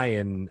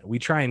and we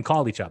try and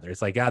call each other.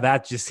 It's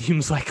that just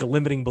seems like a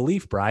limiting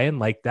belief,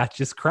 Brian. That's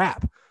just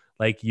crap.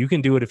 You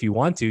can do it if you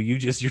want to,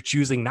 you're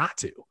choosing not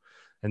to.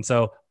 And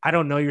so I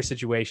don't know your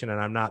situation and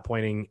I'm not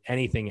pointing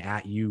anything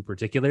at you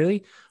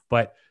particularly,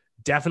 but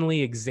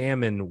definitely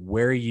examine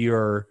where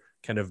your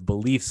kind of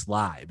beliefs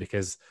lie,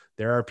 because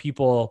there are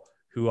people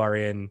who are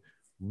in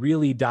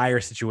really dire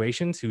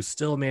situations who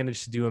still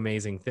manage to do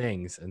amazing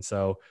things. And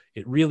so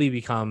it really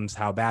becomes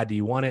how bad do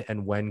you want it?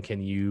 And when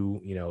can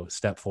you,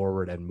 step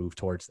forward and move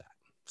towards that?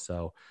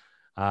 So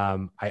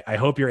I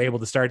hope you're able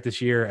to start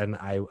this year. And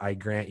I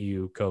grant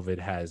you COVID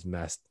has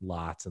messed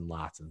lots and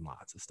lots and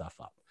lots of stuff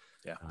up.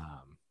 Yeah.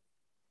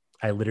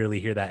 I literally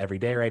hear that every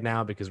day right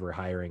now because we're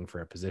hiring for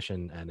a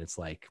position and it's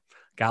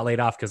got laid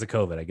off because of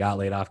COVID. I got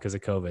laid off because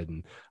of COVID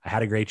and I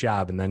had a great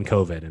job and then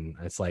COVID. And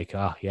it's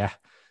oh yeah,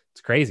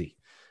 it's crazy.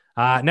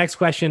 Next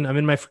question. I'm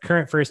in my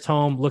current first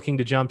home looking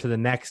to jump to the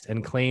next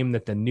and claim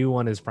that the new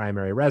one is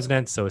primary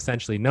residence. So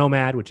essentially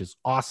nomad, which is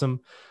awesome.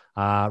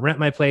 Rent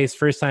my place,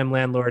 first time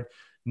landlord.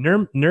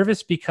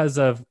 Nervous because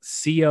of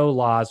CO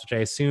laws, which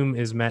I assume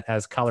is meant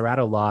as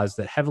Colorado laws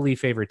that heavily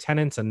favor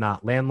tenants and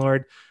not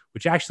landlord,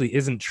 which actually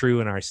isn't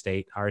true in our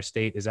state. Our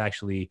state is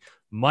actually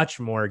much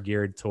more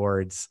geared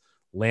towards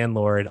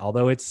landlord,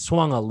 although it's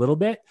swung a little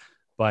bit,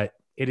 but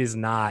it is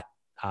not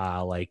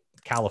like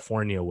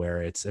California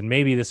where it's, and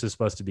maybe this is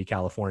supposed to be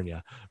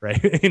California,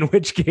 right? In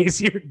which case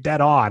you're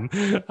dead on.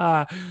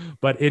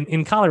 But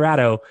in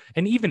Colorado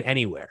and even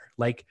anywhere,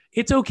 like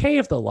it's okay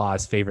if the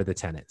laws favor the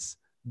tenants,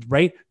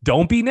 right?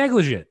 Don't be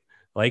negligent.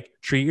 Like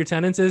treat your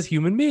tenants as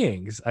human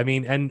beings. I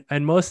mean,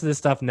 and most of this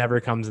stuff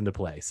never comes into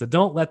play. So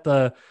don't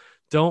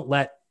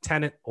let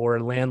tenant or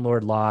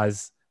landlord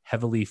laws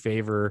heavily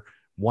favor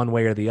one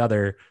way or the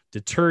other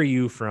deter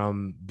you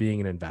from being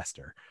an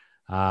investor.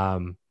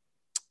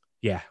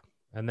 Yeah.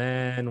 And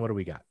then what do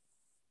we got?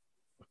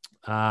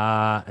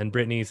 And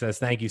Brittany says,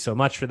 thank you so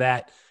much for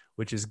that,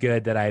 which is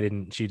good that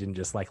she didn't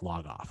just like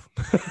log off.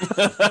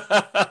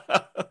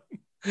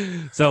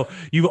 So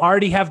you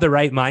already have the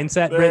right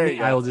mindset,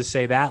 Brittany. I will just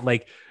say that,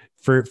 like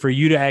for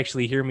you to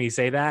actually hear me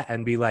say that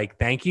and be like,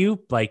 thank you.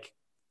 Like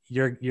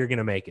you're going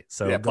to make it.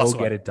 So go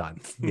get it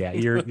done. Yeah.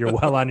 You're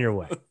well on your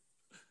way.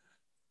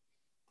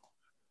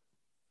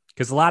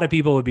 Cause a lot of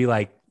people would be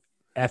like,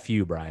 F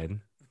you,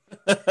 Brian.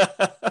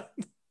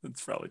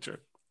 That's probably true.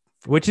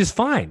 Which is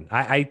fine.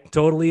 I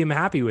totally am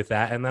happy with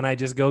that. And then I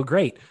just go,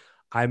 great.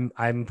 I'm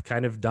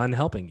kind of done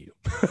helping you.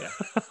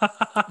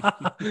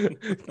 Yeah.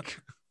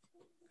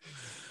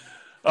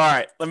 All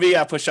right. Let me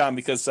push on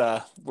because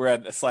we're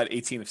at slide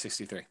 18 of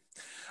 63.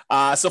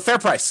 So fair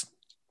price.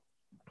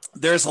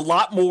 There's a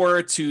lot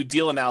more to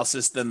deal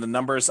analysis than the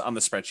numbers on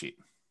the spreadsheet.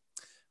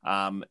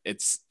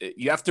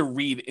 You have to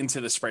read into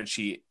the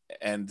spreadsheet,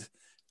 and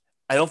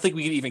I don't think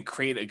we can even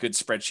create a good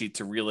spreadsheet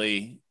to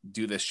really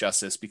do this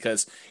justice,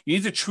 because you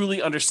need to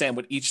truly understand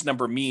what each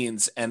number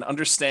means and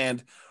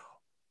understand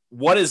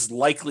what is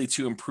likely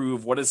to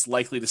improve, what is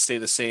likely to stay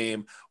the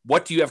same,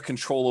 what do you have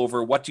control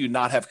over, what do you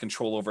not have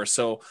control over.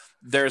 So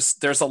there's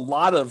a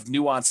lot of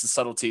nuance and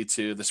subtlety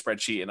to the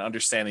spreadsheet and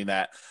understanding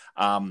that.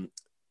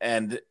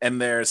 And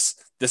there's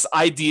this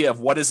idea of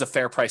what is a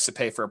fair price to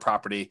pay for a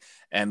property.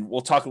 And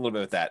we'll talk a little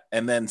bit about that.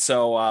 And then,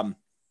 so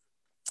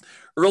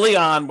early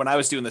on when I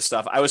was doing this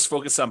stuff, I was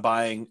focused on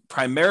buying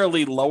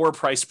primarily lower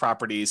priced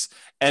properties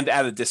and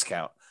at a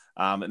discount.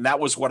 And that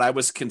was what I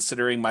was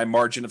considering my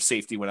margin of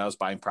safety when I was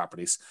buying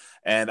properties.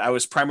 And I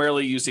was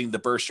primarily using the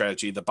BRRRR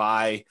strategy, the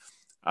buy,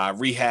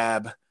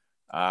 rehab,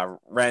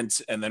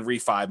 rent, and then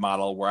refi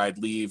model, where I'd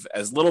leave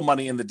as little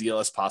money in the deal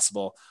as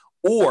possible,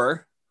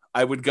 or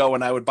I would go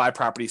and I would buy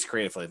properties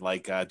creatively,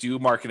 like do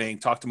marketing,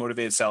 talk to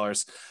motivated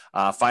sellers,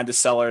 find a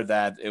seller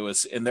that it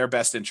was in their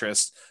best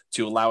interest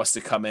to allow us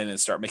to come in and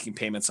start making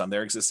payments on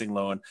their existing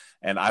loan.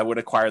 And I would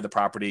acquire the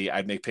property.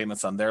 I'd make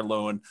payments on their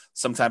loan.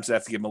 Sometimes I'd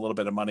have to give them a little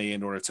bit of money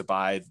in order to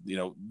buy,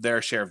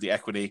 their share of the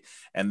equity.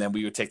 And then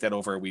we would take that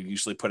over. We'd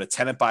usually put a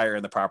tenant buyer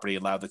in the property,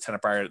 allow the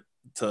tenant buyer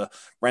to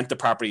rent the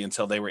property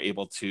until they were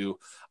able to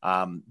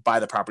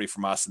buy the property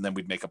from us. And then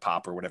we'd make a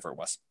pop or whatever it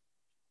was.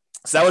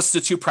 So that was the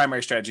two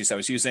primary strategies I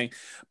was using,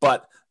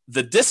 but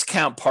the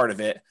discount part of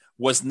it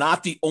was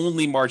not the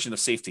only margin of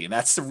safety. And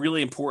that's the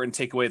really important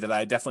takeaway that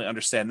I definitely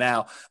understand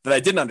now that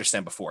I didn't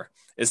understand before,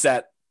 is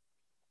that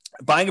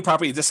buying a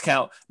property at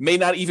discount may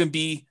not even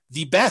be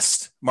the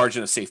best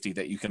margin of safety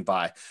that you can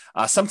buy.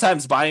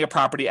 Sometimes buying a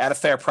property at a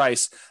fair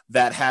price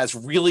that has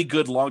really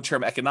good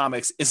long-term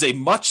economics is a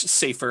much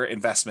safer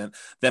investment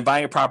than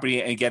buying a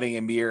property and getting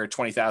a mere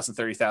 $20,000,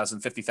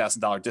 $30,000,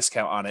 $50,000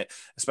 discount on it,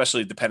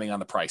 especially depending on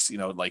the price,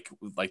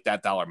 like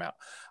that dollar amount.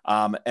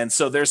 And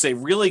so there's a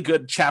really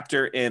good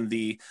chapter in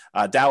the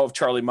Tao of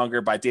Charlie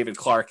Munger by David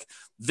Clark.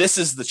 This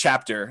is the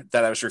chapter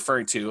that I was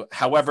referring to.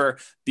 However,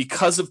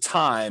 because of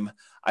time,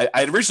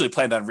 I originally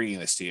planned on reading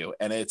this to you,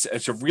 and it's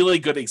a really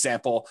good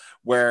example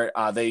where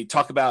they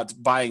talk about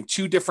buying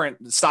two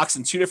different stocks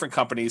in two different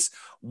companies,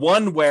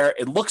 one where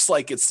it looks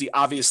like it's the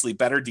obviously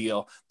better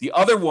deal, the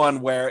other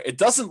one where it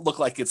doesn't look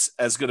like it's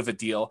as good of a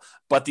deal,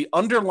 but the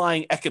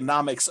underlying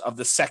economics of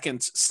the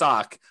second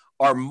stock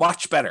are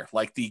much better.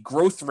 Like the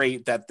growth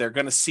rate that they're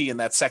going to see in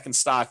that second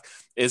stock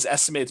is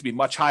estimated to be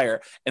much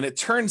higher. And it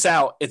turns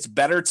out it's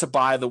better to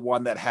buy the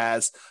one that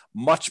has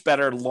much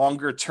better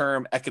longer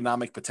term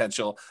economic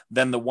potential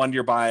than the one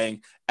you're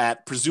buying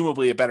at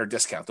presumably a better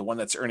discount, the one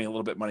that's earning a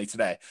little bit of money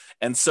today.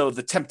 And so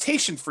the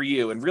temptation for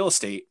you in real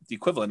estate, the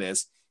equivalent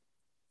is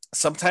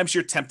sometimes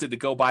you're tempted to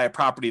go buy a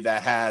property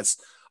that has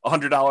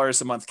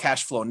 $100 a month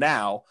cash flow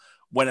now,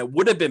 when it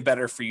would have been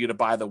better for you to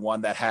buy the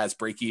one that has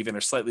break even or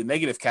slightly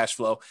negative cash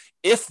flow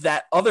if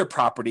that other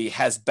property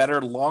has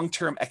better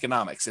long-term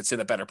economics. It's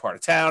in a better part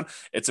of town.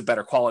 It's a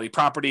better quality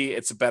property.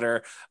 It's a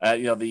better,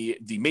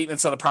 the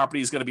maintenance on the property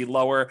is going to be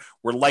lower.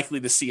 We're likely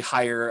to see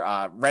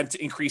higher rent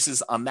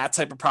increases on that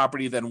type of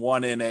property than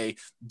one in a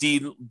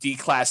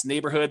D-class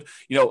neighborhood.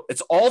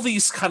 It's all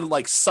these kind of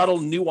like subtle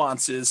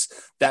nuances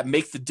that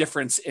make the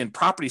difference in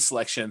property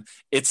selection.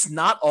 It's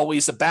not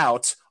always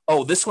about,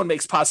 oh, this one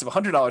makes positive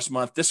 $100 a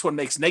month. This one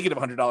makes negative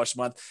 $100 a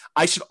month.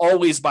 I should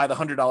always buy the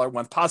 $100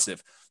 one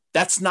positive.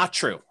 That's not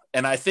true.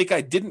 And I think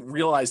I didn't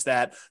realize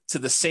that to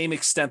the same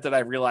extent that I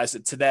realized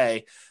it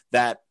today,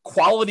 that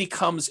quality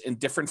comes in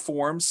different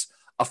forms.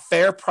 A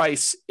fair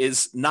price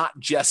is not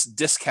just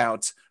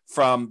discount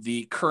from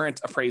the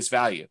current appraised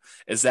value,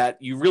 is that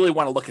you really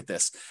want to look at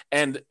this.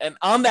 And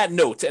on that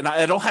note, and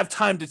I don't have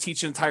time to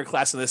teach an entire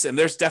class on this, and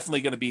there's definitely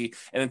going to be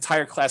an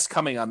entire class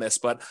coming on this,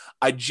 but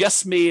I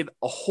just made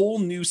a whole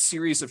new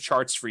series of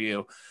charts for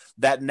you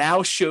that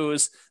now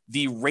shows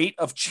the rate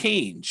of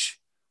change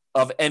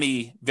of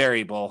any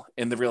variable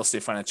in the real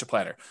estate financial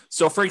planner.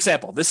 So for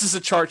example, this is a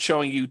chart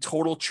showing you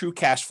total true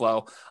cash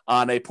flow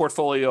on a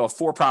portfolio of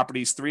 4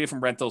 properties, 3 of them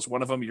rentals,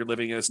 1 of them you're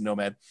living in as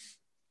nomad.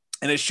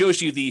 And it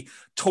shows you the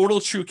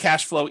total true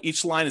cash flow.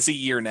 Each line is a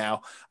year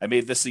now. I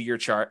made this a year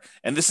chart.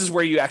 And this is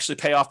where you actually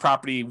pay off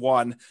property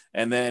 1.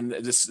 And then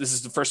this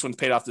is the first one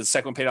paid off. The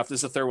second one paid off. This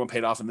is the third one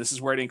paid off. And this is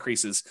where it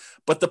increases.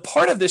 But the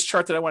part of this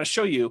chart that I want to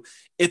show you,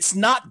 it's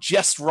not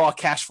just raw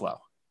cash flow.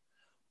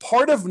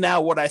 Part of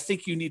now what I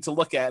think you need to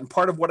look at, and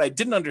part of what I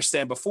didn't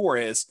understand before,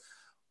 is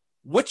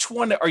which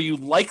one are you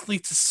likely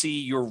to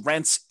see your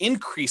rents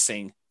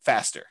increasing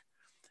faster?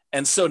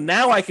 And so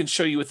now I can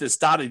show you with this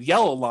dotted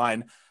yellow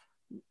line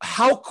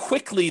how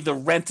quickly the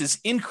rent is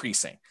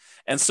increasing.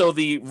 And so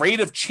the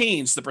rate of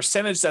change, the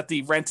percentage that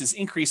the rent is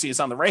increasing, is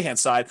on the right-hand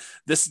side.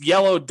 This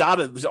yellow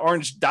dotted, the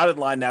orange dotted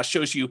line now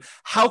shows you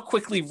how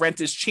quickly rent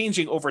is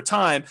changing over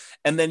time.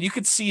 And then you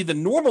can see the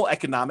normal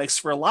economics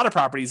for a lot of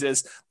properties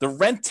is the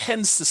rent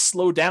tends to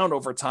slow down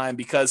over time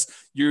because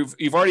you've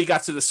already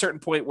got to the certain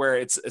point where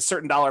it's a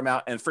certain dollar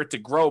amount, and for it to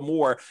grow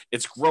more,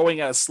 it's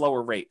growing at a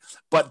slower rate.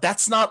 But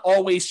that's not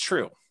always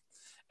true.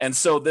 And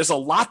so there's a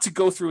lot to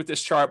go through with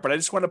this chart, but I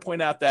just want to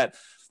point out that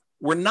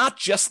we're not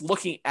just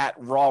looking at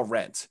raw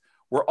rent.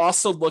 We're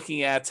also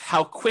looking at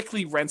how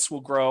quickly rents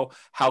will grow,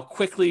 how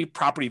quickly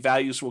property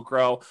values will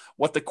grow,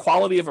 what the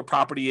quality of a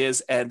property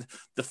is, and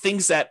the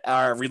things that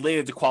are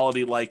related to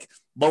quality, like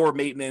lower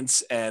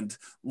maintenance and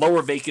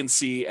lower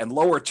vacancy and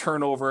lower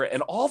turnover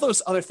and all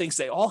those other things.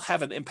 They all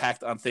have an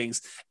impact on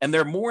things, and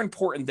they're more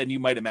important than you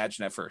might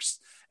imagine at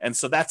first. And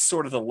so that's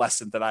sort of the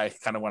lesson that I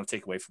kind of want to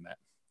take away from that.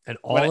 And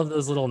all of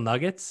those little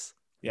nuggets,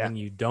 yeah, when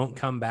you don't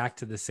come back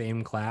to the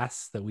same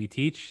class that we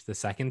teach the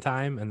second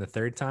time and the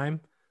third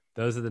time,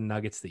 those are the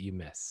nuggets that you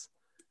miss.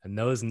 And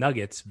those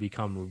nuggets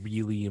become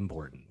really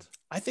important.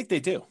 I think they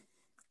do.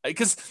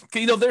 Because,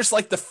 there's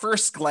like the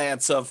first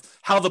glance of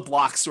how the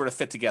blocks sort of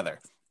fit together.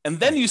 And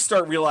then you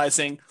start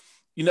realizing,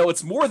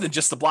 it's more than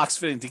just the blocks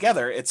fitting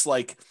together. It's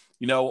like,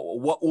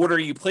 what order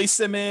you place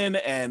them in,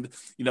 and,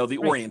 the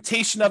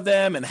orientation of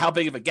them, and how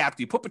big of a gap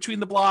do you put between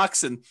the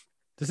blocks. And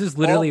this is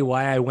literally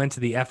why I went to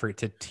the effort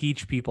to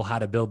teach people how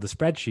to build the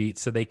spreadsheet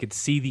so they could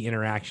see the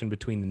interaction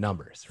between the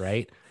numbers,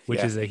 right?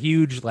 Which is a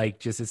huge,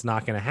 it's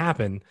not going to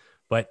happen,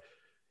 but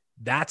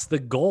that's the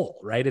goal,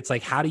 right? It's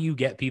like, how do you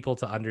get people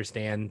to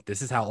understand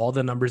this is how all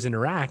the numbers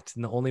interact?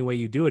 And the only way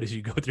you do it is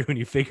you go through and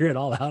you figure it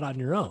all out on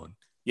your own.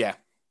 Yeah.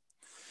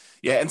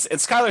 Yeah. And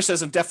Skylar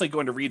says, I'm definitely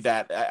going to read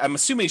that. I'm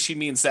assuming she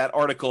means that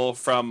article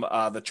from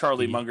the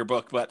Charlie Munger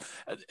book, but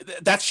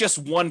that's just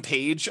one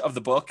page of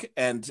the book.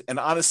 And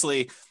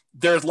honestly,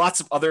 there's lots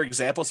of other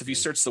examples. If you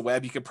search the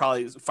web, you could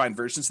probably find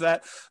versions of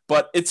that,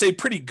 but it's a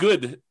pretty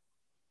good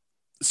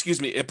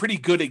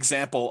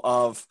example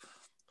of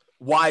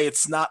why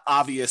it's not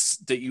obvious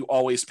that you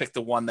always pick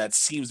the one that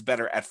seems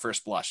better at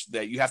first blush,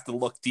 that you have to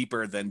look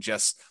deeper than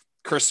just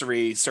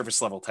cursory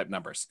surface level type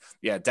numbers.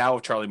 Yeah. Tao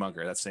of Charlie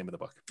Munger. That's the name of the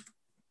book.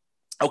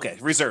 Okay.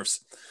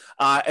 Reserves.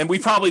 And we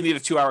probably need a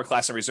 2-hour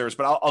class on reserves,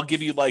 but I'll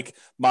give you like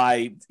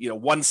my,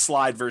 one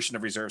slide version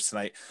of reserves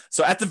tonight.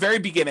 So at the very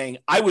beginning,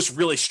 I was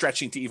really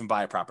stretching to even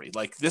buy a property.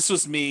 Like this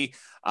was me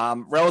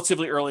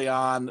relatively early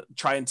on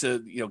trying to,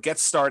 get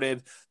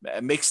started,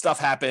 make stuff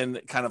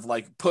happen, kind of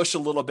like push a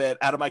little bit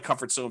out of my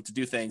comfort zone to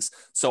do things.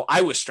 So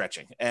I was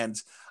stretching, and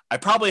I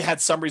probably had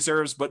some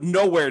reserves, but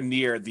nowhere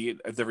near the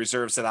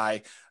reserves that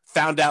I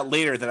found out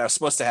later that I was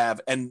supposed to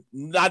have, and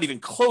not even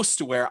close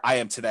to where I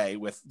am today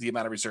with the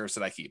amount of reserves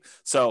that I keep.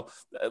 So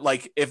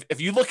like,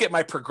 if you look at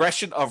my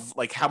progression of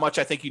like how much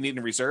I think you need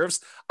in reserves,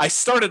 I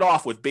started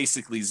off with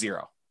basically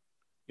 0.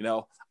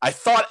 I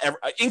thought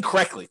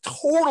incorrectly,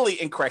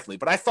 totally incorrectly,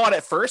 but I thought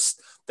at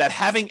first that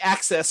having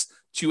access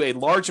to a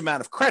large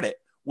amount of credit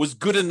was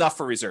good enough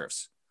for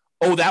reserves.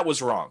 Oh, that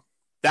was wrong.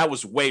 That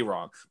was way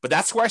wrong. But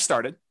that's where I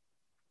started.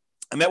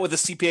 I met with a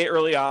CPA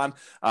early on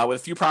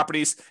with a few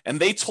properties, and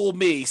they told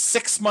me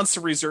 6 months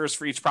of reserves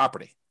for each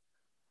property.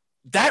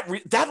 That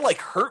like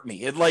hurt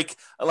me. It like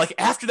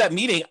after that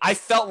meeting, I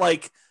felt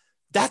like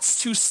that's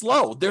too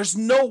slow. There's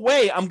no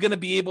way I'm going to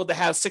be able to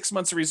have 6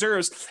 months of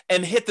reserves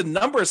and hit the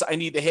numbers I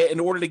need to hit in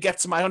order to get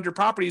to my 100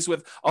 properties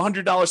with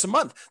 $100 a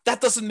month.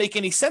 That doesn't make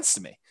any sense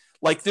to me.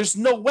 Like, there's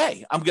no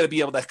way I'm going to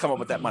be able to come up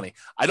with that money.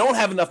 I don't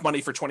have enough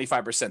money for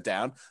 25%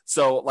 down.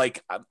 So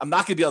like, I'm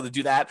not going to be able to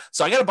do that.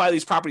 So I got to buy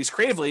these properties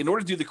creatively in order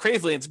to do the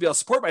creatively and to be able to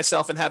support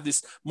myself and have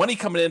this money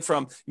coming in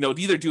from,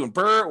 either doing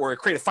BRRRR or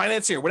creative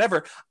financing or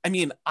whatever. I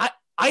mean,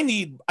 I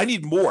need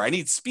more. I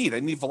need speed. I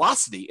need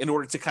velocity in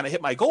order to kind of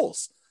hit my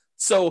goals.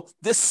 So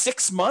this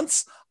 6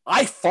 months,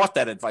 I fought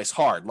that advice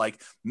hard.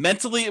 Like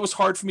mentally, it was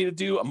hard for me to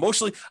do.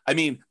 Emotionally, I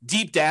mean,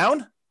 deep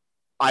down,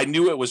 I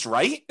knew it was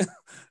right.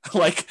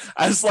 Like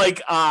I was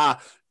like,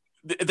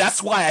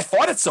 that's why I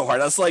fought it so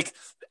hard. I was like,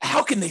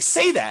 how can they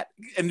say that?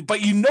 But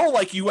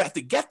like you have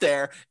to get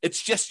there.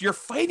 It's just you're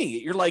fighting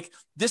it. You're like,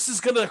 this is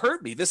going to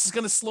hurt me. This is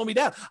going to slow me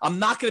down. I'm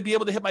not going to be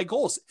able to hit my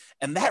goals.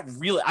 And that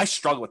really, I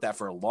struggled with that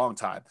for a long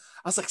time.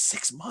 I was like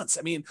 6 months.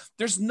 I mean,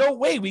 there's no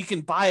way we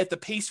can buy at the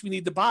pace we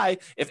need to buy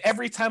if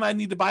every time I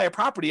need to buy a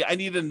property, I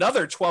need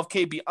another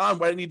 12K beyond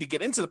what I need to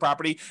get into the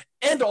property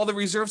and all the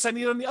reserves I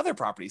need on the other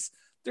properties.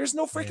 There's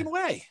no freaking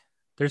way.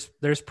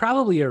 There's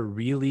probably a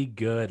really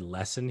good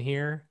lesson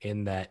here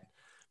in that,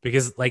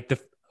 because like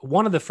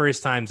one of the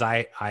first times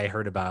I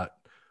heard about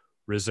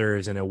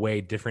reserves in a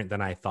way different than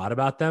I thought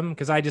about them,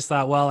 because I just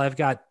thought, well, I've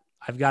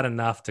got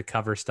enough to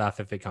cover stuff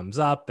if it comes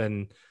up,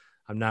 and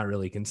I'm not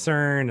really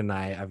concerned, and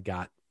I've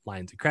got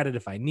lines of credit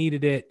if I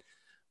needed it.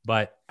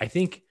 But I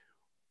think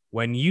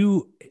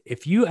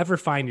if you ever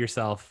find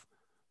yourself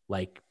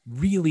like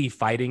really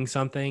fighting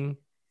something,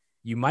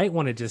 you might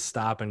want to just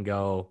stop and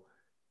go,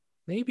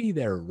 maybe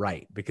they're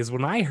right. Because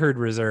when I heard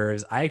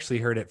reserves, I actually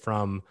heard it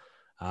from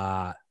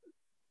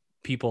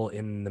people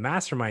in the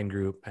mastermind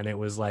group, and it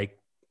was like,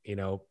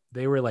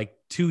 they were like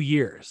 2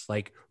 years,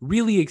 like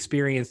really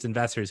experienced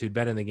investors who'd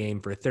been in the game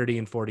for 30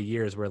 and 40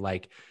 years were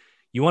like,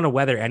 you want to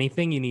weather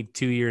anything, you need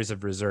 2 years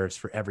of reserves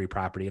for every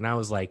property. And I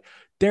was like,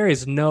 there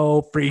is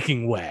no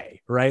freaking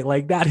way, right?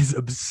 Like that is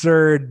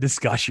absurd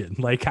discussion.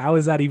 Like, how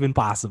is that even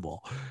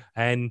possible?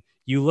 And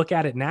you look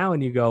at it now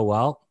and you go,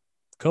 well,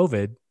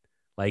 COVID,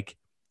 like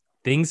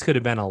things could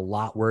have been a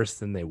lot worse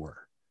than they were,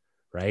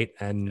 right?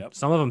 And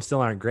some of them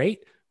still aren't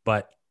great,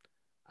 but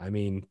I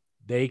mean,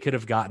 they could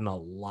have gotten a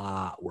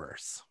lot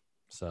worse.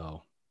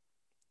 So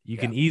you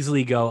can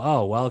easily go,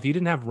 oh, well, if you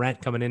didn't have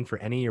rent coming in for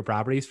any of your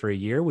properties for a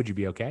year, would you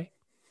be okay?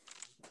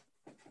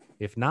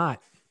 If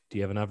not, do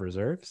you have enough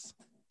reserves?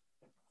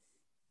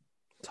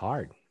 It's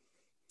hard.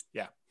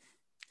 Yeah.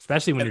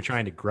 Especially when you're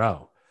trying to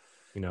grow.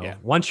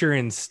 Once you're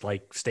in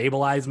like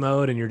stabilize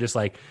mode and you're just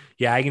like,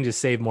 yeah, I can just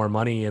save more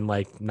money and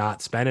like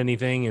not spend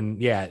anything.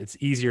 And yeah, it's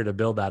easier to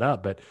build that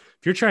up. But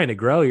if you're trying to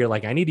grow, you're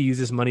like, I need to use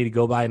this money to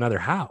go buy another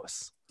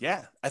house.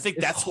 Yeah. I think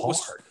It's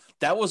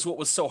that was what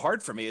was so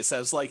hard for me. Is I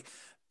was like,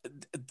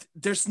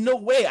 there's no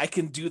way I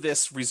can do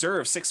this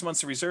reserve, 6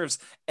 months of reserves,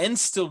 and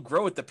still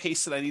grow at the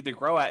pace that I need to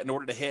grow at in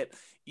order to hit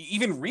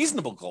even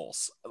reasonable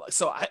goals.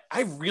 So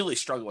I really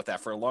struggled with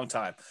that for a long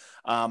time.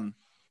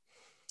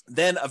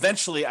 Then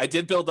eventually I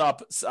did build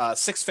up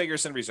 6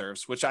 figures in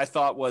reserves, which I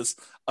thought was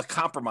a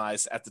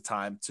compromise at the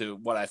time to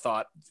what I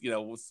thought,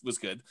 was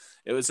good.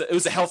 It was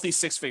a healthy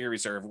 6-figure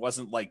reserve. It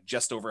wasn't like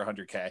just over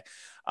 100K.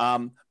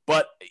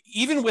 But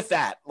even with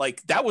that,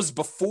 like that was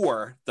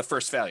before the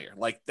first failure.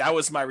 Like that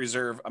was my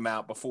reserve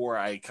amount before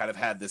I kind of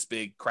had this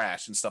big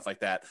crash and stuff like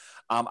that.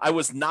 I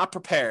was not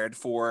prepared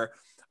for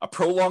a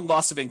prolonged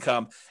loss of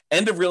income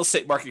and a real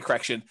estate market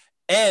correction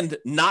and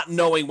not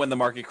knowing when the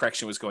market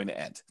correction was going to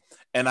end.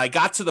 And I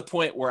got to the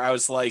point where I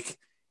was like,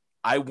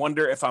 I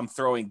wonder if I'm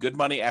throwing good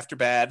money after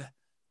bad.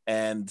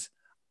 And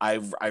I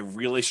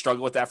really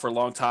struggled with that for a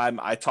long time.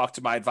 I talked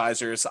to my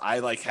advisors.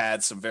 I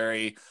had some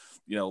very,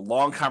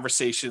 long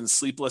conversations,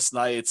 sleepless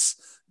nights,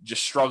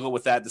 just struggle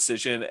with that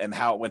decision and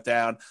how it went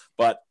down.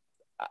 But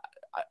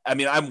I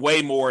mean, I'm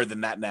way more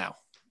than that now,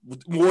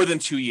 more than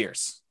 2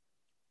 years,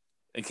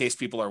 in case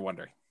people are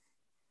wondering.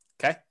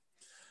 Okay.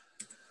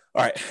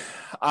 All right.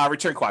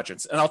 Return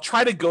quadrants. And I'll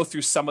try to go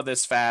through some of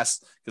this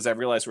fast because I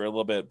realize we're a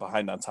little bit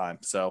behind on time.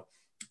 So,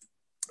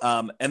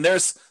 and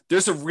there's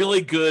a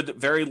really good,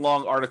 very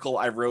long article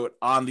I wrote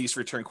on these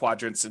return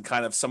quadrants and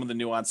kind of some of the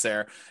nuance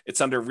there.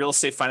 It's under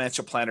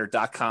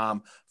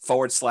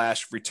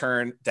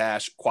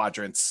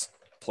realestatefinancialplanner.com/return-quadrants,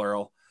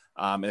 plural.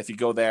 And if you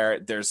go there,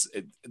 there's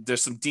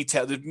some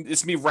detail.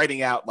 It's me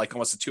writing out like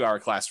almost a 2-hour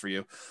class for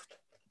you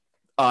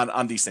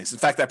on these things. In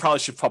fact, I probably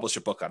should publish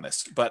a book on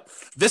this, but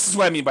this is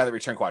what I mean by the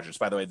return quadrants,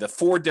 by the way. The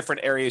 4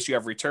 different areas you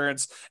have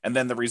returns, and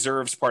then the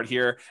reserves part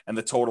here, and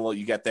the total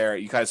you get there.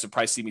 You guys have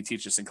probably seen me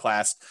teach this in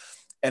class.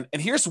 And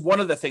here's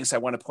one of the things I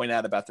want to point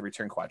out about the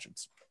return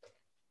quadrants.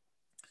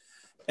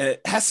 And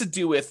it has to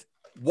do with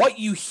what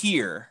you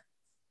hear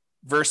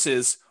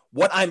versus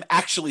what I'm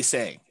actually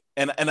saying.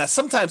 And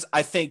sometimes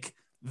I think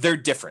they're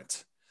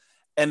different.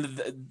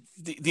 And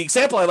the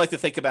example I like to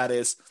think about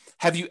is,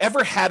 have you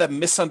ever had a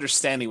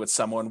misunderstanding with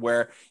someone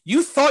where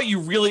you thought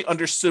you really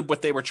understood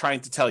what they were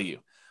trying to tell you,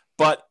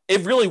 but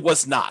it really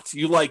was not?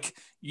 You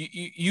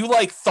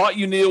thought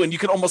you knew, and you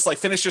could almost like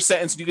finish your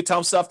sentence and you could tell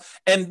them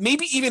stuff, and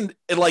maybe even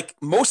like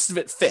most of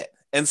it fit.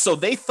 And so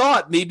they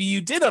thought maybe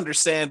you did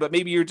understand, but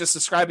maybe you're just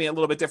describing it a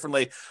little bit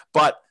differently.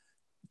 But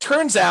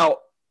turns out,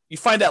 you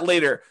find out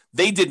later,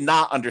 they did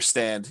not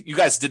understand. You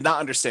guys did not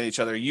understand each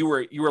other. You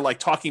were like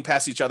talking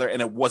past each other,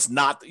 and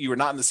you were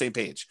not on the same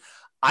page.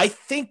 I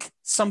think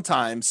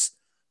sometimes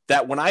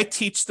that when I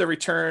teach the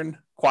return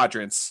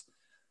quadrants,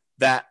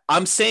 that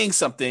I'm saying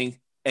something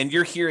and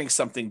you're hearing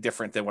something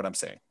different than what I'm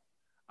saying.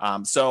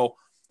 So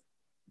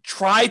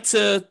try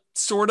to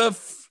sort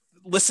of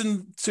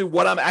listen to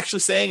what I'm actually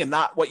saying and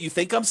not what you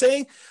think I'm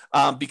saying,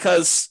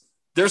 because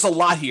there's a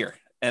lot here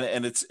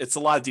and it's a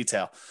lot of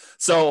detail.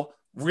 So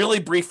really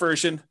brief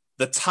version,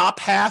 the top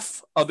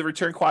half of the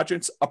return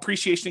quadrants,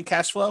 appreciation and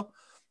cash flow,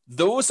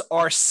 those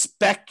are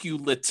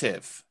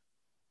speculative.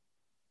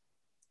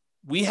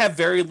 We have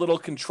very little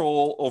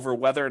control over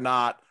whether or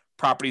not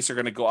properties are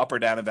going to go up or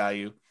down in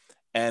value.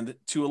 And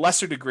to a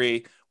lesser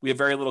degree, we have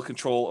very little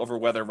control over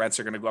whether rents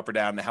are going to go up or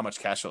down and how much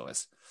cash flow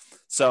is.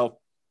 So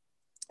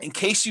in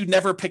case you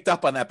never picked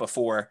up on that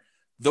before,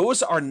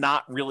 those are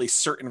not really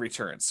certain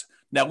returns.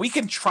 Now, we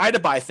can try to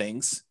buy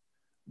things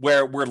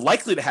where we're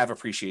likely to have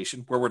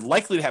appreciation, where we're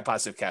likely to have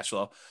positive cash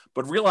flow,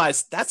 but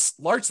realize that's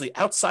largely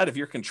outside of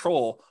your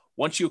control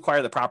once you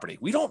acquire the property.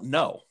 We don't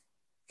know,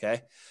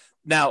 okay?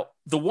 Now,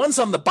 the ones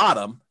on the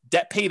bottom,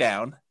 debt pay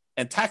down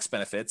and tax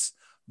benefits,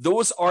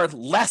 those are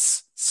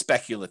less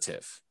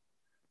speculative.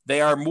 They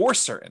are more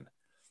certain.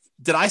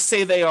 Did I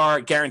say they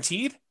are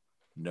guaranteed?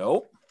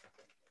 No.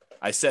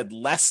 I said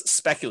less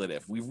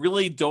speculative. We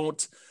really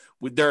don't,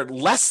 they're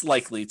less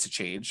likely to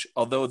change,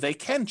 although they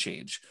can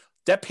change.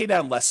 Debt pay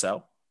down less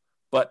so,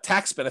 but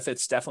tax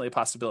benefits definitely a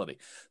possibility.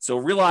 So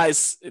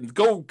realize, and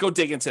go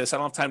dig into this. I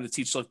don't have time to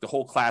teach like the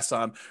whole class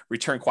on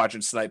return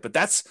quadrants tonight, but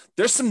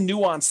there's some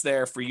nuance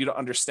there for you to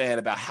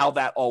understand about how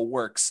that all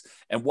works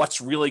and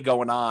what's really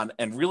going on,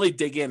 and really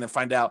dig in and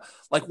find out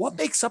like what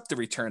makes up the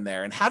return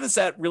there and how does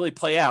that really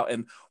play out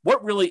and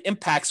what really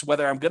impacts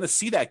whether I'm going to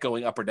see that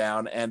going up or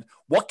down, and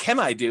what can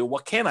I do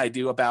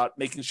about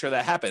making sure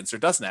that happens or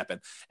doesn't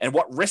happen, and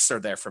what risks are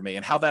there for me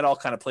and how that all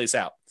kind of plays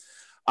out.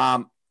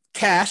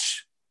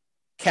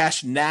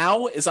 Cash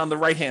now is on the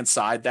right-hand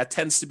side. That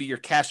tends to be your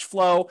cash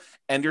flow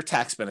and your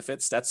tax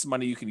benefits. That's the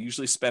money you can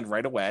usually spend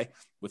right away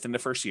within the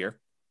first year,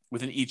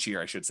 within each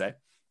year, I should say.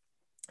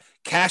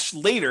 Cash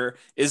later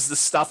is the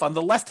stuff on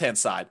the left-hand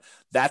side.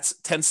 That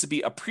tends to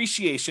be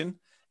appreciation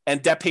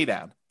and debt pay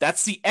down.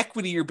 That's the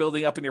equity you're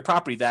building up in your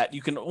property that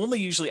you can only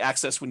usually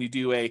access when you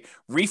do a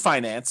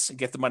refinance and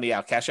get the money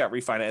out, cash out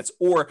refinance,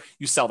 or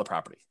you sell the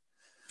property.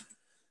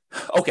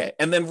 Okay,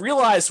 and then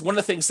realize one of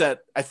the things that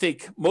I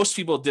think most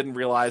people didn't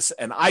realize,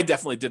 and I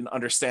definitely didn't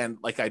understand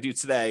like I do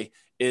today,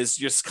 is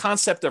this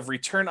concept of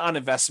return on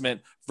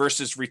investment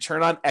versus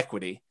return on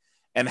equity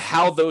and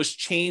how those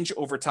change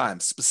over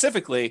time.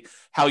 Specifically,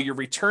 how your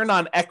return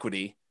on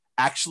equity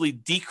actually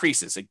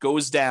decreases. It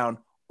goes down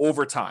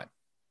over time.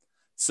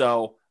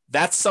 So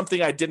that's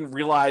something I didn't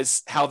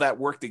realize how that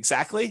worked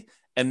exactly.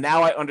 And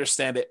now I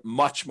understand it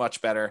much,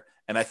 much better.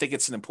 And I think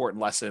it's an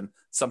important lesson,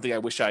 something I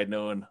wish I had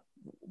known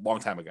a long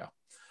time ago.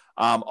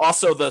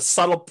 Also, the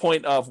subtle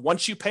point of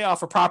once you pay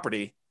off a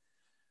property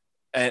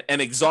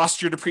and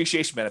exhaust your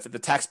depreciation benefit, the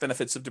tax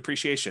benefits of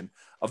depreciation,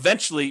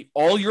 eventually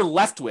all you're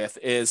left with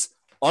is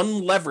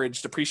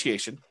unleveraged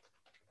depreciation,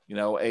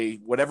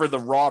 whatever the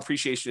raw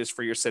appreciation is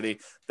for your city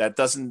that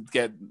doesn't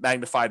get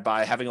magnified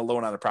by having a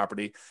loan on a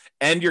property,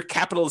 and your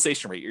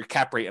capitalization rate, your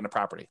cap rate on a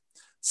property.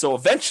 So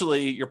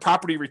eventually your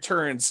property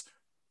returns,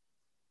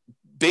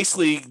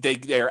 basically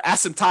they are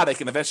asymptotic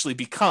and eventually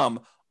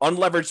become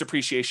unleveraged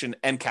depreciation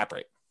and cap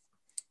rate.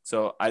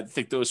 So I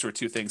think those were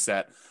two things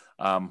that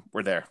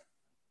were there.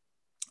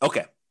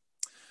 Okay.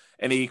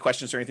 Any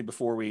questions or anything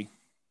before we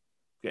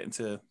get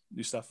into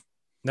new stuff?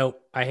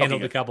 Nope. I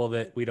handled a couple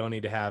that we don't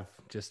need to have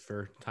just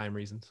for time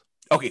reasons.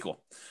 Okay, cool.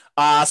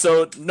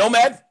 So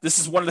Nomad, this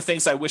is one of the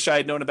things I wish I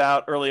had known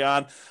about early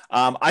on.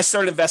 I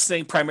started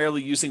investing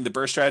primarily using the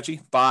BRRRR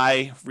strategy,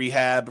 buy,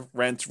 rehab,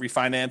 rent,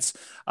 refinance,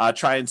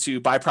 trying to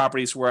buy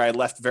properties where I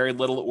left very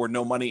little or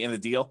no money in a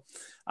deal.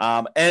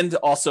 And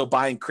also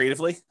buying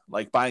creatively,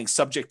 like buying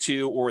subject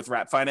to or with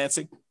wrap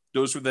financing.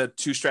 Those were the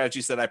two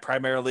strategies that I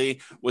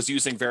primarily was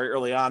using very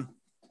early on.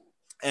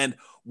 And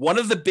one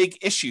of the big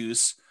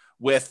issues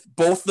with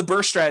both the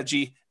BRRRR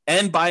strategy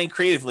and buying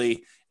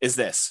creatively is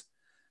this: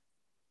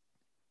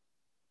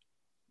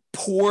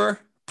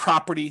 poor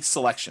property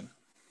selection.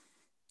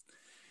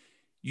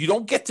 You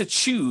don't get to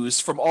choose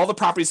from all the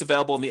properties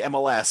available in the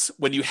MLS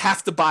when you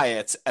have to buy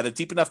it at a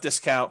deep enough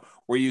discount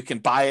where you can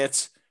buy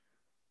it,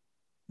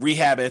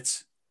 rehab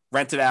it,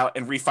 rent it out,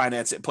 and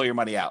refinance it and pull your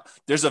money out.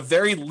 There's a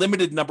very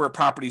limited number of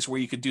properties where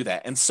you could do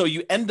that. And so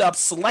you end up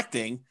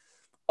selecting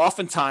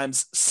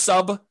oftentimes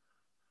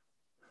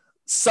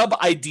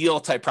sub-ideal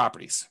type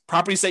properties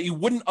that you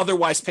wouldn't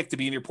otherwise pick to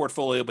be in your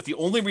portfolio. But the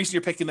only reason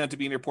you're picking them to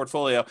be in your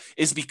portfolio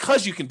is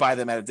because you can buy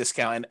them at a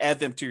discount and add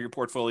them to your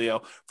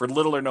portfolio for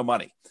little or no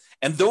money.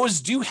 And those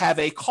do have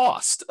a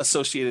cost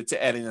associated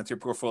to adding them to your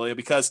portfolio,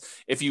 because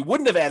if you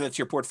wouldn't have added it to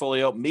your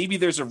portfolio, maybe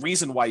there's a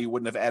reason why you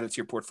wouldn't have added it to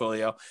your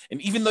portfolio. And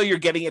even though you're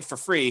getting it for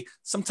free,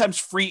 sometimes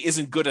free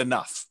isn't good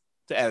enough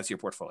to add it to your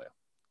portfolio.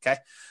 Okay.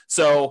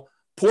 So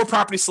poor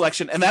property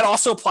selection. And that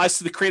also applies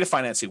to the creative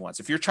financing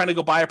ones. If you're trying to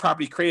go buy a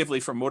property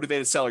creatively from a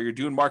motivated seller, you're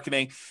doing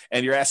marketing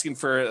and you're asking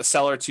for a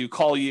seller to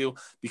call you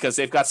because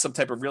they've got some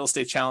type of real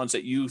estate challenge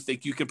that you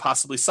think you can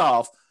possibly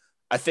solve.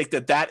 I think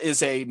that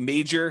is a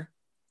major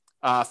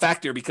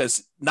factor,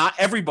 because not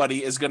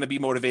everybody is going to be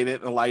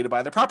motivated and allow you to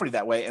buy their property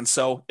that way. And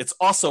so it's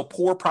also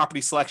poor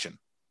property selection.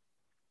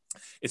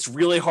 It's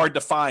really hard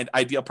to find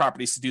ideal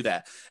properties to do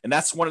that. And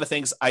that's one of the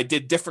things I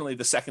did differently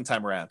the second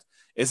time around,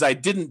 is I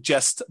didn't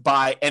just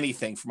buy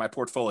anything for my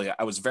portfolio.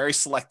 I was very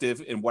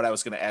selective in what I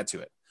was going to add to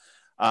it.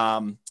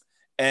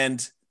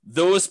 And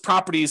those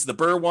properties, the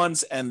BRRRR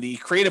ones and the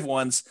creative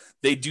ones,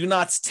 they do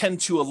not tend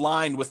to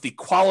align with the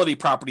quality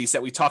properties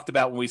that we talked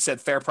about when we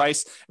said fair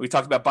price. We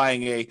talked about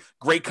buying a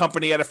great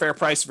company at a fair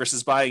price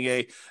versus buying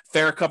a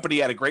fair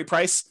company at a great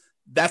price.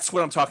 That's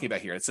what I'm talking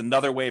about here. It's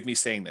another way of me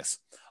saying this.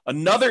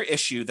 Another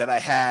issue that I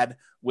had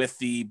with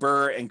the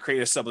BRRRR and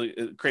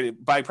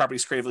creative buying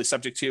properties creatively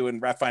subject to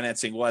and wrap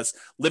financing was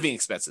living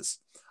expenses.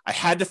 I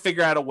had to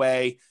figure out a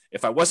way,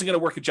 if I wasn't going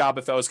to work a job,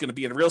 if I was going to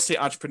be a real estate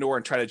entrepreneur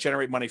and try to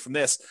generate money from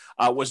this,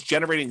 was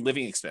generating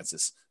living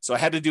expenses. So I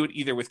had to do it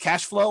either with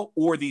cash flow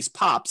or these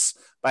pops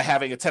by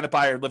having a tenant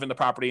buyer live in the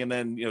property. And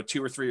then,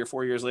 2 or 3 or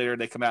 4 years later,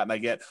 they come out and I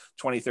get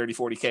 20, 30,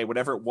 40K,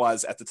 whatever it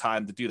was at the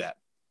time to do that.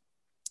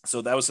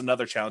 So that was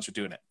another challenge of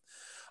doing it.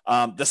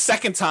 The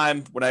second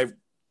time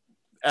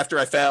after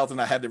I failed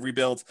and I had to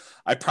rebuild,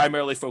 I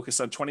primarily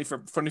focused on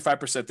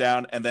 25%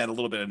 down and then a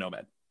little bit of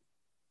Nomad.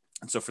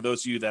 And so for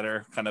those of you that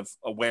are kind of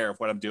aware of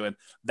what I'm doing,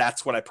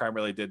 that's what I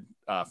primarily did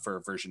for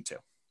version 2.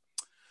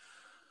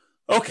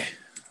 Okay.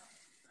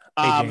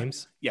 Hey,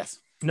 James. Yes.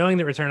 Knowing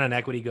that return on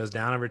equity goes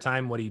down over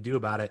time, what do you do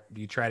about it?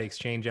 Do you try to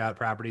exchange out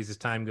properties as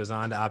time goes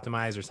on to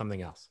optimize, or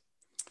something else?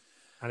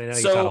 I didn't know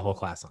you taught a whole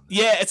class on this.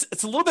 Yeah,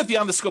 it's a little bit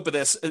beyond the scope of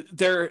this.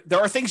 There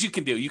are things you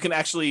can do. You can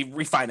actually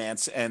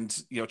refinance and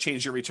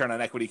change your return on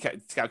equity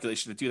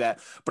calculation to do that.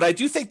 But I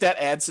do think that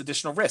adds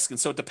additional risk, and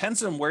so it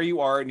depends on where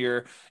you are in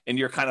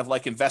your kind of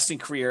like investing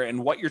career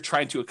and what you're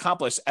trying to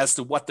accomplish as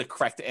to what the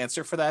correct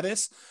answer for that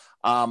is.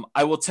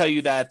 I will tell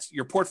you that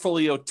your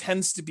portfolio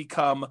tends to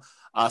become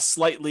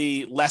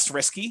slightly less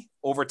risky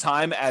over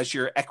time as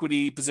your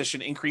equity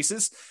position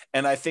increases.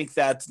 And I think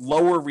that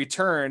lower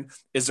return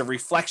is a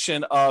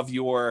reflection of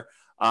your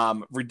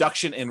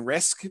reduction in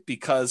risk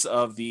because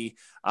of the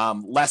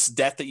less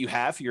debt that you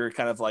have, your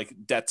kind of like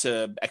debt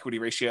to equity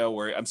ratio,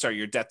 or I'm sorry,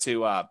 your debt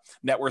to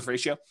net worth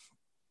ratio.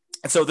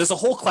 And so there's a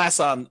whole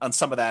class on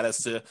some of that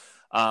as to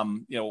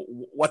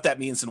what that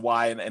means and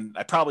why. And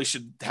I probably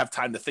should have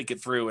time to think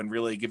it through and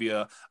really give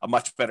you a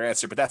much better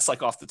answer, but that's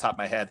like off the top of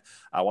my head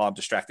while I'm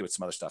distracted with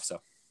some other stuff. So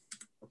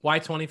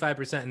why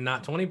 25% and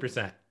not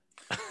 20%?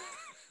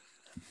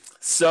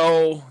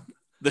 So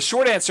the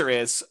short answer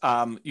is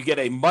you get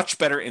a much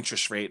better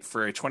interest rate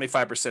for a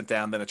 25%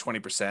 down than a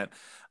 20%.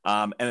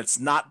 And it's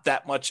not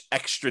that much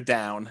extra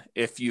down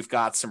if you've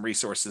got some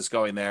resources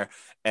going there,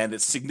 and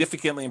it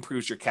significantly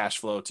improves your cash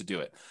flow to do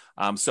it.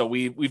 So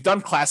we've done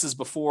classes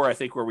before, I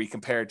think, where we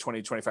compared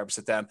 20 to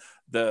 25% down.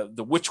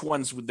 The which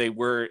ones they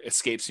were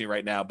escapes me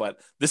right now, but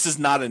this is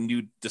not a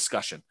new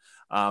discussion.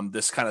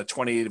 This kind of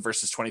 20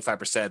 versus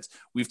 25%,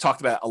 we've talked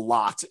about a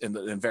lot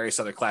in various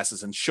other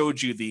classes and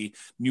showed you the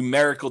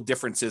numerical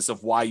differences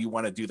of why you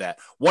want to do that.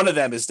 One of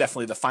them is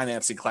definitely the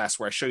financing class,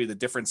 where I show you the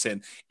difference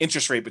in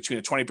interest rate between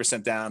a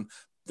 20% down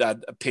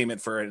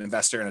payment for an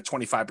investor and a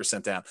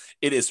 25% down.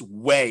 It is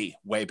way,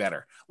 way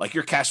better. Like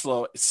your cash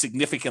flow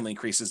significantly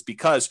increases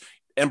because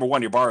number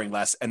one, you're borrowing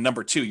less, and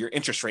number two, your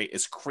interest rate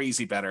is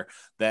crazy better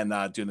than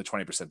doing the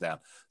 20% down.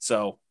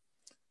 So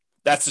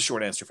that's the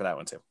short answer for that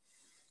one too.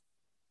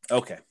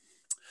 Okay.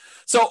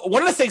 So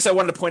one of the things I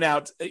wanted to point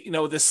out,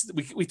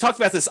 we talked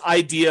about this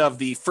idea of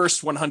the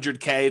first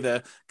 100K,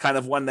 the kind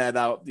of one that,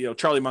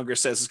 Charlie Munger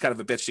says is kind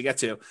of a bitch to get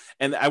to.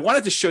 And I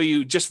wanted to show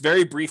you just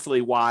very briefly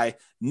why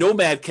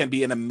Nomad can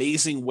be an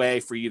amazing way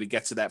for you to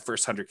get to that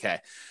first 100K.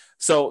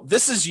 So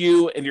this is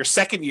you in your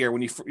second year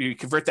when you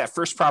convert that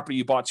first property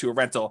you bought to a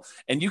rental.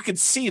 And you can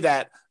see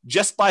that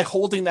just by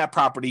holding that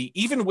property,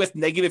 even with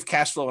negative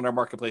cash flow in our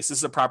marketplace, this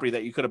is a property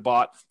that you could have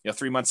bought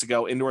 3 months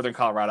ago in Northern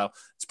Colorado.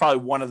 It's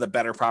probably one of the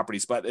better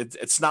properties, but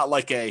it's not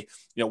like a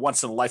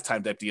once in a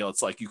lifetime type deal.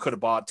 It's like you could have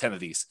bought 10 of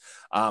these.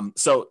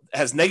 So it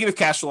has negative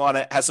cash flow on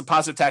it, has some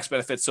positive tax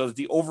benefits, so that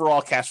the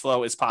overall cash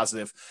flow is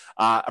positive.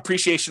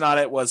 Appreciation on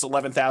it was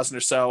 11,000 or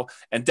so,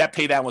 and debt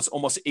pay down was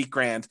almost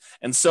 $8,000.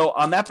 And so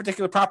on that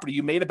particular property,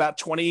 you made about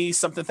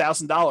 $20-something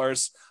thousand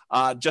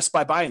just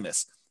by buying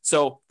this.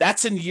 So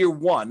that's in year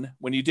one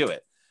when you do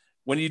it.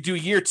 When you do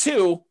year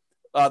two,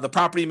 the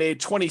property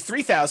made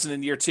 $23,000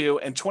 in year two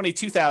and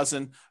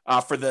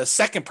 $22,000 for the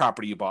second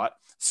property you bought.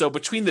 So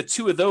between the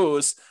two of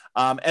those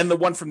and the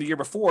one from the year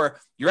before,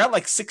 you're at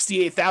like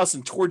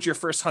 $68,000 towards your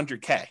first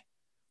 100K,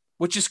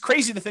 which is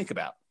crazy to think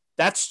about.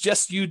 That's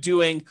just you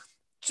doing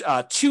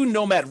 2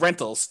 Nomad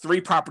rentals, 3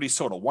 properties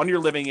total, 1 you're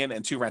living in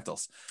and 2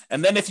 rentals.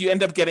 And then if you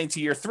end up getting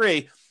to year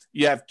 3,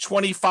 you have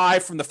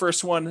 25 from the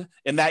first one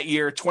in that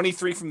year,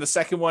 23 from the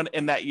second one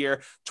in that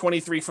year,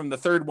 23 from the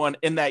third one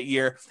in that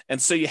year.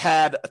 And so you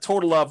had a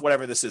total of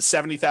whatever this is,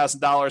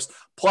 $70,000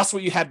 plus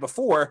what you had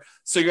before.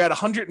 So you're at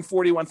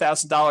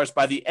 $141,000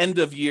 by the end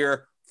of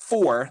year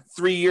 4,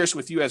 3 years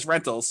with you as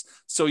rentals.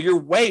 So you're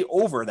way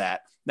over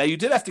that. Now you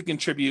did have to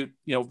contribute,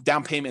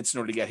 down payments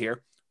in order to get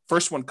here.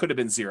 First one could have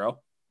been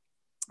 0,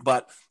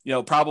 but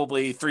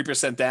probably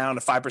 3% down,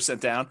 5%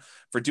 down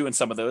for doing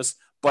some of those.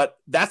 But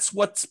that's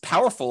what's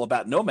powerful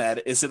about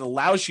Nomad is it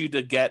allows you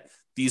to get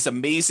these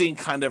amazing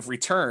kind of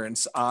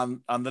returns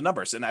on the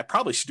numbers. And I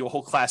probably should do a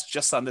whole class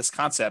just on this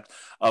concept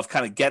of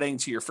kind of getting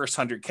to your first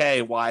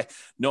 100K, why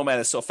Nomad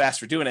is so fast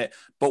for doing it.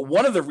 But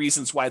one of the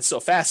reasons why it's so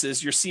fast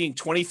is you're seeing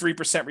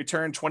 23%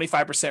 return,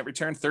 25%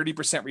 return,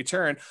 30%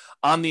 return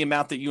on the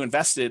amount that you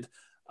invested,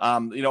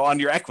 on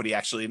your equity,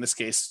 actually, in this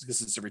case,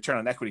 because it's a return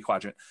on equity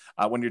quadrant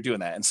when you're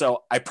doing that. And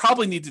so I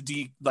probably need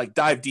to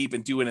dive deep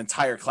and do an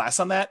entire class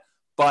on that.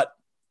 But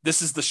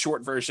this is the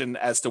short version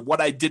as to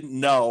what I didn't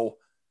know,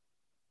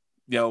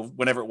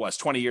 whenever it was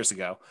 20 years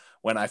ago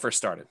when I first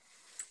started.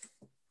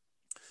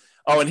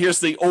 Oh, and here's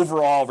the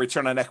overall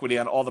return on equity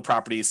on all the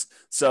properties.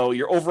 So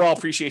your overall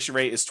appreciation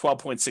rate is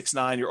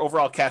 12.69. Your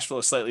overall cash flow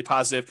is slightly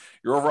positive.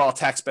 Your overall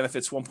tax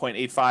benefits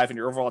 1.85, and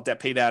your overall debt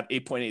paid out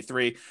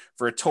 8.83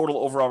 for a total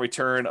overall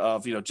return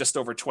of just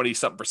over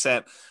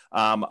 20-something%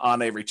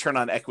 on a return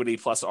on equity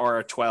plus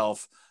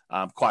R12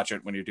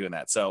 quadrant when you're doing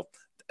that. So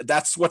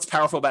that's what's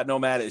powerful about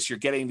Nomad is you're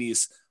getting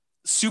these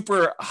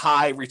super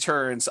high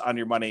returns on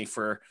your money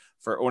for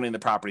owning the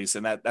properties,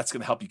 and that's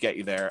going to help you get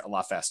you there a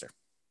lot faster.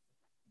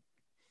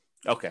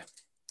 Okay.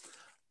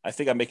 I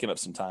think I'm making up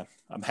some time.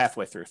 I'm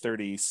halfway through,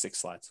 36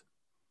 slides.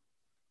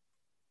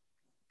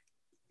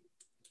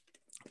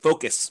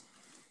 Focus.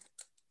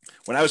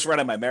 When I was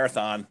running my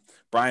marathon,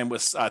 Brian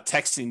was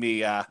texting me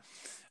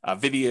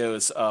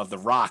videos of The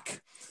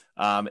Rock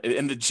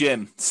in the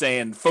gym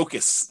saying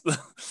focus.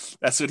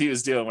 That's what he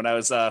was doing when I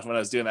was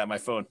doing that on my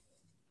phone.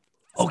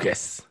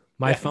 Focus.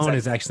 My phone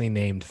is actually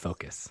named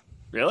Focus.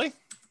 Really?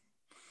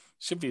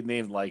 Should be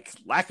named like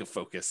lack of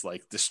focus,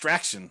 like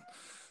distraction.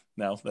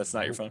 No, that's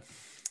not your phone.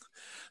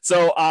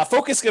 So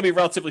focus is going to be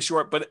relatively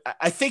short, but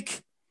I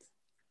think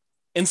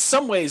in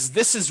some ways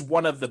this is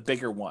one of the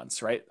bigger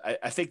ones, right?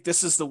 I think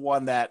this is the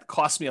one that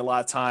cost me a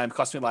lot of time,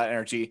 cost me a lot of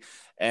energy,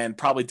 and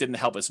probably didn't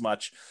help as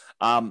much.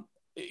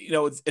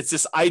 It's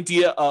this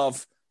idea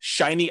of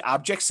shiny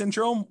object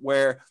syndrome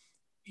where,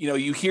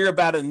 you hear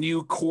about a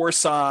new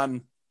course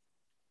on,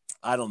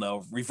 I don't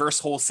know,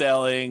 reverse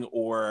wholesaling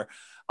or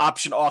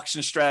option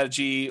auction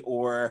strategy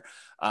or,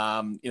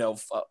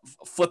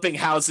 flipping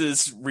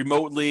houses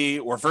remotely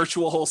or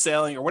virtual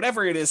wholesaling or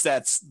whatever it is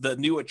that's the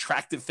new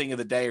attractive thing of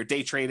the day, or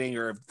day trading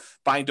or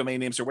buying domain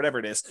names or whatever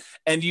it is.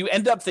 And you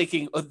end up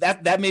thinking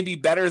that may be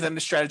better than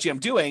the strategy I'm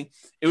doing.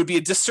 It would be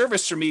a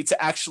disservice for me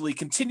to actually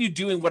continue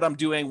doing what I'm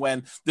doing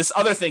when this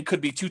other thing could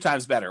be 2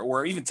 times better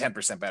or even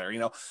 10% better.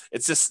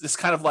 It's just this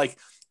kind of like,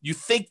 you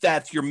think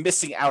that you're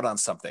missing out on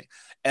something.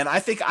 And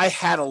I think I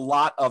had a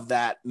lot of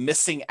that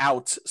missing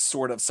out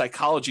sort of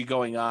psychology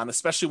going on,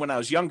 especially when I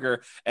was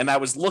younger, and I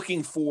was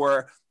looking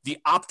for the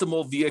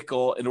optimal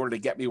vehicle in order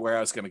to get me where I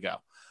was going to go.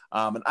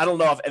 And I don't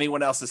know if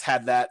anyone else has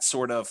had that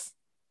sort of,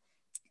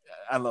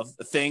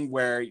 thing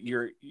where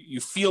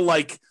you feel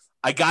like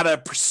I got to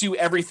pursue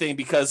everything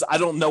because I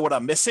don't know what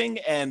I'm missing.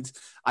 And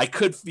I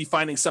could be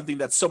finding something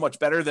that's so much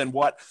better than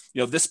what,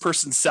 this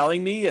person's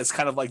selling me as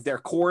kind of like their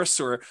course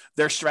or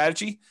their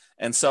strategy.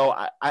 And so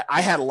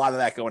I had a lot of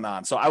that going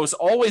on. So I was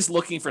always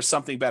looking for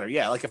something better.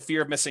 Yeah. Like a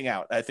fear of missing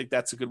out. I think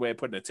that's a good way of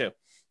putting it too.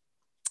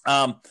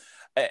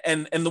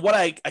 What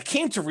I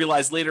came to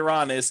realize later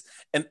on is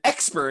an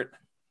expert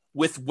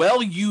with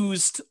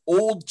well-used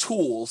old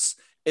tools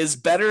is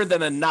better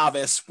than a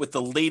novice with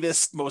the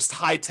latest, most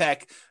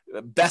high-tech,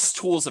 best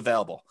tools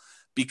available,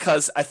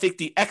 because I think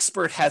the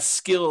expert has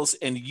skills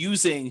in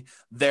using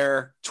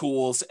their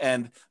tools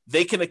and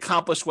they can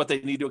accomplish what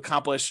they need to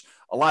accomplish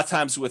a lot of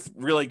times with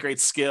really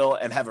great skill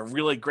and have a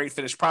really great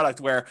finished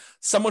product, where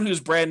someone who's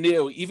brand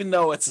new, even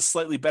though it's a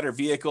slightly better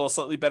vehicle,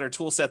 slightly better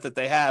tool set that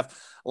they have,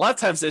 a lot of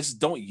times they just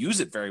don't use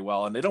it very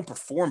well and they don't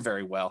perform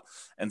very well.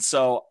 And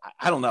so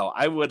I don't know,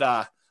 I would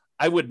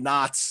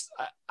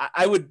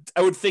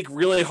think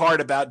really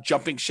hard about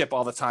jumping ship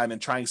all the time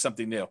and trying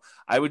something new.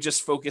 I would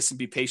just focus and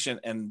be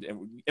patient and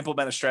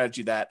implement a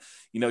strategy that,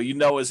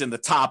 is in the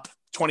top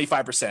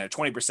 25% or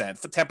 20%,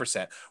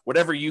 10%,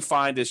 whatever you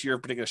find is your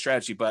particular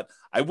strategy. But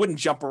I wouldn't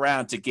jump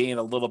around to gain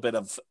a little bit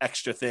of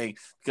extra thing,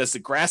 because the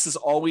grass is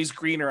always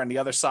greener on the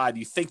other side.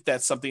 You think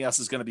that something else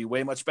is going to be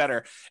way much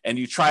better, and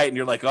you try it and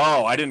you're like,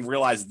 oh, I didn't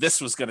realize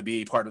this was going to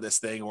be part of this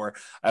thing, or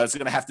I was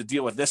going to have to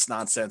deal with this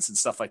nonsense and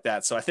stuff like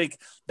that. So I think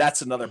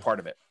that's another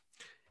part of it.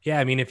 Yeah.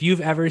 I mean, if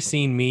you've ever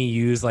seen me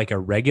use like a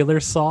regular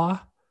saw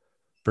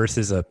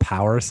versus a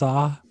power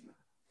saw,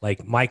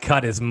 like my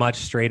cut is much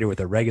straighter with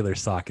a regular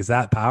saw, because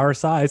that power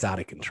saw is out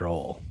of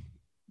control.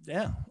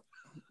 Yeah.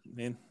 I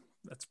mean,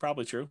 that's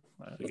probably true,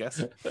 I guess.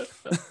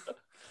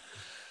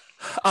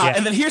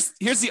 And then here's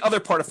the other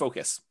part of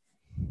focus.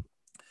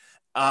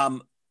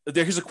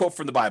 Here's a quote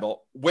from the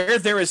Bible: "Where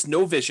there is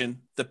no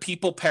vision, the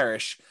people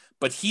perish,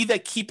 but he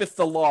that keepeth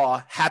the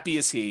law, happy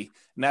is he."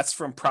 And that's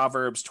from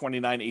Proverbs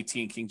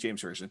 29:18, King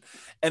James Version.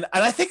 And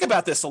I think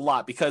about this a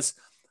lot, because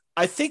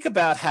I think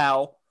about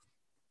how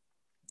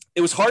it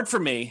was hard for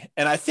me,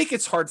 and I think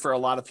it's hard for a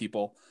lot of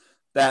people,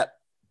 that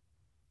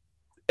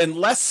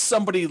unless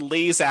somebody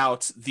lays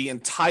out the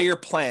entire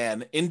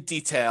plan in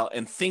detail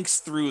and thinks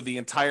through the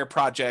entire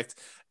project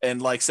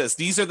and like says,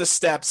 these are the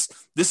steps,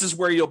 this is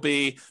where you'll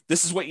be,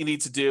 this is what you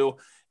need to do,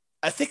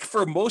 I think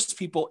for most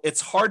people,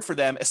 it's hard for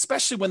them,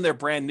 especially when they're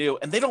brand new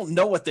and they don't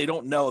know what they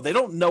don't know. They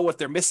don't know what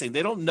they're missing.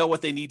 They don't know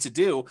what they need to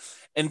do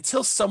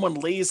until someone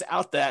lays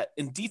out that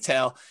in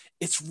detail.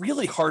 It's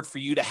really hard for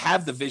you to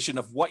have the vision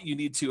of what you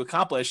need to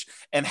accomplish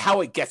and how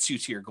it gets you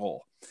to your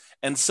goal.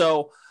 And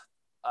so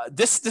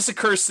this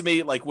occurs to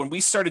me, like when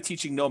we started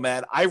teaching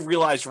Nomad, I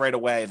realized right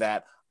away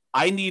that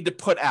I need to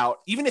put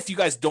out, even if you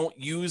guys don't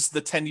use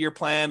the 10-year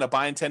plan of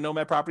buying 10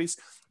 Nomad properties,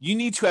 you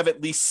need to have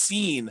at least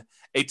seen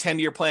a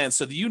 10-year plan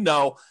so that you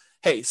know,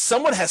 hey,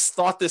 someone has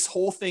thought this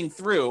whole thing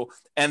through,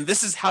 and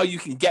this is how you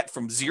can get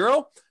from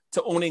 0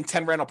 to owning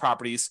 10 rental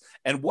properties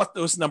and what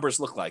those numbers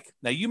look like.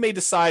 Now, you may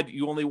decide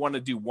you only want to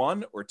do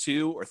 1 or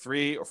 2 or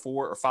 3 or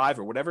 4 or 5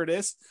 or whatever it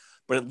is,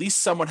 but at least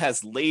someone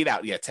has laid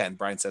out, 10,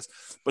 Brian says,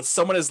 but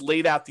someone has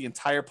laid out the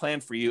entire plan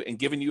for you and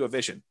given you a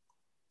vision.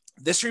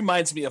 This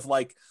reminds me of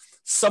like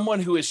someone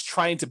who is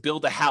trying to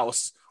build a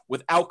house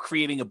without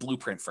creating a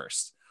blueprint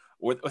first,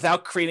 or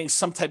without creating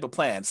some type of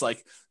plan. It's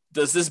like,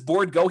 does this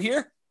board go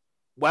here?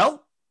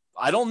 Well,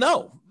 I don't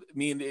know. I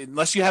mean,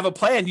 unless you have a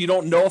plan, you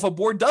don't know if a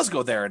board does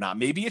go there or not.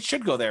 Maybe it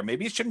should go there.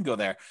 Maybe it shouldn't go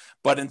there.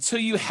 But until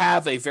you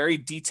have a very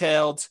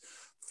detailed,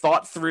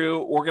 thought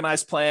through,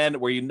 organized plan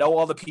where you know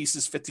all the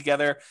pieces fit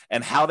together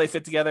and how they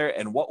fit together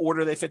and what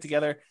order they fit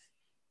together,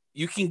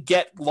 you can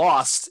get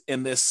lost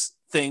in this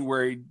thing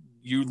where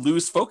you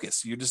lose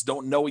focus. You just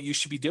don't know what you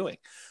should be doing.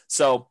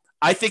 So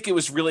I think it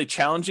was really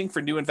challenging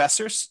for new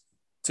investors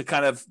to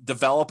kind of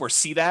develop or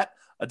see that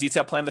a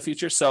detailed plan in the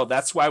future. So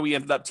that's why we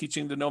ended up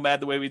teaching the Nomad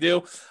the way we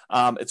do.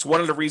 It's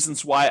one of the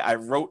reasons why I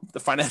wrote the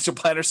financial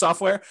planner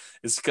software,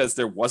 is because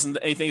there wasn't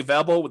anything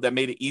available that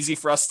made it easy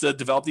for us to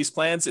develop these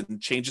plans and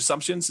change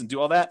assumptions and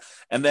do all that.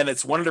 And then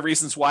it's one of the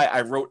reasons why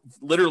I wrote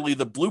literally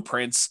the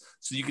blueprints,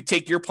 so you could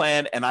take your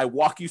plan and I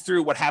walk you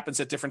through what happens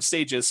at different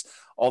stages,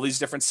 all these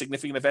different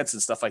significant events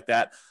and stuff like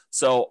that.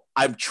 So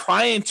I'm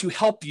trying to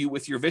help you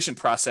with your vision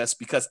process,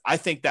 because I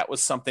think that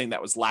was something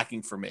that was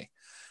lacking for me.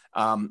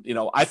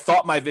 I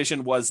thought my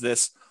vision was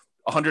this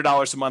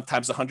 $100 a month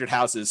times 100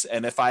 houses.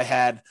 And if I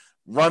had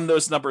run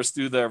those numbers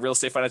through the real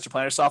estate financial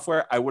planner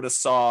software, I would have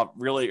saw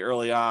really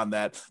early on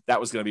that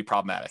was going to be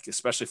problematic,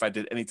 especially if I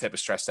did any type of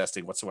stress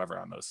testing whatsoever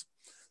on those.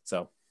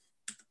 So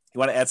you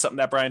want to add something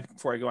to that, Brian,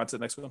 before I go on to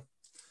the next one?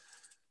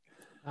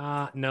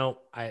 No,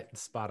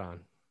 spot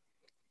on.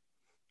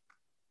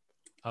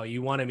 Oh,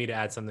 you wanted me to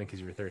add something because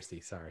you were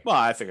thirsty. Sorry. Well,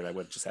 I figured I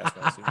would just ask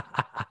that.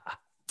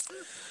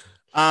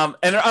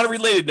 And on a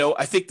related note,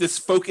 I think this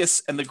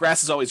focus and the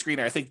grass is always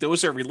greener, I think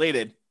those are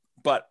related.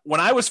 But when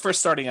I was first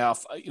starting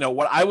off,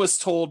 what I was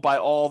told by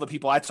all the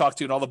people I talked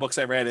to and all the books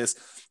I read is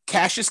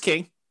cash is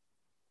king.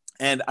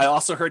 And I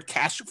also heard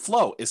cash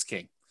flow is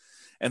king.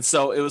 And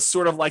so it was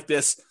sort of like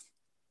this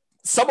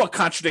somewhat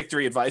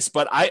contradictory advice,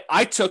 but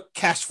I took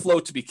cash flow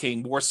to be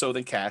king more so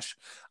than cash.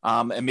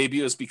 And maybe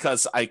it was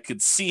because I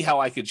could see how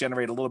I could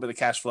generate a little bit of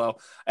cash flow.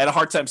 I had a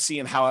hard time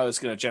seeing how I was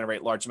going to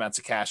generate large amounts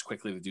of cash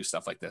quickly to do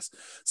stuff like this.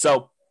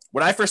 So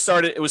when I first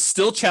started, it was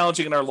still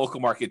challenging in our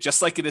local market,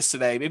 just like it is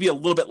today, maybe a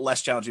little bit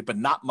less challenging, but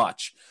not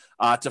much,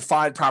 to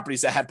find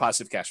properties that had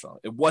positive cash flow.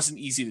 It wasn't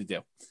easy to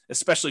do,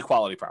 especially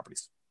quality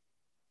properties.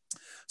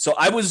 So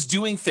I was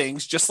doing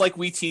things just like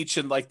we teach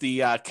in like the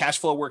cash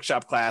flow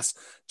workshop class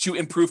to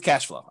improve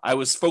cash flow. I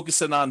was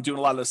focusing on doing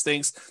a lot of those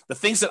things. The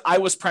things that I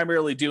was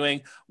primarily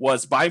doing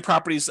was buying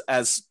properties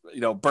as,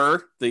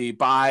 BRRRR, the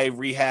buy,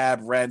 rehab,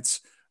 rent,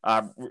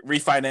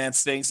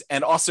 refinance things,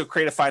 and also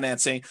creative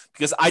financing,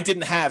 because I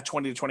didn't have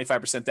 20 to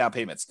 25% down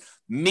payments.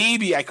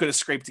 Maybe I could have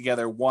scraped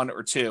together 1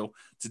 or 2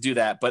 to do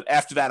that. But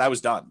after that, I was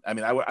done. I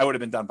mean, I would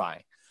have been done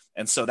buying.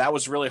 And so that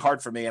was really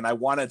hard for me. And I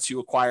wanted to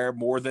acquire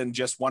more than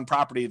just one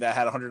property that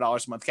had $100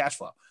 a month cash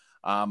flow.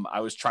 I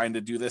was trying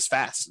to do this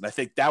fast. And I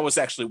think that was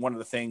actually one of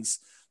the things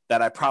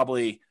that I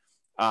probably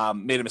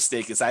made a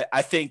mistake, is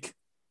I think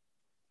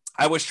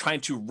I was trying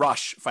to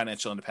rush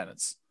financial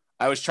independence.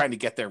 I was trying to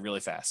get there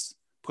really fast,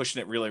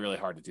 pushing it really, really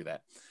hard to do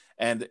that.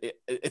 And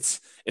it's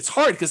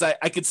hard, because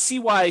I could see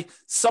why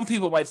some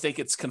people might think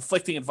it's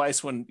conflicting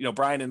advice when,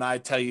 Brian and I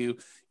tell you,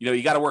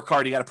 you got to work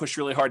hard, you got to push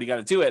really hard, you got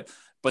to do it.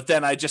 But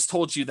then I just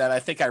told you that I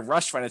think I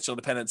rushed financial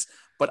independence,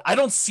 but I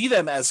don't see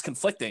them as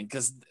conflicting,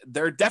 because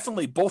they're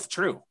definitely both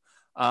true.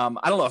 I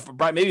don't know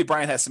if maybe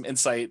Brian has some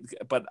insight,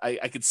 but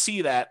I could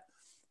see that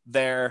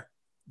they're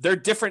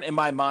different in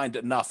my mind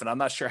enough, and I'm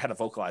not sure how to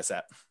vocalize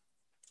that.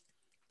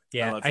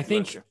 Yeah, I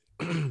think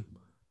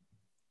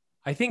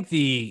I think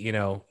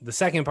the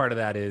second part of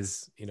that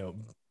is,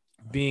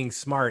 being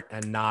smart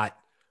and not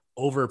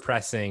over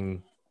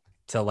pressing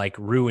to like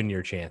ruin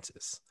your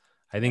chances.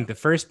 I think the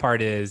first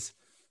part is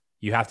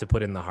you have to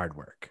put in the hard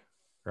work,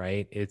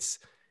 right? It's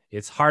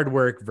hard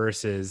work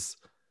versus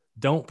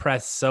don't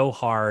press so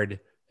hard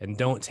and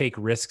don't take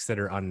risks that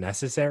are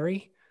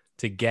unnecessary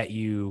to get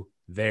you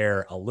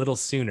there a little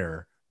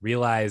sooner.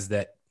 Realize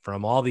that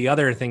from all the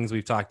other things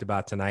we've talked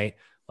about tonight,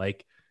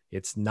 like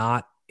it's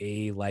not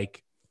a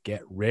like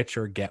get rich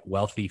or get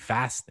wealthy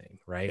fast thing,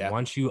 right? Yeah.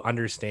 Once you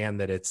understand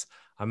that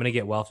I'm going to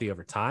get wealthy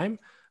over time,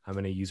 I'm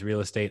going to use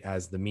real estate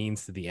as the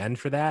means to the end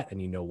for that,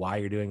 and why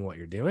you're doing what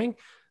you're doing,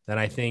 then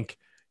I think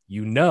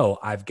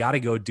I've got to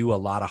go do a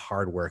lot of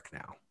hard work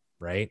now.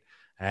 Right.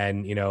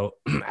 And,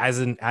 as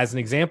an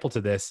example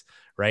to this,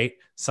 right,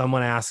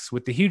 someone asks,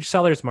 with the huge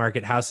seller's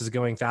market, houses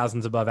going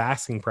thousands above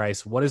asking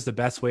price, what is the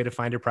best way to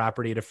find a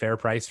property at a fair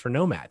price for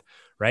Nomad?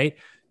 Right.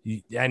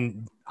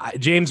 And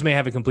James may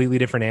have a completely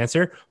different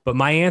answer, but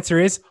my answer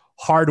is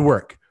hard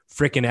work.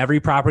 Freaking every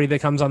property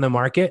that comes on the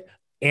market,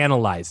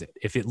 analyze it.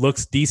 If it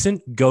looks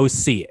decent, go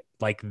see it.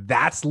 Like,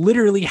 that's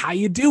literally how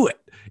you do it.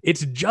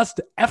 It's just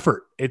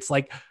effort. It's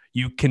like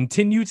you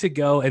continue to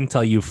go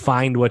until you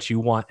find what you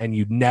want and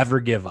you never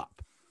give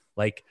up.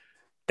 Like,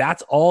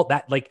 that's all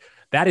that, like,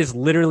 that is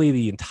literally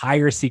the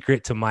entire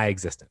secret to my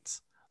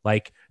existence.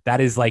 Like, that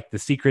is like the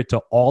secret to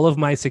all of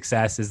my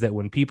success, is that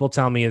when people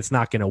tell me it's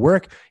not going to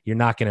work, you're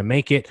not going to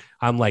make it,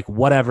 I'm like,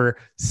 whatever,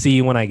 see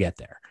you when I get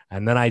there.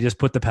 And then I just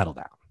put the pedal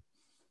down.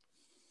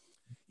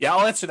 Yeah,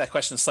 I'll answer that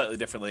question slightly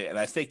differently. And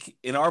I think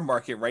in our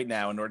market right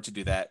now, in order to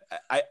do that,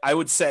 I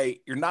would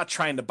say you're not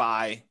trying to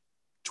buy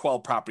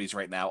 12 properties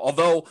right now.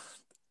 Although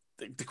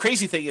the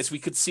crazy thing is we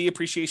could see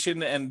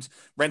appreciation and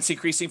rents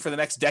increasing for the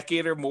next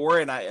decade or more.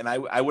 And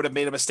I would have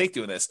made a mistake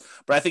doing this.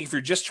 But I think if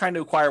you're just trying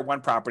to acquire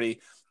one property,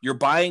 you're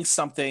buying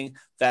something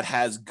that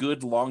has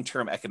good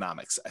long-term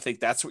economics. I think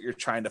that's what you're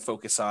trying to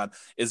focus on,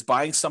 is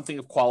buying something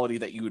of quality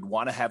that you would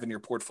want to have in your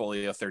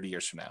portfolio 30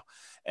 years from now.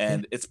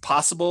 And it's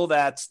possible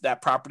that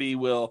that property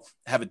will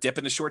have a dip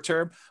in the short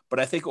term, but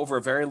I think over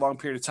a very long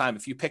period of time,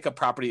 if you pick a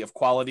property of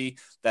quality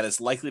that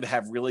is likely to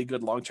have really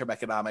good long-term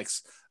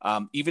economics,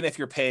 even if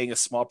you're paying a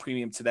small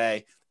premium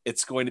today,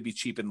 it's going to be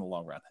cheap in the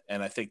long run.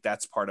 And I think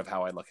that's part of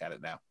how I look at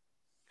it now.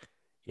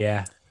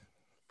 Yeah.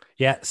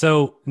 Yeah.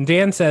 So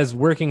Dan says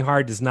working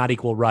hard does not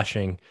equal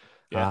rushing.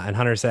 Yeah. And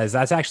Hunter says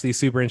that's actually a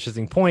super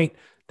interesting point.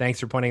 Thanks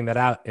for pointing that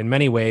out. In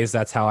many ways,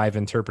 that's how I've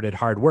interpreted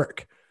hard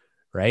work.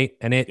 Right.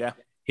 And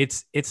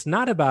it's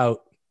not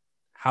about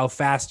how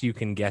fast you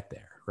can get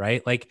there.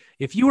 Right. Like,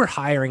 if you were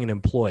hiring an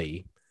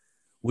employee,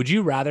 would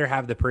you rather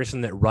have the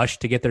person that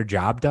rushed to get their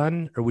job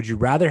done, or would you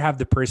rather have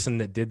the person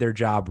that did their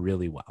job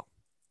really well,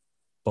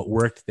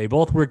 but they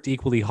both worked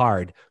equally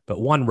hard, but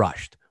one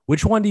rushed?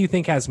 Which one do you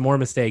think has more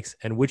mistakes,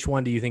 and which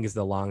one do you think is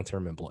the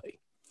long-term employee?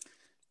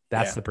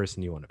 That's the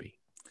person you want to be.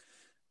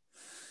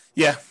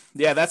 Yeah.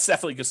 Yeah. That's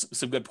definitely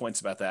some good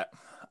points about that.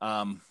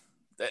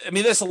 I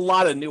mean, there's a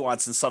lot of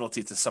nuance and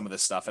subtlety to some of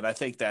this stuff. And I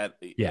think that,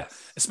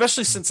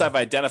 especially since I've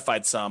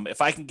identified some, if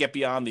I can get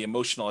beyond the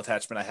emotional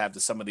attachment I have to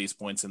some of these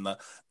points and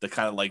the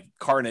kind of like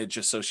carnage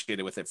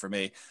associated with it for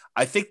me,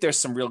 I think there's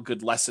some real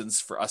good lessons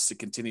for us to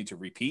continue to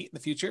repeat in the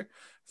future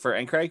for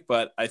NCraig.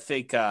 But I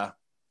think, I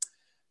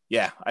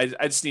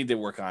just need to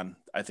work on,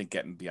 I think,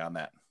 getting beyond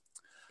that.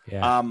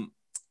 Yeah.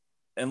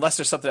 Unless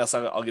there's something else,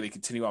 I'm going to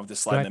continue on with this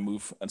slide and then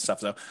move and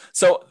stuff.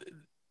 So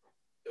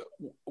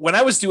when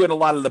I was doing a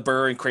lot of the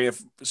BRRRR and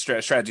creative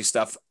strategy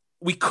stuff,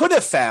 we could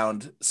have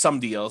found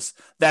some deals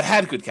that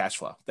had good cash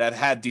flow, that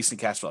had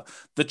decent cash flow.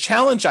 The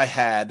challenge I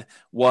had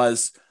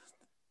was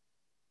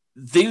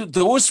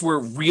those were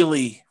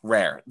really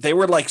rare. They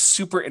were like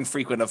super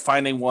infrequent of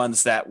finding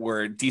ones that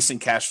were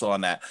decent cash flow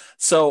on that.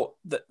 So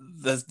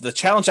the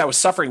challenge I was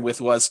suffering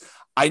with was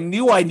I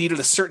knew I needed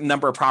a certain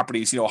number of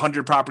properties,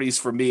 100 properties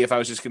for me if I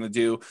was just going to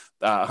do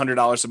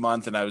 $100 a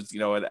month, and I was,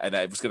 and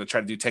I was going to try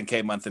to do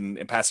 10K a month in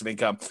passive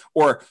income,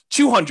 or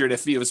 200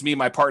 if it was me and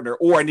my partner,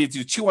 or I needed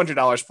to do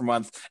 $200 per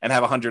month and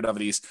have 100 of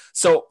these.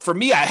 So for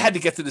me, I had to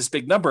get to this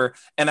big number,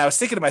 and I was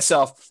thinking to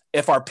myself,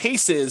 if our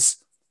pace is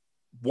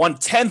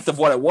 1/10 of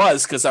what it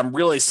was, because I'm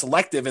really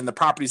selective in the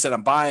properties that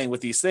I'm buying with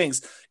these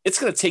things, it's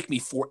going to take me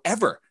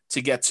forever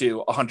to get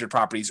to 100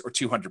 properties or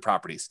 200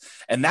 properties.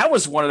 And that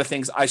was one of the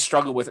things I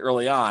struggled with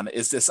early on,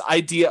 is this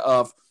idea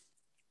of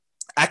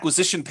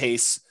acquisition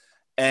pace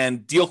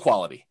and deal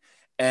quality.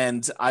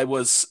 And I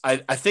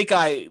think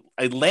I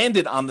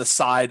landed on the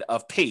side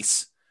of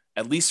pace,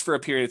 at least for a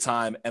period of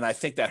time. And I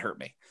think that hurt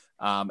me.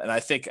 And I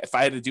think if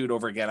I had to do it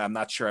over again, I'm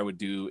not sure I would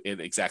do it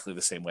exactly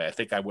the same way. I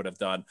think I would have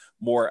done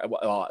more,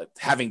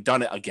 having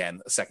done it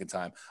again a second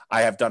time.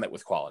 I have done it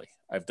with quality.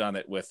 I've done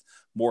it with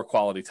more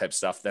quality type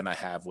stuff than I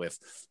have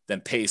than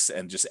pace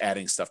and just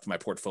adding stuff to my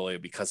portfolio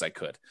because I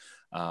could.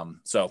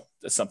 So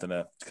that's something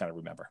to kind of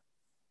remember.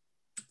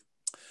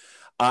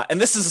 And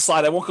this is a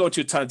slide. I won't go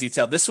into a ton of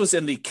detail. This was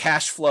in the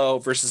cash flow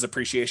versus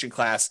appreciation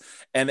class.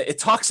 And it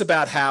talks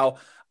about how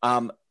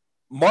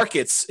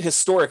markets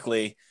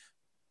historically,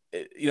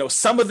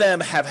 some of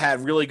them have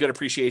had really good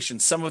appreciation.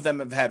 Some of them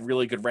have had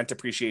really good rent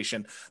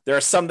appreciation. There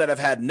are some that have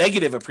had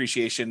negative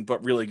appreciation,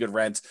 but really good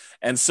rent.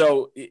 And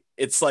so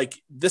it's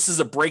like, this is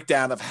a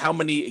breakdown of how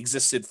many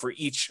existed for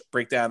each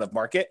breakdown of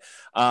market.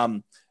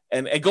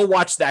 And go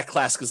watch that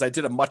class, because I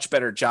did a much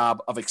better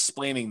job of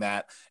explaining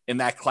that in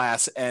that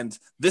class. And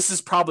this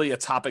is probably a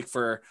topic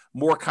for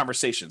more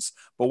conversations.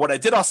 But what I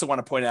did also want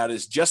to point out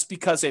is, just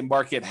because a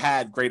market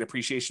had great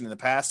appreciation in the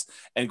past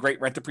and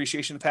great rent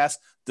appreciation in the past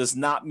does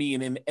not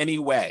mean in any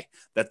way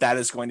that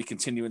is going to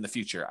continue in the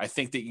future. I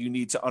think that you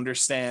need to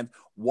understand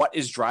what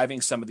is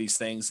driving some of these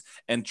things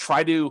and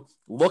try to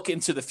look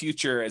into the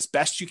future as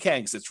best you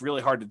can, because it's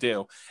really hard to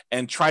do,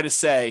 and try to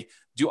say,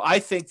 Do I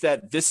think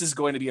that this is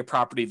going to be a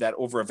property that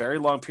over a very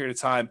long period of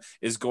time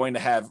is going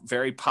to have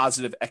very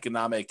positive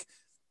economic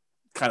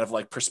kind of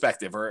like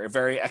perspective or a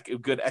very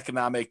good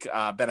economic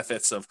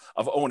benefits of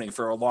owning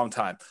for a long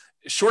time?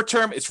 Short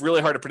term, it's really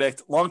hard to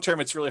predict. Long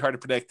term, it's really hard to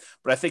predict.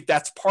 But I think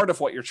that's part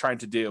of what you're trying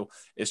to do,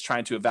 is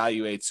trying to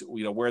evaluate,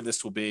 where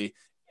this will be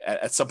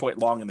at some point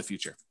long in the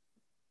future.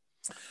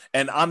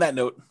 And on that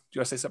note, do you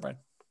want to say something,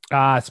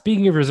 Brian?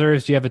 Speaking of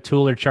reserves, do you have a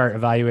tool or chart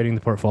evaluating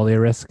the portfolio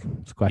risk?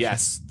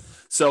 Yes.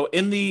 So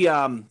in the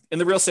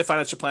Real Estate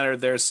Financial Planner,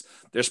 there's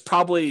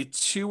probably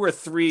 2 or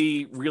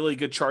 3 really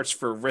good charts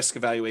for risk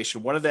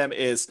evaluation. One of them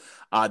is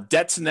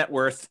debt to net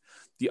worth.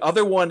 The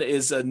other one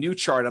is a new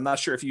chart. I'm not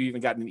sure if you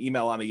even gotten an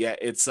email on it yet.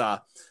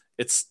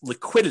 It's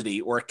liquidity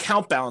or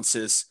account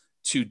balances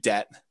to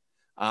debt.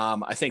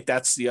 I think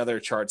that's the other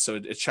chart. So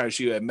it shows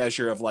you a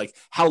measure of like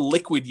how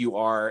liquid you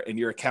are in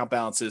your account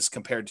balances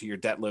compared to your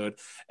debt load.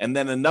 And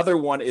then another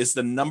one is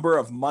the number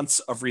of months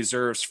of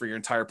reserves for your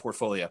entire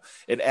portfolio.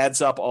 It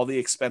adds up all the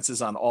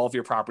expenses on all of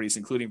your properties,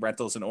 including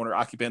rentals and owner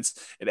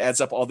occupants. It adds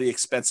up all the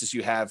expenses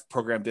you have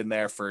programmed in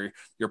there for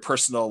your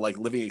personal like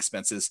living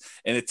expenses.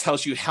 And it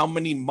tells you how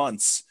many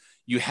months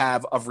you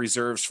have of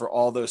reserves for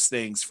all those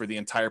things for the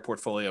entire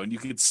portfolio. And you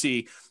can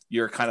see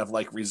your kind of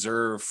like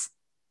reserve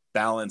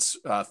balance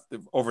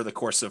over the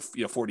course of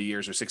 40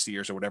 years or 60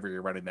 years or whatever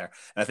you're running there.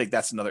 And I think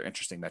that's another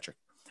interesting metric.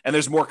 And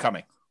there's more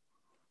coming.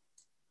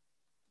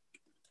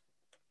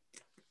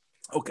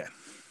 Okay.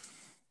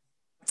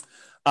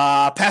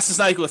 Past is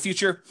not equal to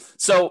future.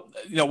 So,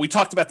 we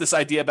talked about this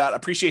idea about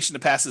appreciation to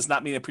past does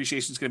not mean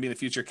appreciation is going to be in the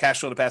future.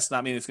 Cash flow to past does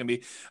not mean it's going to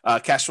be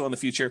cash flow in the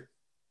future.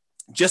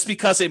 Just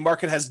because a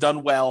market has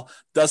done well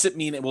doesn't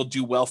mean it will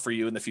do well for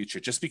you in the future.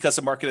 Just because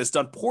a market has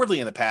done poorly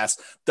in the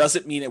past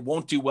doesn't mean it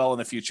won't do well in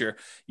the future.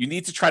 You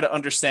need to try to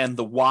understand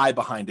the why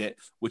behind it,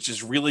 which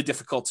is really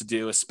difficult to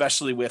do,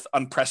 especially with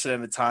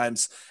unprecedented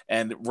times.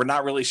 And we're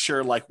not really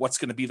sure like what's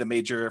going to be the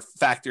major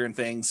factor in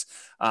things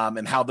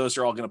and how those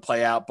are all going to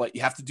play out, but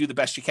you have to do the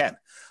best you can.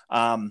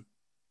 And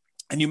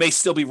you may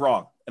still be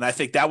wrong. And I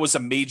think that was a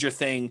major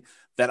thing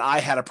that I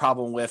had a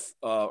problem with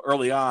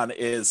early on,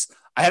 is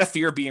I had a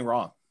fear of being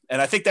wrong.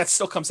 And I think that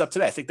still comes up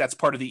today. I think that's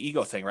part of the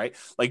ego thing, right?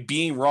 Like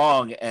being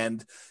wrong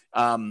and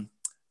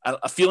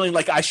a feeling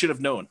like I should have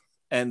known.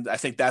 And I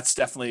think that's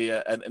definitely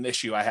an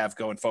issue I have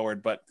going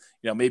forward. But,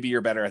 maybe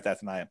you're better at that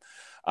than I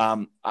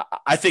am.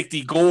 I think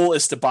the goal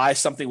is to buy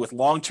something with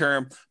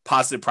long-term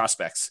positive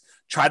prospects.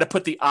 Try to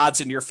put the odds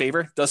in your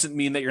favor. Doesn't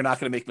mean that you're not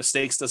going to make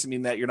mistakes. Doesn't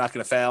mean that you're not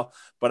going to fail.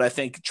 But I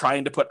think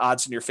trying to put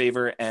odds in your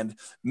favor and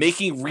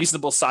making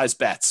reasonable size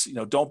bets.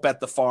 Don't bet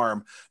the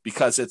farm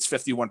because it's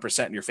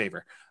 51% in your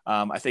favor.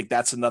 I think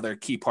that's another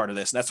key part of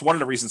this. And that's one of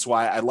the reasons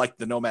why I like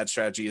the nomad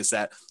strategy, is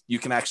that you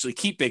can actually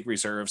keep big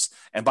reserves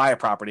and buy a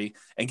property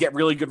and get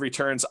really good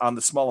returns on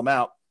the small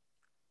amount.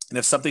 And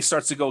if something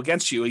starts to go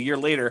against you a year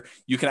later,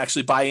 you can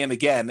actually buy in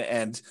again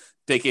and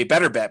take a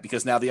better bet,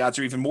 because now the odds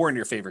are even more in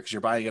your favor because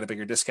you're buying at a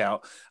bigger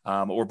discount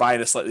or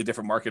buying a slightly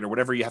different market or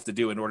whatever you have to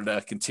do in order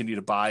to continue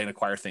to buy and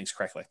acquire things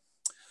correctly.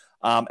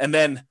 And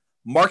then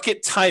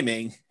market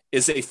timing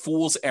is a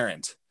fool's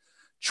errand.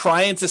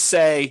 Trying to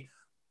say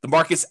the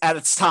market's at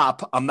its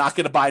top, I'm not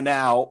going to buy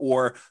now,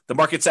 or the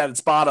market's at its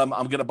bottom,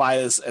 I'm going to buy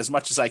as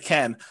much as I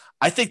can.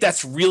 I think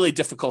that's really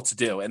difficult to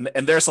do. And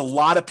there's a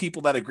lot of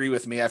people that agree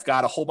with me. I've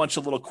got a whole bunch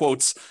of little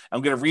quotes.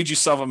 I'm going to read you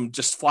some of them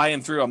just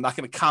flying through. I'm not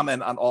going to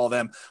comment on all of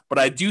them, but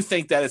I do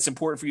think that it's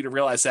important for you to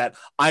realize that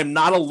I'm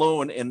not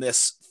alone in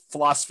this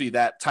philosophy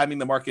that timing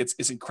the markets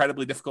is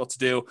incredibly difficult to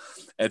do.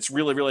 It's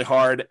really, really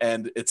hard,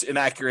 and it's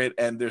inaccurate,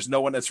 and there's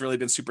no one that's really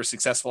been super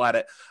successful at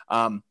it.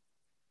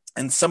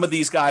 And some of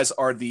these guys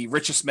are the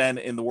richest men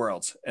in the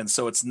world. And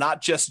so it's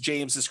not just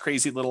James's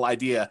crazy little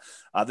idea.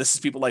 This is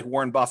people like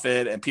Warren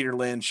Buffett and Peter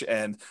Lynch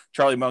and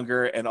Charlie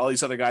Munger and all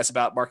these other guys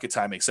about market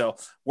timing. So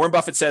Warren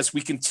Buffett says, we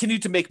continue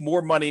to make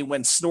more money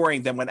when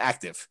snoring than when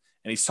active.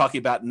 And he's talking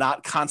about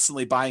not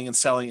constantly buying and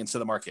selling into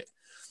the market.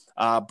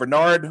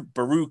 Bernard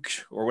Baruch,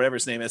 or whatever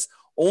his name is,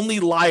 only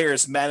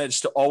liars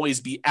manage to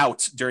always be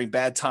out during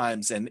bad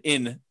times and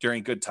in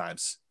during good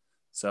times.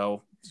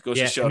 So it goes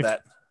to show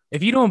that.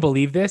 If you don't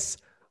believe this,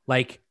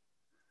 like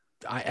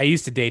I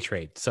used to day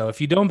trade. So if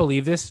you don't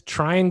believe this,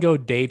 try and go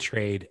day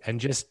trade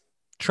and just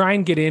try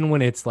and get in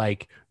when it's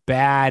like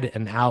bad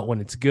and out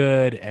when it's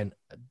good, and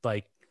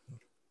like,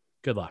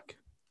 good luck.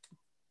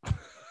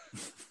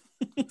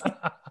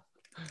 I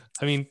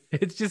mean,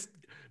 it's just,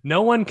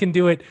 no one can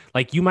do it.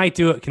 Like, you might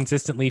do it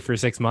consistently for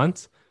 6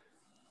 months,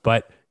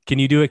 but can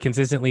you do it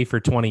consistently for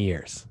 20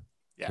 years?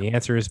 Yeah. The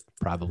answer is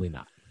probably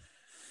not.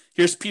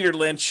 Here's Peter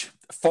Lynch.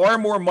 Far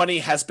more money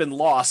has been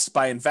lost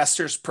by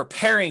investors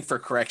preparing for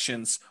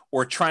corrections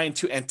or trying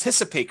to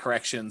anticipate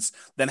corrections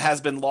than has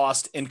been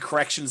lost in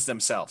corrections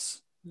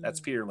themselves. That's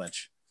Peter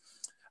Lynch.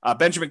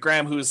 Benjamin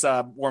Graham, who's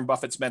Warren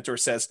Buffett's mentor,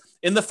 says,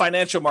 in the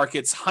financial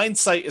markets,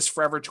 hindsight is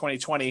forever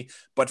 2020,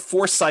 but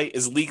foresight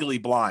is legally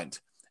blind.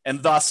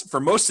 And thus, for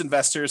most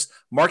investors,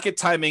 market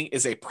timing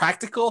is a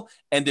practical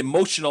and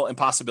emotional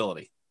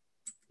impossibility.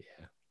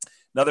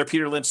 Another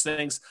Peter Lynch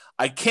things.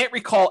 I can't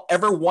recall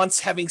ever once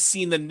having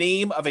seen the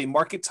name of a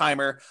market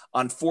timer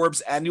on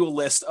Forbes' annual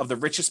list of the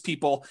richest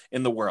people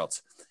in the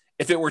world.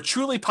 If it were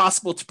truly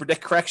possible to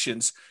predict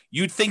corrections,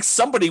 you'd think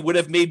somebody would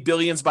have made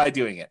billions by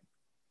doing it.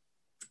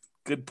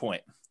 Good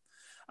point.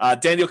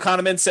 Daniel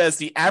Kahneman says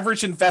the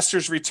average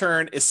investor's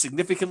return is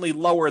significantly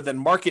lower than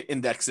market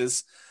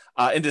indices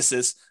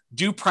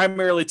due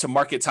primarily to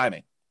market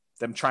timing,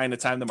 them trying to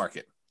time the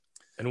market.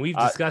 And we've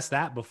discussed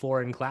that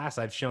before in class.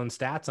 I've shown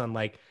stats on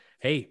like,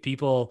 hey,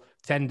 people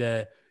tend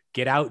to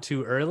get out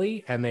too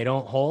early and they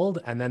don't hold,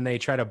 and then they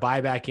try to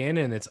buy back in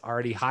and it's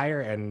already higher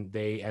and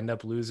they end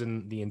up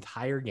losing the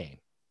entire gain.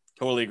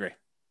 Totally agree.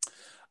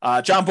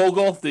 John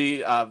Bogle,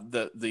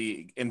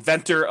 the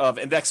inventor of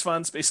index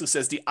funds, basically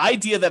says the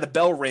idea that a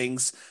bell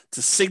rings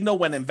to signal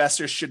when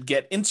investors should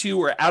get into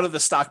or out of the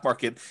stock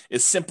market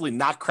is simply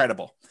not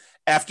credible.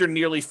 After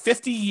nearly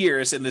 50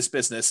 years in this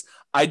business,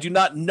 I do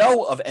not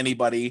know of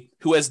anybody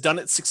who has done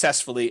it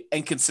successfully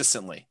and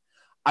consistently.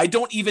 I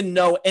don't even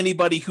know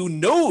anybody who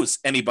knows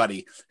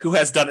anybody who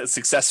has done it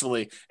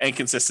successfully and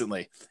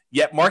consistently.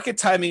 Yet market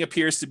timing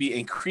appears to be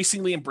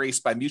increasingly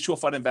embraced by mutual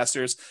fund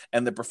investors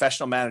and the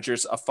professional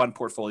managers of fund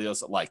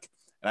portfolios alike.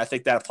 And I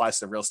think that applies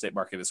to the real estate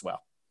market as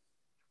well.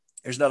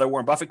 Here's another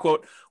Warren Buffett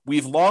quote.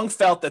 We've long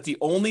felt that the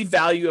only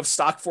value of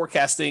stock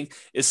forecasting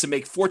is to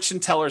make fortune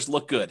tellers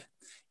look good.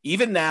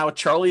 Even now,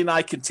 Charlie and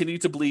I continue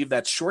to believe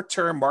that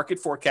short-term market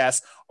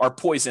forecasts are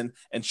poison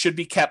and should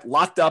be kept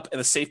locked up in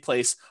a safe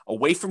place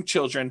away from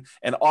children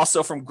and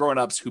also from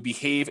grown-ups who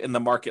behave in the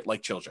market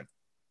like children.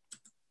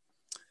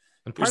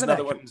 And part of that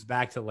comes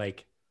back to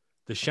like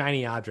the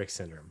shiny object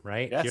syndrome,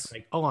 right? Yes. You're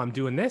like, oh, I'm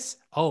doing this.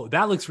 Oh,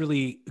 that looks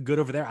really good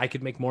over there. I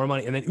could make more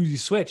money. And then you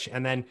switch.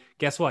 And then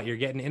guess what? You're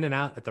getting in and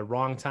out at the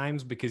wrong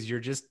times because you're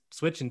just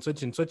switching. Right?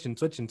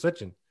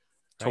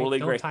 Totally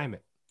agree. Don't time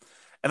it.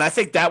 And I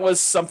think that was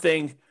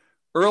something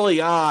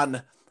early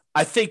on.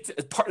 I think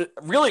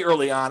really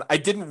early on, I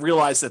didn't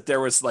realize that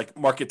there was like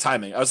market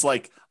timing. I was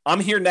like,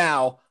 I'm here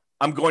now.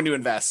 I'm going to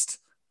invest.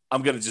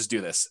 I'm going to just do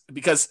this,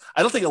 because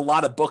I don't think a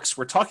lot of books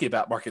were talking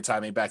about market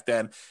timing back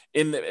then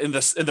in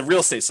the real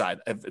estate side.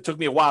 It took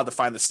me a while to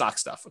find the stock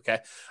stuff. Okay.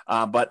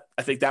 But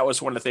I think that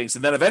was one of the things.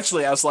 And then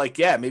eventually I was like,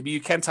 yeah, maybe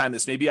you can time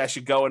this. Maybe I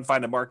should go and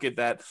find a market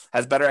that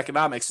has better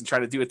economics and try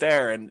to do it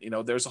there. And,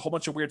 there's a whole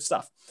bunch of weird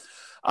stuff.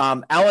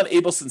 Alan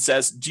Abelson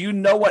says, do you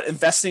know what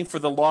investing for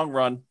the long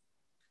run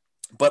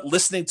but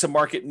listening to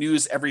market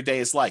news every day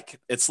is like?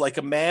 It's like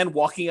a man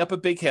walking up a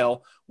big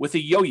hill with a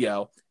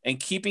yo-yo and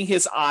keeping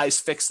his eyes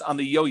fixed on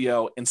the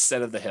yo-yo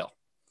instead of the hill.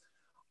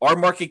 Our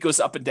market goes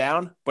up and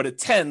down, but it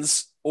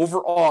tends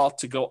overall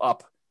to go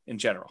up in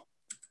general.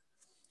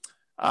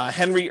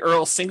 Henry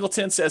Earl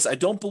Singleton says, I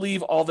don't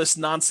believe all this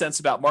nonsense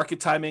about market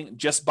timing.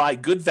 Just buy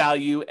good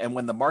value, and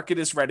when the market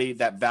is ready,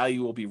 that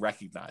value will be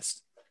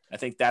recognized. I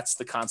think that's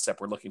the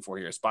concept we're looking for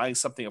here, is buying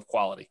something of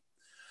quality.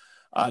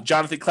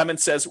 Jonathan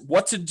Clemens says,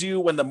 what to do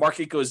when the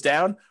market goes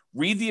down?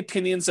 Read the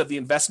opinions of the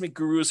investment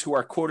gurus who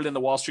are quoted in the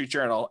Wall Street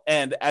Journal.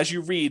 And as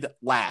you read,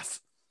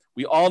 laugh.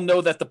 We all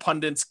know that the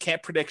pundits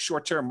can't predict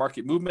short-term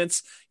market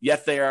movements,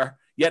 yet there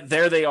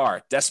they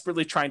are,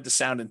 desperately trying to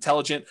sound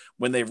intelligent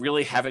when they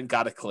really haven't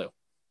got a clue.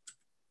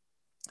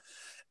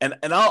 And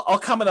I'll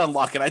comment on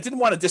luck. And I didn't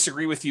want to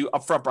disagree with you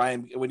up front,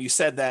 Brian, when you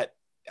said that.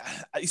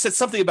 You said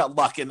something about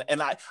luck, and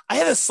I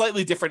had a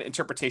slightly different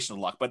interpretation of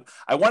luck, but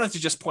I wanted to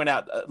just point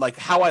out like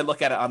how I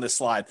look at it on this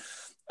slide.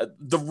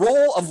 The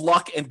role of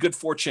luck and good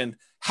fortune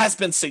has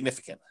been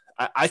significant.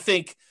 I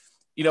think,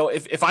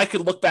 if I could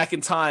look back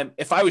in time,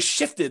 if I was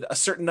shifted a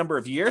certain number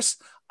of years,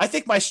 I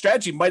think my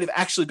strategy might have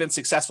actually been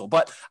successful.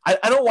 But I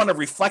don't want to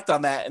reflect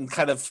on that and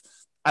kind of,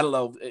 I don't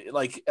know,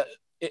 like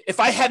if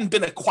I hadn't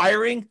been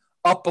acquiring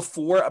up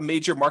before a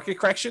major market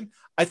correction,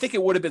 I think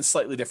it would have been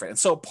slightly different. And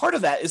so part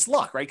of that is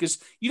luck, right? Because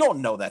you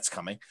don't know that's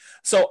coming.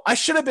 So I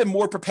should have been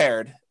more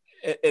prepared,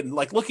 and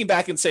like looking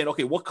back and saying,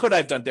 okay, what could I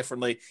have done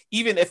differently?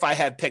 Even if I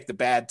had picked a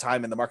bad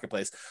time in the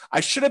marketplace,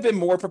 I should have been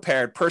more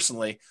prepared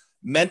personally,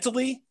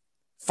 mentally,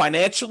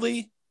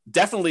 financially,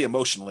 definitely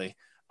emotionally,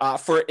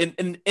 for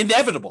an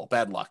inevitable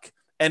bad luck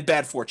and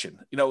bad fortune,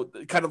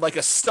 kind of like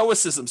a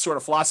stoicism sort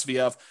of philosophy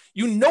of,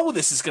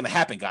 this is going to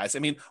happen, guys. I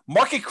mean,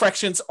 market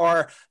corrections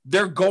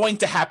they're going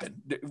to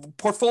happen.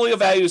 Portfolio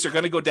values are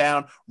going to go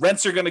down.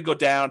 Rents are going to go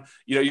down.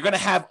 You're going to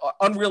have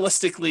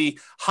unrealistically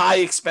high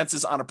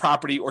expenses on a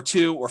property or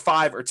 2 or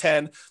 5 or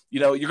 10.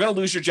 You're going to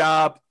lose your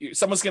job.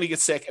 Someone's going to get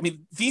sick. I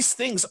mean, these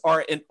things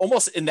are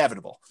almost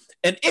inevitable.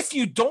 And if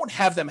you don't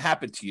have them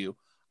happen to you,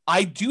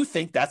 I do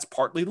think that's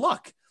partly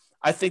luck.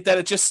 I think that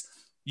it just,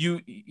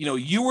 you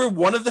were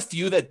one of the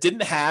few that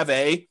didn't have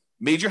a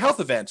major health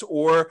event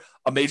or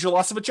a major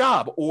loss of a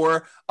job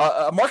or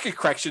a market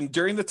correction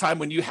during the time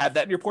when you had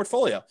that in your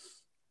portfolio.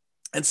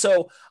 And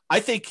so I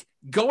think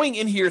going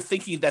in here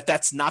thinking that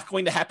that's not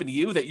going to happen to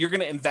you, that you're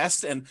going to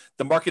invest and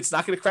the market's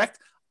not going to correct,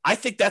 I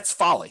think that's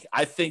folly.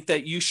 I think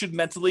that you should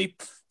mentally,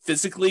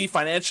 physically,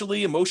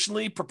 financially,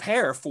 emotionally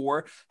prepare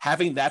for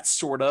having that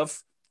sort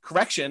of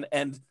correction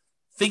and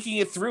thinking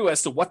it through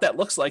as to what that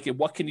looks like and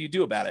what can you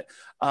do about it.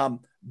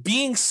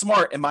 Being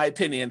smart, in my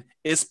opinion,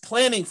 is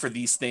planning for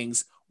these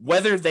things,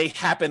 whether they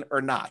happen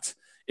or not.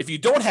 If you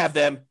don't have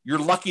them, you're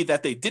lucky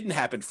that they didn't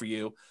happen for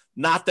you,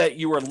 not that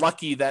you were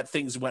lucky that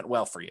things went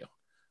well for you.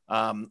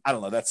 I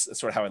don't know. That's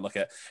sort of how I look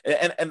at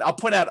it. And I'll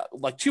point out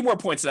like 2 more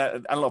points.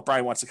 That I don't know if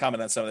Brian wants to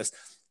comment on some of this.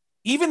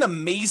 Even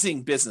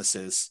amazing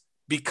businesses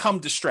become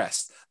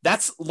distressed.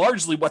 That's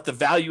largely what the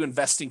value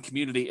investing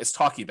community is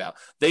talking about.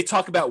 They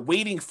talk about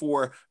waiting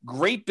for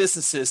great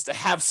businesses to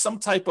have some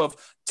type of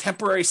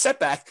temporary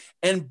setback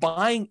and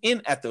buying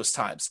in at those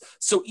times.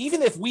 So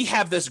even if we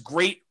have this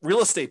great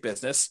real estate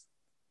business,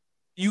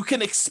 you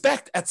can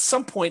expect at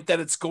some point that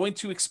it's going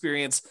to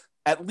experience,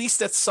 at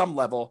least at some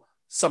level,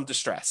 some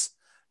distress.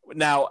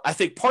 Now, I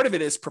think part of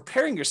it is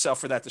preparing yourself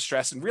for that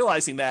distress and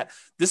realizing that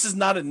this is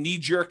not a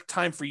knee-jerk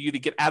time for you to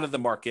get out of the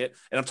market.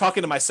 And I'm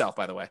talking to myself,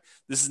 by the way.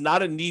 This is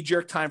not a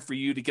knee-jerk time for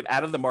you to get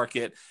out of the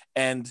market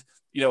and,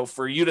 you know,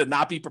 for you to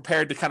not be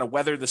prepared to kind of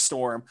weather the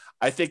storm.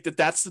 I think that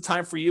that's the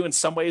time for you in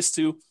some ways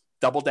to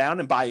double down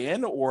and buy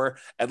in, or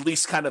at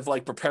least kind of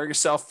like prepare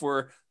yourself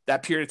for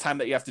that period of time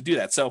that you have to do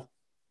that. So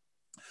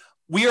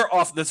we are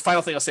off. The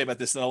final thing I'll say about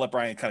this, and I'll let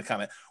Brian kind of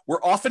comment.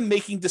 We're often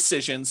making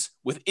decisions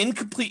with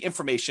incomplete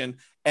information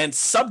and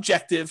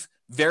subjective,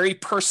 very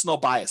personal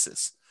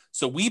biases.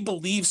 So we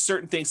believe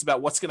certain things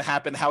about what's going to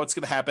happen, how it's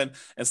going to happen,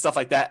 and stuff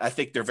like that. I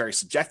think they're very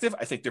subjective.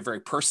 I think they're very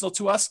personal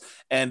to us,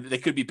 and they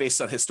could be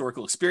based on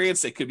historical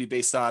experience. They could be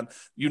based on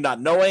you not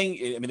knowing.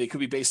 I mean, they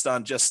could be based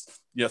on just,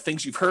 you know,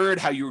 things you've heard,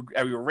 how you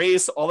were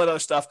raised, all that other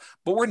stuff.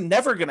 But we're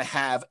never going to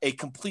have a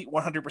complete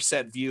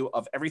 100% view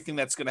of everything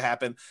that's going to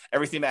happen,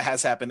 everything that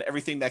has happened,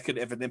 everything that could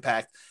have an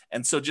impact.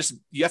 And so just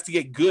you have to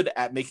get good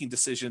at making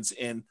decisions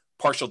in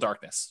partial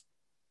darkness.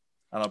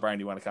 I don't know, Brian,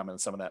 do you want to comment on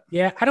some of that?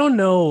 Yeah, I don't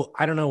know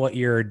what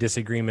your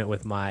disagreement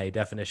with my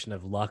definition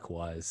of luck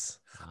was.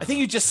 I think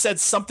you just said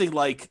something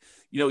like,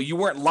 you know, you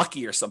weren't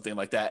lucky or something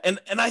like that. And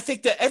I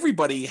think that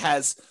everybody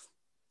has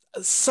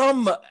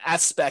some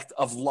aspect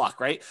of luck,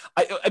 right?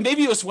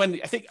 Maybe it was when we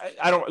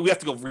have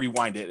to go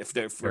rewind it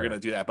if we're going to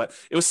do that. But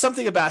it was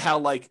something about how,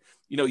 like,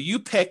 you know, you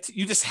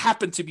just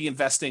happened to be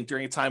investing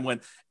during a time when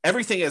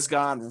everything has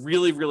gone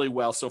really, really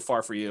well so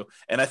far for you.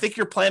 And I think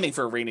you're planning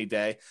for a rainy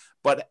day.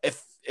 But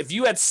if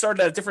you had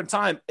started at a different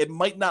time, it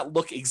might not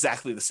look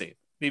exactly the same.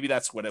 Maybe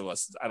that's what it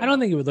was. I don't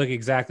think it would look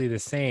exactly the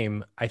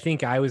same. I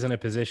think I was in a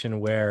position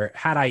where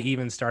had I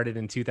even started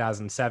in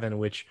 2007,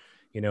 which,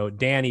 you know,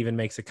 Dan even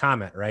makes a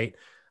comment, right?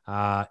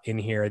 In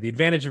here, the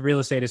advantage of real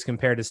estate as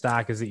compared to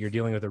stock is that you're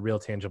dealing with a real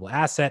tangible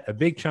asset. A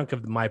big chunk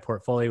of my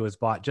portfolio was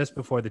bought just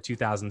before the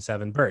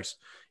 2007 burst.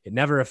 It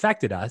never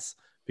affected us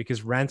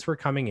because rents were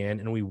coming in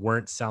and we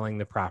weren't selling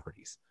the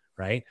properties,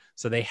 right?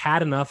 So they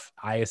had enough,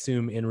 I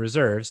assume, in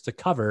reserves to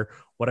cover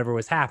whatever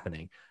was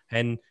happening.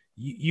 And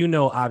you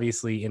know,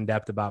 obviously in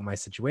depth about my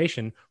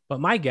situation, but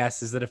my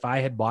guess is that if I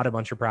had bought a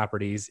bunch of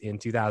properties in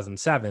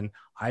 2007,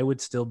 I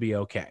would still be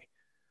okay,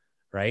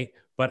 right?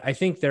 But I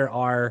think there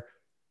are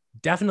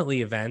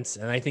definitely events.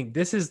 And I think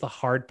this is the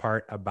hard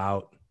part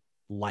about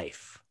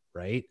life,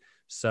 right?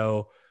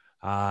 So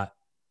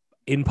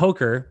in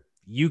poker,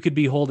 you could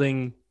be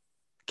holding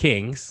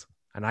kings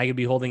and I could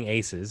be holding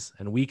aces,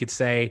 and we could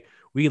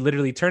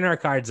literally turn our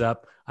cards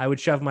up. I would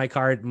shove my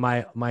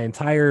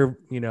entire,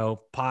 you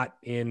know, pot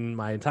in,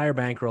 my entire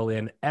bankroll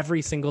in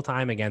every single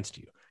time against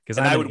you. Because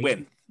I would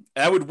win.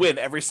 I would win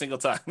every single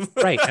time.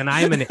 Right. And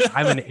I'm an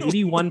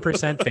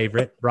 81%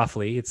 favorite,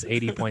 roughly. It's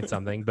 80 point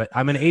something, but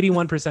I'm an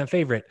 81%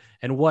 favorite.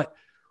 And what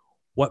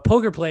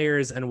poker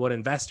players and what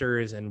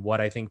investors and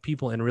what I think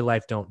people in real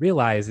life don't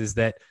realize is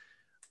that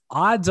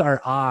odds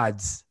are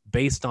odds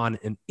based on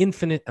an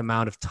infinite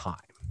amount of time.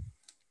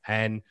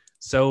 And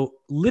so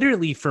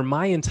literally for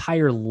my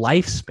entire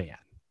lifespan,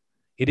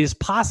 it is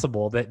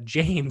possible that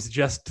James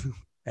just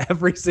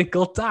every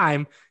single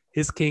time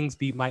his kings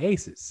beat my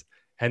aces.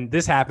 And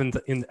this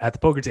happened at the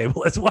poker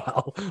table as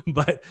well.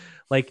 But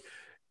like,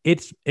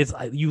 it's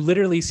you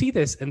literally see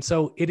this. And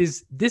so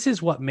this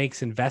is what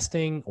makes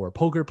investing or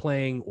poker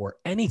playing or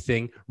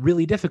anything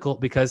really difficult,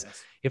 because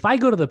if I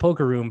go to the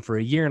poker room for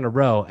a year in a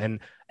row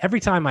and every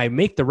time I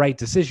make the right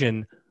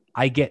decision,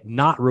 I get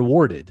not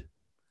rewarded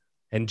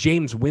and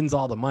James wins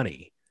all the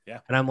money. Yeah.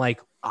 And I'm like,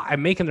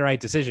 I'm making the right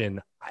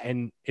decision.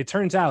 And it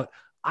turns out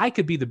I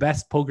could be the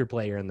best poker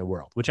player in the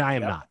world, which I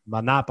am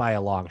not by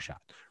a long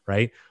shot.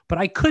 Right. But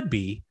I could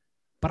be,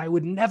 but I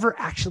would never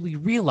actually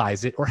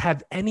realize it or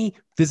have any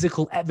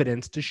physical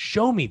evidence to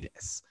show me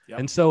this. Yep.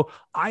 And so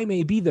I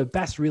may be the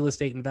best real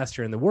estate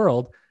investor in the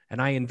world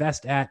and I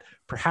invest at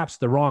perhaps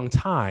the wrong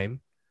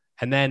time.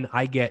 And then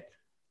I get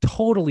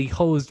totally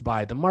hosed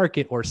by the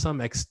market or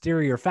some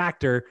exterior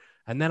factor.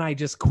 And then I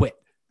just quit.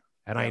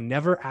 And I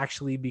never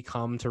actually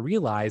become to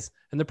realize.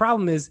 And the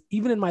problem is,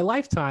 even in my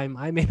lifetime,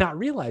 I may not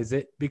realize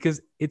it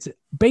because it's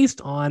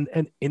based on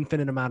an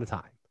infinite amount of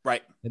time.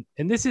 Right.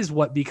 And this is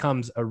what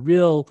becomes a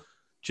real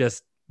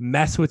just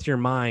mess with your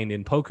mind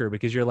in poker,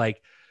 because you're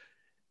like,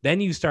 then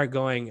you start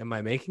going, am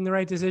I making the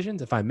right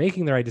decisions? If I'm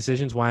making the right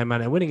decisions, why am I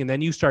not winning? And then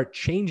you start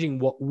changing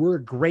what were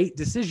great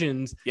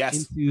decisions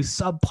into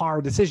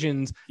subpar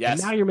decisions.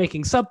 And now you're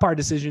making subpar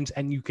decisions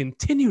and you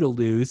continue to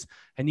lose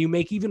and you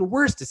make even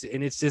worse decisions.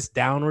 And it's just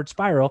downward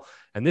spiral.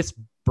 And this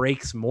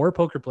breaks more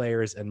poker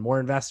players and more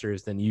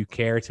investors than you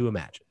care to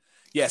imagine.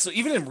 Yeah. So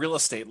even in real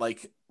estate,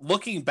 like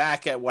looking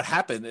back at what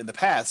happened in the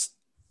past,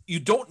 you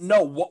don't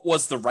know what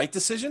was the right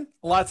decision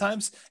a lot of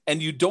times.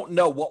 And you don't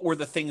know what were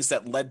the things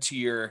that led to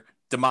your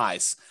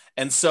demise.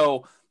 And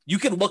so you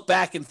can look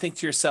back and think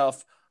to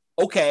yourself,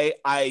 okay,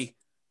 I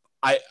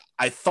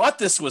thought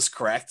this was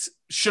correct.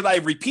 Should I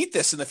repeat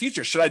this in the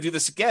future? Should I do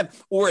this again?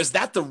 Or is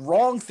that the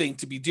wrong thing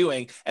to be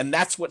doing? And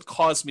that's what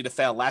caused me to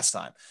fail last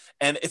time.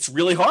 And it's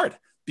really hard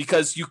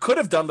because you could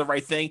have done the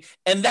right thing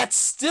and that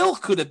still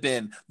could have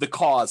been the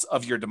cause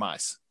of your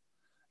demise.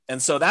 And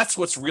so that's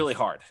what's really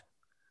hard.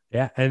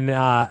 Yeah. And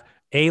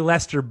A.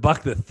 Lester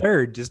Buck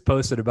III just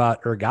posted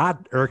about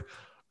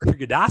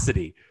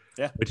ergodicity.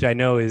 Yeah. Which I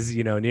know is,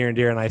 near and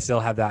dear. And I still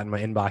have that in my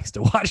inbox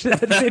to watch that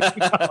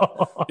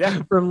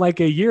video from like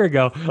a year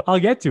ago. I'll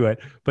get to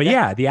it. But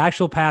the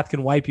actual path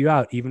can wipe you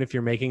out, even if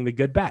you're making the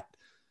good bet.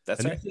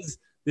 That's right.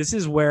 This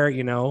is where,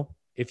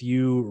 if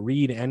you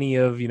read any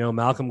of,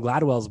 Malcolm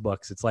Gladwell's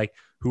books, it's like,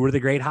 who are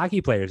the great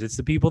hockey players? It's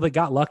the people that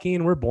got lucky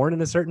and were born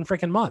in a certain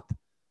freaking month.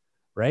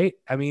 Right.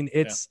 I mean,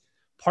 it's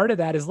part of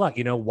that is luck.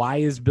 Why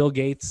is Bill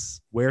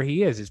Gates where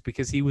he is? It's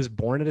because he was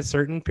born at a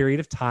certain period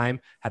of time,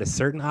 had a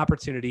certain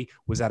opportunity,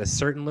 was at a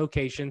certain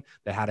location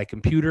that had a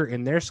computer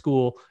in their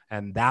school,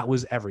 and that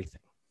was everything.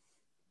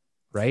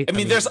 Right? I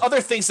mean, there's other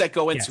things that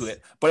go into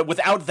it, but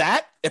without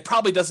that, it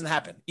probably doesn't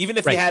happen, even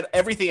if you had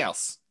everything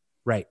else.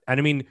 Right. And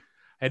I mean,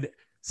 and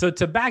so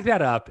to back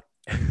that up,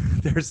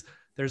 there's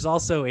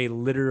also a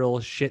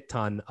literal shit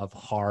ton of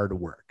hard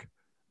work,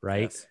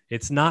 right? Yes.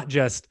 It's not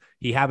just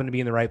he happened to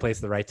be in the right place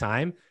at the right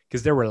time,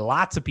 because there were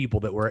lots of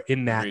people that were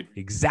in that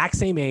exact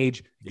same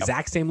age,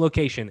 exact same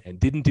location, and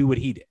didn't do what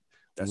he did.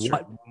 That's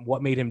true.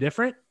 What made him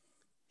different?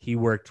 He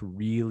worked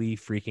really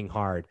freaking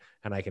hard,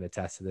 and I can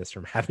attest to this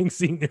from having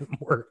seen him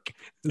work.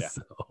 Yeah.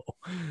 So,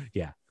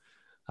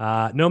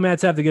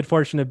 nomads have the good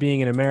fortune of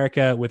being in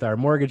America with our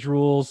mortgage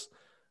rules.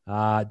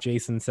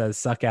 Jason says,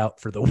 "Suck out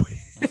for the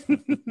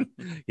win."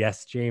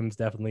 Yes, James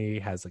definitely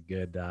has a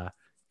good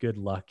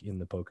luck in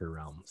the poker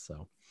realm.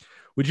 So.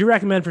 Would you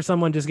recommend for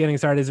someone just getting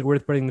started, is it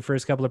worth putting the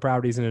first couple of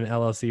properties in an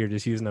LLC or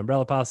just use an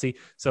umbrella policy?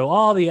 So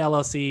all the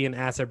LLC and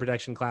asset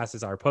protection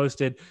classes are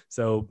posted.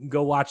 So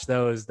go watch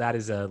those. That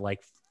is a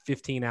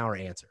 15-hour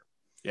answer.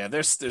 Yeah,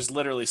 there's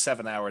literally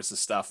 7 hours of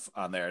stuff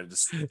on there.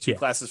 Just two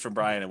classes from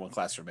Brian and one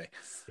class from me.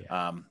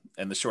 Yeah.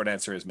 And the short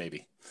answer is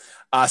maybe.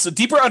 So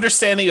deeper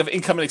understanding of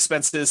income and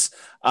expenses,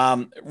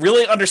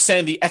 really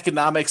understand the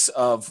economics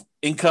of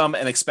income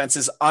and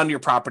expenses on your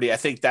property. I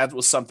think that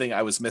was something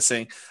I was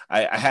missing.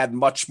 I had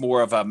much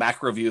more of a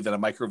macro view than a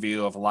micro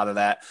view of a lot of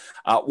that.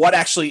 What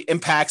actually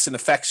impacts and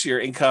affects your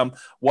income?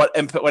 What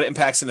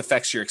impacts and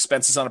affects your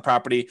expenses on a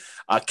property?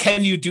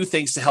 Can you do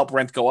things to help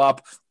rent go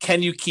up?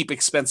 Can you keep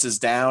expenses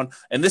down?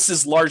 And this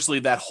is largely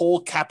that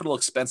whole capital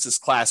expenses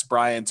class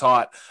Brian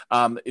taught.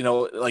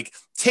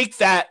 Take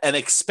that and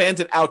expand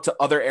it out to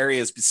other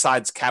areas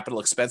besides capital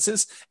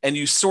expenses. And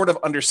you sort of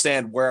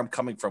understand where I'm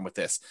coming from with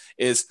this.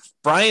 Is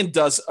Brian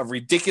does a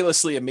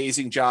ridiculously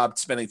amazing job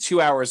spending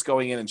 2 hours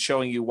going in and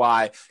showing you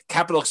why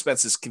capital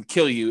expenses can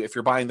kill you if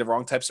you're buying the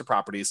wrong types of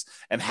properties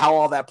and how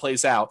all that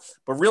plays out.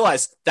 But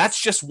realize that's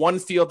just one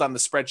field on the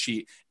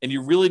spreadsheet. And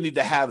you really need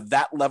to have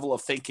that level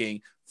of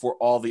thinking for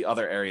all the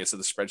other areas of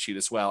the spreadsheet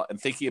as well.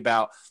 And thinking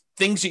about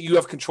things that you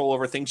have control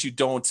over, things you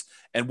don't,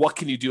 and what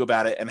can you do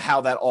about it and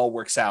how that all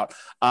works out.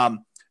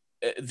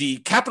 The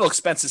capital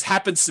expenses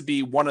happens to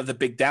be one of the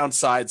big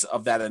downsides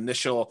of that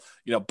initial,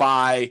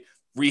 buy,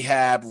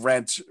 rehab,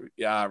 rent,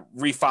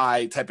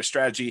 refi type of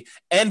strategy,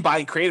 and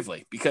buying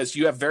creatively, because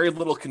you have very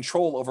little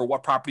control over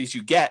what properties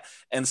you get.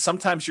 And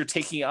sometimes you're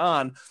taking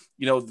on,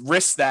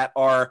 risks that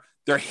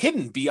they're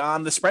hidden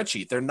beyond the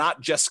spreadsheet. They're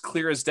not just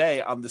clear as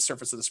day on the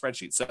surface of the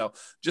spreadsheet. So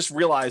just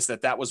realize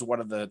that was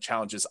one of the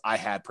challenges I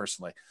had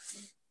personally.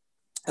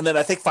 And then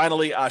I think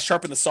finally,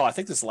 sharpen the saw. I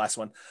think this is the last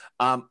one.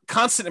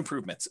 Constant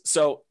improvements.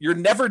 So you're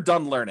never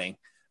done learning.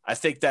 I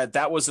think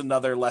that was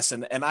another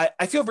lesson. And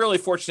I feel really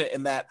fortunate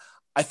in that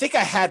I think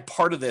I had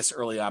part of this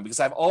early on because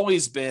I've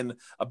always been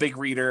a big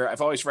reader.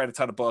 I've always read a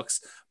ton of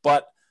books,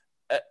 but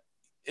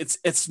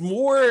it's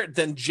more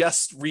than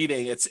just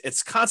reading.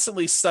 It's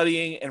constantly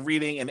studying and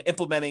reading and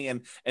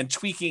implementing and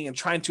tweaking and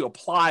trying to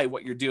apply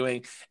what you're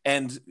doing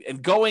and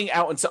going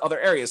out into other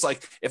areas.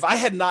 Like if I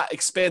had not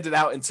expanded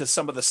out into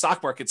some of the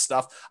stock market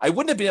stuff, I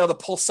wouldn't have been able to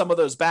pull some of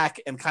those back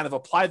and kind of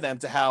apply them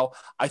to how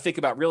I think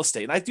about real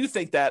estate. And I do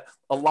think that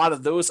a lot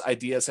of those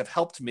ideas have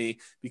helped me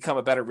become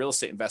a better real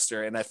estate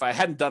investor. And if I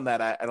hadn't done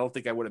that, I don't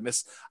think I would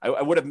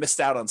have missed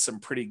out on some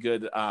pretty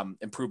good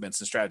improvements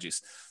and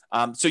strategies.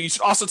 So you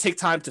should also take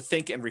time to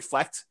think and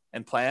reflect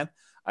and plan.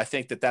 I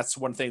think that's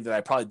one thing that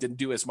I probably didn't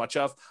do as much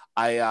of.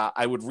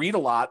 I would read a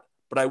lot,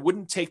 but I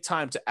wouldn't take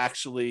time to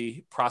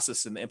actually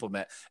process and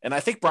implement. And I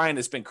think Brian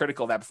has been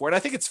critical of that before. And I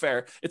think it's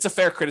fair. It's a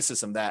fair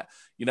criticism that,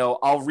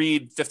 I'll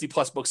read 50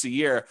 plus books a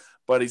year,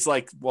 but he's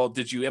like, well,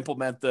 did you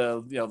implement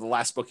the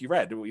last book you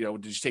read?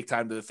 Did you take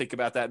time to think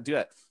about that and do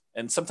it?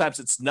 And sometimes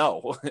it's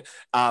no,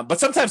 but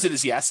sometimes it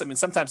is yes. I mean,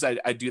 sometimes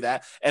I do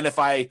that. And if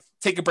I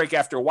take a break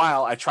after a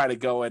while, I try to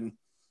go and,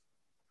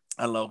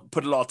 I don't know,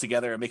 put it all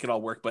together and make it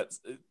all work. But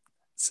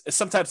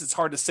sometimes it's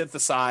hard to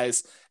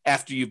synthesize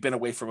after you've been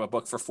away from a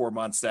book for 4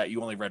 months that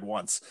you only read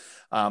once.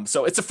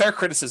 So it's a fair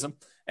criticism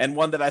and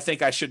one that I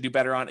think I should do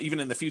better on even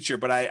in the future,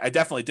 but I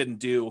definitely didn't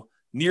do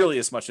nearly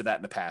as much of that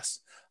in the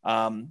past.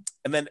 And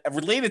then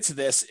related to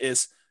this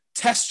is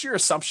test your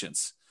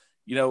assumptions.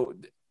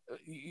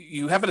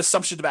 You have an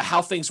assumption about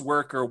how things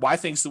work or why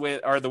things the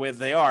way that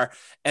they are.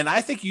 And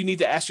I think you need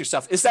to ask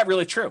yourself, is that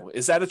really true?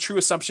 Is that a true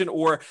assumption?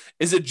 Or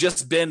is it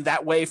just been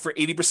that way for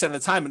 80% of the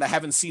time and I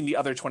haven't seen the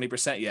other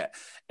 20% yet?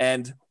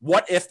 And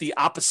what if the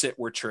opposite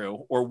were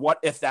true? Or what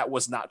if that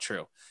was not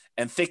true?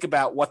 And think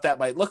about what that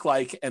might look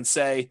like and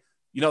say,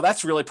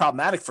 that's really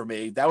problematic for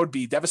me. That would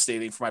be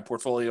devastating for my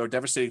portfolio or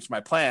devastating for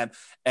my plan,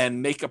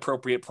 and make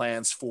appropriate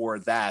plans for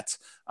that,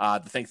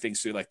 to think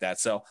things through like that.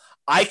 So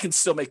I can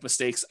still make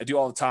mistakes. I do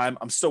all the time.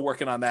 I'm still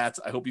working on that.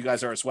 I hope you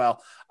guys are as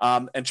well.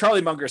 And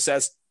Charlie Munger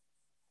says,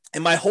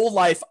 in my whole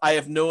life, I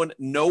have known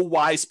no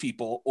wise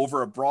people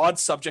over a broad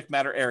subject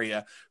matter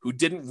area who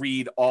didn't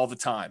read all the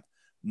time.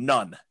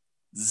 None.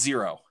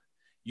 Zero.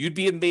 You'd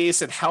be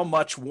amazed at how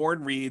much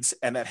Warren reads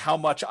and at how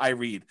much I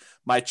read.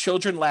 My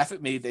children laugh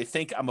at me. They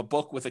think I'm a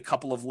book with a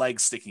couple of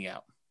legs sticking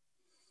out.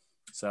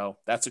 So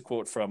that's a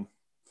quote from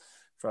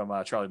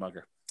Charlie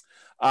Munger.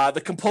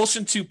 The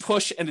compulsion to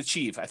push and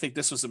achieve. I think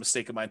this was a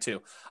mistake of mine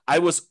too. I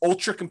was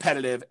ultra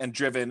competitive and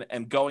driven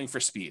and going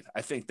for speed.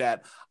 I think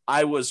that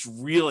I was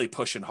really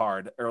pushing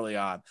hard early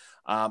on.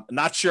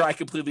 Not sure I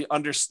completely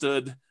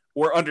understood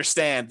or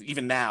understand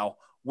even now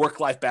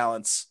work-life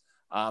balance.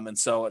 And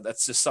so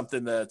that's just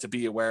something to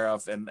be aware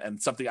of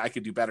and something I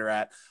could do better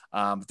at.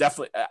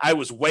 Definitely, I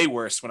was way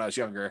worse when I was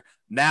younger.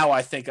 Now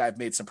I think I've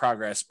made some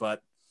progress,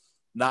 but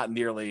not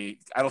nearly.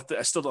 I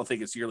still don't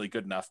think it's nearly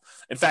good enough.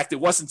 In fact, it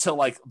wasn't until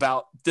like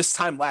about this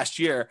time last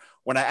year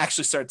when I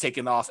actually started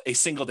taking off a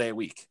single day a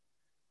week,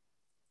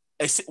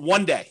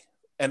 one day,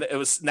 and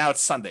now it's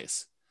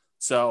Sundays.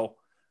 So,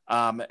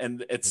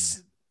 and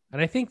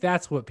I think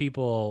that's what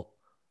people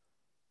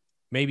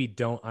maybe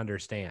don't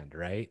understand,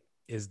 right?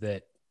 Is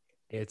that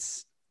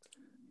it's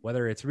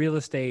whether it's real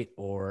estate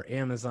or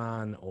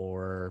Amazon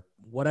or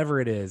whatever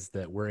it is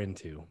that we're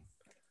into,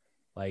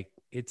 like,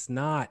 it's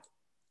not,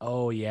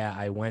 oh yeah,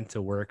 I went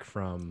to work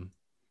from,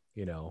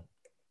 9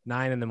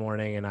 a.m.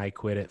 and I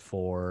quit at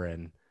 4.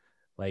 And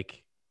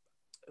like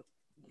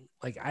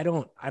I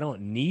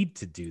don't need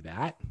to do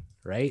that.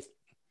 Right.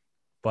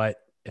 But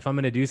if I'm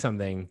going to do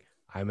something,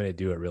 I'm going to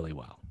do it really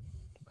well.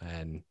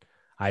 And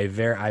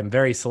I'm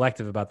very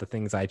selective about the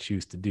things I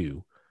choose to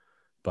do,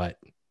 but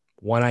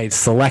when I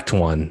select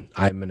one,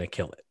 I'm going to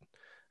kill it.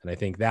 And I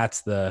think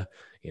that's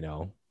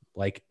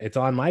it's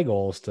on my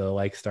goals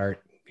to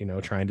start,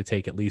 trying to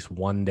take at least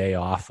one day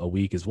off a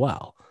week as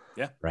well.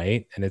 Yeah.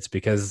 Right. And it's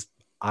because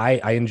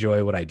I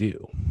enjoy what I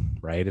do.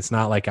 Right. It's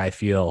not like I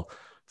feel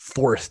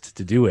forced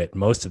to do it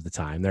most of the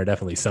time. There are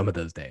definitely some of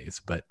those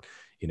days, but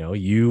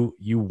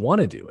you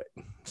want to do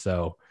it.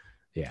 So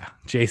yeah.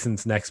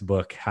 Jason's next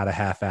book, How to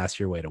Half-Ass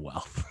Your Way to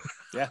Wealth.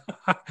 Yeah.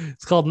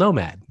 It's called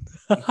Nomad.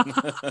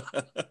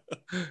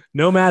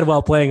 Nomad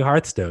while playing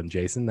Hearthstone,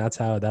 Jason. That's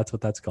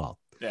what that's called.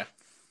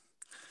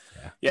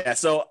 Yeah.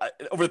 So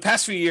over the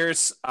past few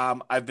years,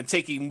 I've been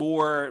taking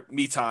more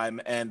me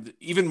time, and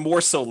even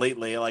more so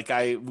lately.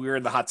 We were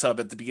in the hot tub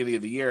at the beginning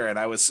of the year, and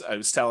I was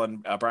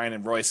telling Brian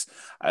and Royce,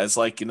 I was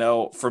like,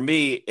 for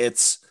me,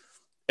 if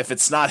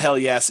it's not hell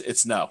yes,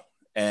 it's no.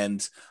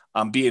 And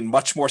I'm being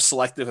much more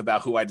selective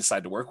about who I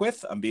decide to work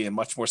with. I'm being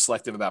much more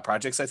selective about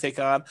projects I take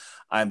on.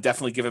 I'm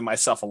definitely giving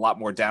myself a lot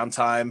more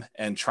downtime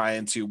and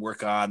trying to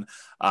work on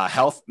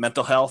health,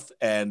 mental health,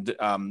 and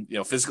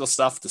physical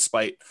stuff,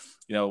 despite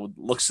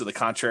looks to the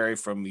contrary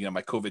from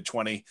my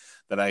COVID-20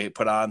 that I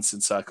put on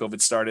since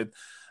COVID started.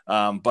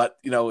 But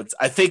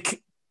I think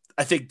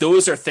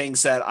those are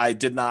things that I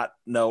did not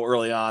know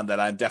early on that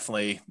I'm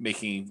definitely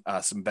making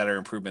some better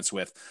improvements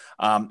with.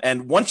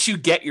 And once you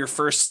get your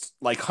first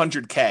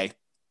 100K,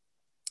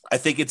 I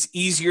think it's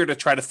easier to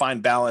try to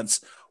find balance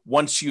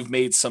once you've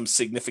made some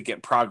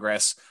significant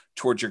progress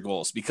towards your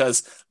goals,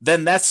 because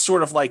then that's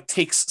sort of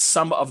takes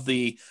some of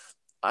the,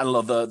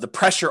 the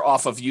pressure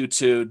off of you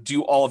to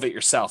do all of it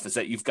yourself, is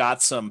that you've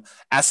got some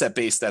asset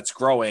base that's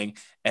growing,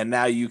 and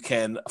now you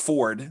can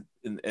afford,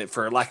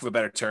 for lack of a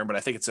better term, but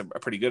I think it's a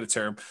pretty good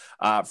term,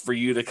 for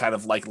you to kind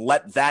of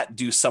let that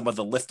do some of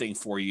the lifting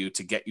for you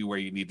to get you where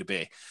you need to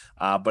be.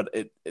 But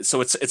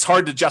it's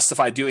hard to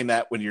justify doing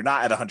that when you're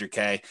not at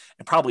 100K,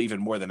 and probably even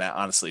more than that,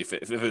 honestly. If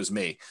it was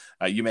me,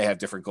 you may have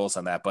different goals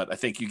on that, but I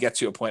think you get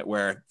to a point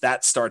where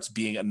that starts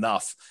being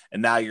enough,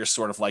 and now you're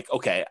sort of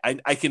okay,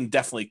 I can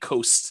definitely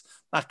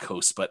not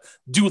coast, but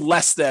do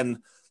less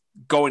than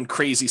going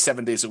crazy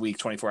 7 days a week,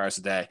 24 hours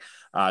a day,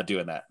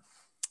 doing that.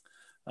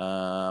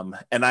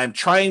 And I'm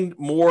trying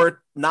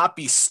more not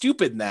be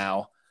stupid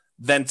now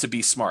than to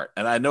be smart.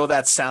 And I know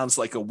that sounds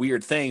like a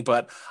weird thing,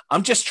 but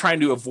I'm just trying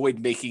to avoid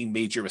making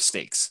major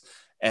mistakes.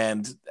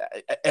 And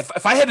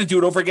if I had to do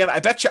it over again,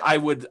 I bet you I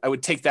would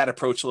take that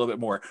approach a little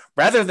bit more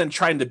rather than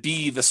trying to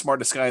be the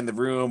smartest guy in the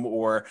room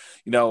or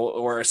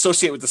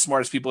associate with the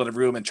smartest people in the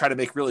room and try to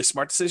make really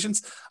smart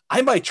decisions.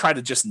 I might try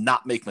to just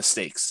not make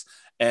mistakes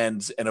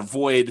and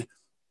avoid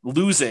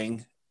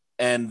losing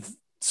and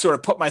sort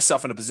of put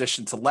myself in a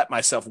position to let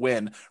myself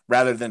win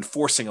rather than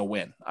forcing a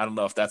win. I don't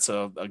know if that's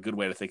a good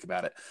way to think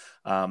about it.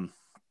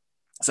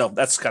 So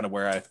that's kind of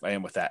where I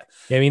am with that.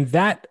 Yeah, I mean,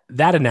 that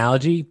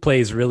analogy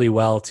plays really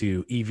well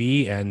to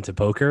EV and to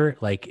poker.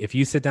 Like if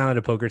you sit down at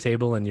a poker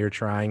table and you're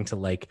trying to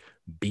like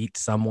beat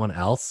someone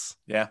else,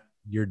 yeah,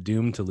 you're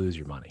doomed to lose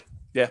your money.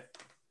 Yeah.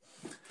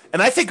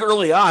 And I think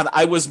early on,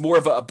 I was more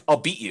of a I'll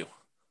beat you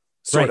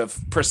sort of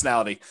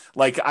personality.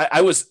 Like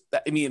I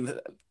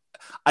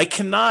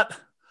cannot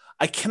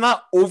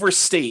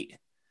overstate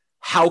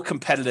how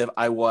competitive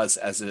I was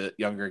as a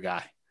younger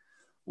guy.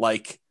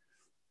 Like,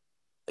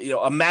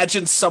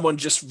 imagine someone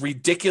just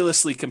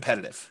ridiculously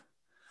competitive.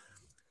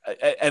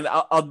 And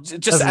I'll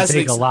just doesn't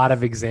take a lot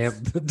of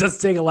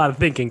doesn't take a lot of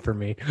thinking for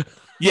me.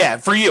 Yeah,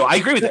 for you, I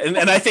agree with it,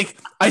 and I think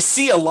I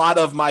see a lot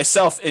of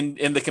myself in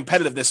the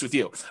competitiveness with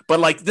you. But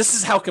like, this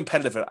is how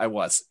competitive I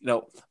was.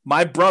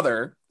 My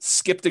brother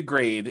skipped a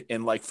grade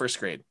in like first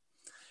grade,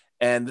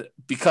 and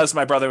because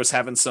my brother was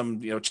having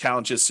some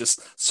challenges,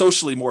 just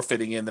socially more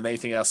fitting in than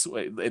anything else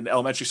in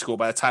elementary school.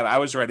 By the time I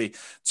was ready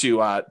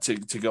to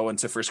go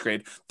into first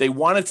grade, they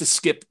wanted to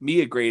skip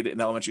me a grade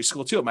in elementary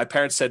school too. My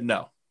parents said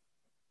no.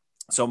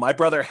 So my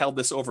brother held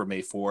this over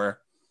me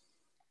for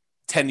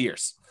 10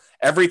 years.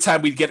 Every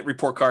time we'd get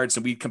report cards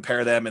and we'd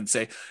compare them and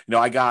say,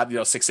 I got,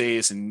 6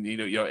 A's and,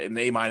 an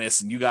A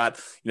minus and you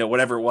got,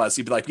 whatever it was,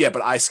 he'd be like, yeah,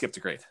 but I skipped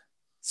a grade.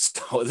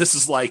 So this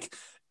is like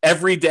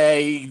every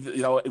day,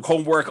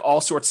 homework,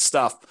 all sorts of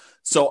stuff.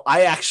 So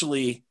I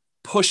actually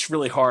pushed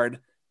really hard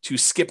to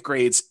skip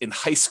grades in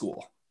high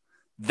school.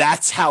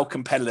 That's how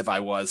competitive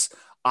I was.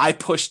 I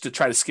pushed to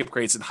try to skip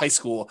grades in high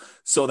school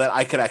so that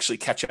I could actually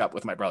catch up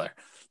with my brother.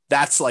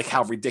 That's like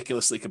how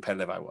ridiculously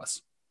competitive I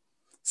was.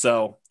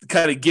 So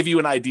kind of give you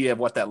an idea of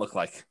what that looked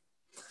like.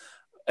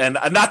 And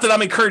not that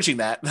I'm encouraging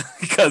that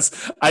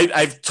because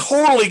I've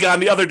totally gone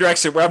the other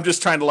direction where I'm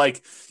just trying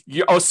to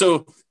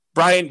so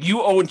Brian,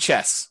 you own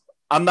chess.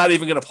 I'm not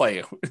even going to play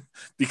you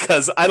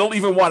because I don't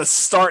even want to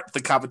start the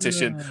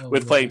competition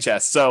with playing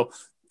chess. So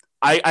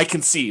I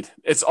concede.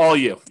 It's all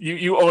you.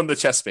 You own the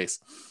chess space.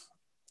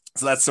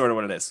 So that's sort of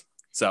what it is.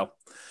 So,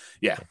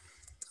 yeah.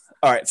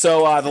 All right.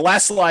 So the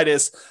last slide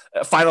is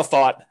final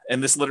thought.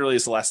 And this literally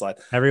is the last slide.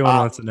 Everyone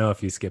wants to know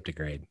if you skipped a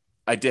grade.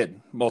 I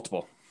did.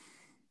 Multiple.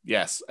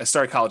 Yes. I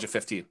started college at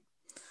 15.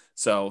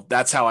 So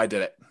that's how I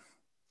did it.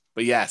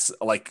 But yes,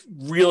 like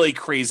really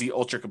crazy,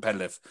 ultra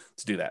competitive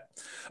to do that.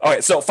 All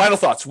right. So final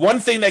thoughts. One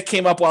thing that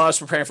came up while I was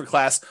preparing for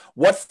class,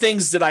 what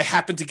things did I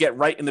happen to get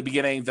right in the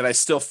beginning that I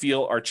still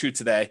feel are true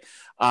today?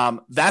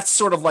 That's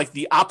sort of like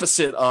the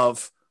opposite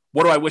of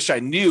what do I wish I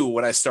knew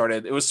when I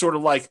started? It was sort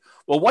of like,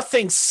 well, what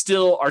things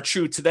still are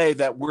true today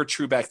that were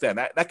true back then?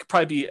 That could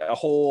probably be a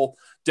whole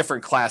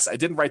different class. I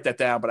didn't write that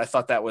down, but I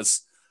thought that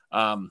was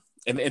an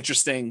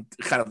interesting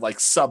kind of like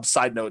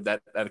side note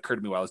that occurred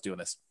to me while I was doing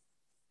this.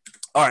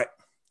 All right.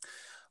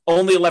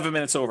 Only 11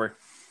 minutes over.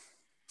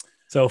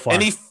 So far.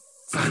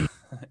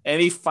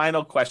 Any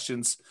final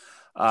questions?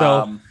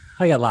 So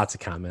I got lots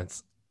of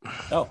comments.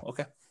 Oh,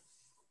 okay.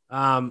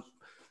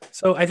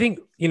 So I think,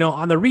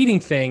 on the reading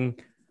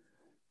thing,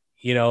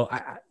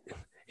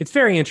 it's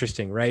very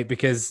interesting, right?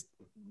 Because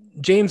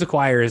James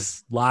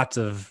acquires lots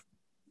of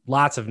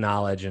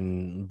knowledge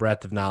and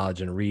breadth of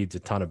knowledge and reads a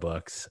ton of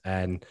books.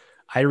 And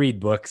I read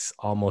books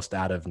almost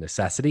out of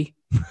necessity.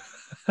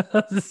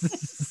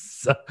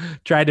 So,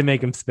 tried to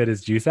make him spit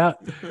his juice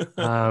out.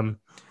 But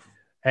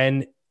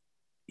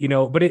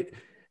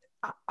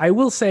I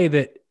will say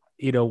that,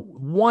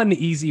 one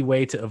easy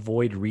way to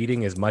avoid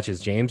reading as much as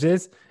James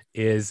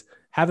is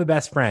have a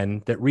best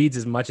friend that reads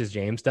as much as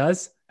James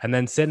does, and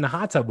then sit in a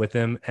hot tub with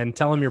him and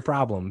tell him your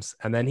problems.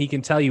 And then he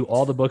can tell you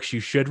all the books you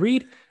should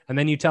read. And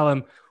then you tell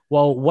him,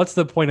 well, what's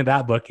the point of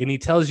that book? And he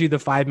tells you the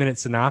 5-minute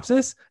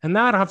synopsis. And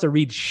now I don't have to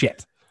read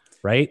shit.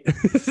 Right.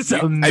 It's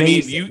amazing.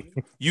 I mean,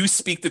 you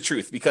speak the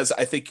truth because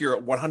I think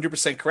you're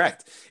 100%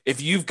 correct.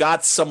 If you've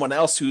got someone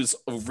else who's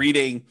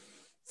reading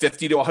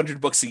 50 to 100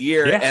 books a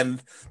year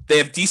and they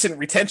have decent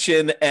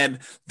retention and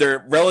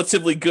they're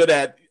relatively good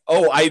at,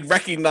 I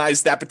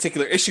recognize that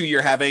particular issue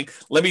you're having.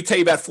 Let me tell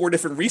you about 4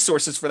 different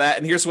resources for that.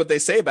 And here's what they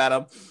say about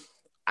them.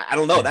 I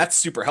don't know. That's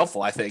super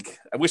helpful. I think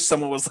I wish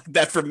someone was like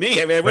that for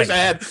me. I mean, I wish I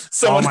had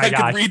someone that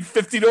could read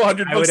 50 to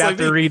 100 books. I would have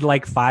to read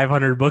like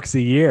 500 books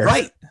a year.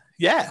 Right.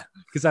 Yeah.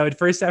 Because I would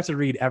first have to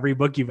read every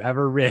book you've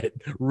ever read,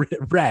 and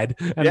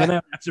then I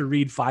would have to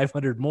read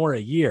 500 more a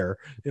year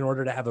in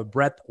order to have a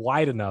breadth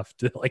wide enough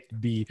to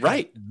be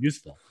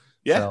useful.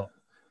 Yeah, so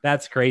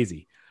that's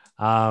crazy.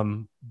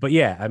 But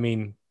yeah, I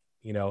mean,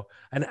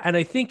 and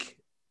I think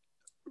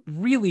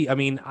really, I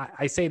mean,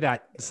 I say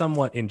that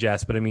somewhat in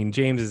jest, but I mean,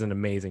 James is an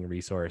amazing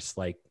resource,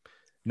 like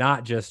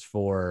not just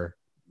for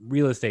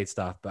real estate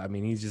stuff, but I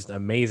mean, he's just an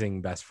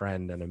amazing best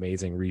friend and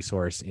amazing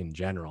resource in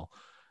general.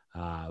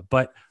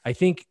 But I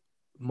think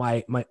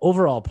my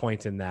overall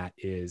point in that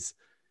is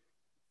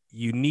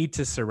you need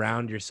to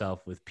surround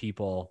yourself with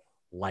people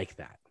like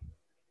that.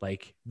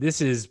 Like,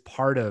 this is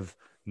part of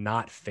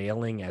not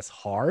failing as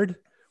hard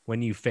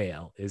when you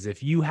fail, is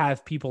if you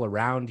have people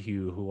around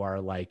you who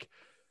are like,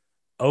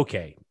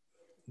 okay,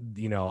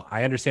 you know,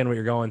 I understand what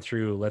you're going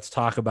through. Let's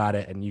talk about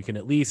it. And you can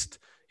at least,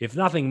 if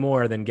nothing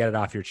more than get it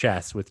off your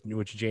chest,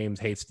 which James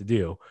hates to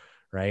do.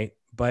 Right.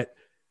 But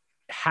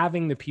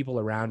having the people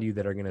around you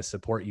that are going to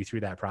support you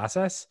through that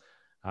process.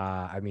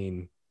 I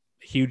mean,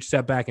 huge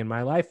setback in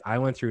my life. I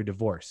went through a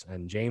divorce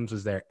and James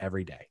was there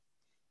every day.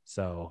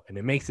 So, and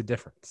it makes a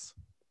difference.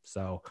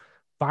 So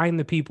find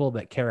the people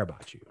that care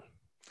about you.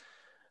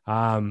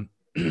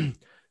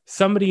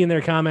 Somebody in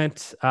their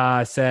comment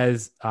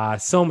says,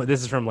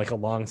 this is from like a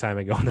long time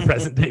ago in the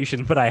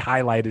presentation, but I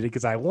highlighted it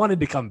because I wanted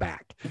to come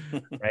back,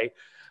 right?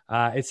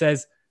 It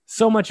says,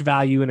 so much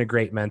value in a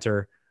great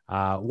mentor,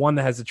 one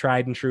that has a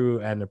tried and true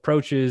and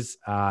approaches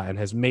and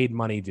has made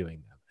money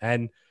doing them.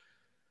 And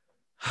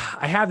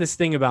I have this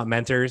thing about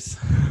mentors.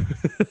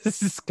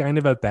 This is kind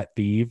of a pet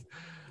peeve.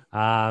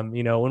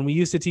 You know, when we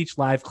used to teach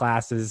live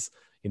classes,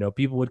 you know,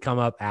 people would come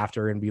up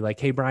after and be like,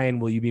 hey, Brian,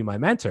 will you be my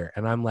mentor?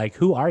 And I'm like,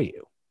 who are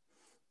you?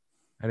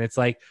 And it's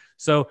like,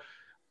 so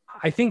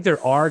I think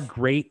there are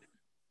great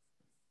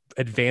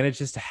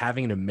advantages to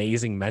having an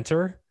amazing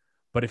mentor,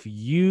 but if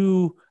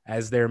you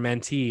as their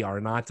mentee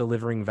are not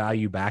delivering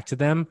value back to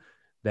them,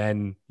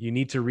 then you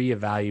need to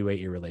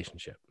reevaluate your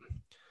relationship.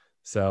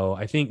 So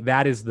I think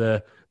that is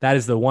the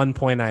one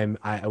point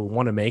I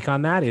want to make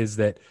on that, is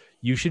that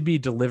you should be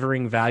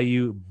delivering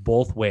value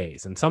both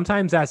ways. And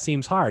sometimes that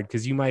seems hard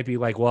because you might be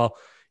like, well,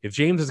 if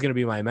James is going to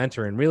be my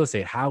mentor in real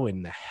estate, how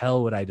in the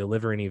hell would I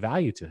deliver any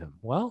value to him?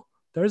 Well,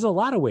 there's a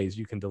lot of ways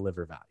you can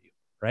deliver value,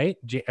 right?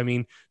 I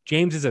mean,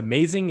 James is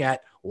amazing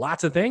at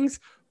lots of things,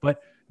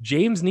 but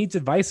James needs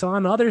advice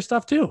on other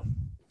stuff too.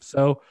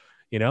 So,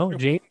 you know,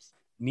 James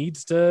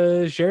needs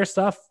to share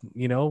stuff,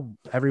 you know,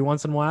 every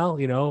once in a while,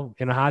 you know,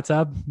 in a hot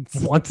tub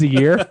once a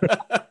year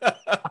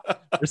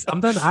or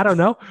something. I don't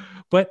know.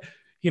 But,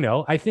 you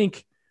know, I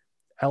think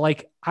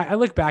I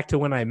look back to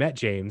when I met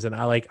James and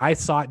I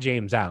sought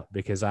James out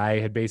because I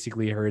had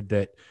basically heard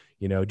that,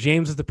 you know,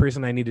 James is the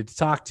person I needed to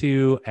talk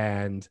to.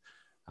 And,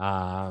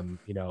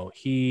 you know,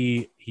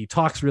 he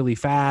talks really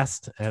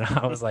fast. And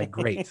I was like,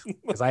 great,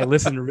 because I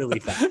listen really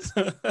fast.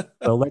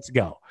 So let's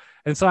go.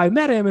 And so I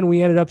met him and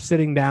we ended up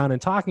sitting down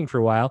and talking for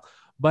a while.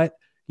 But,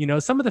 you know,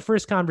 some of the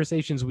first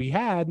conversations we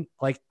had,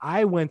 like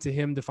I went to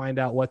him to find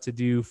out what to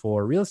do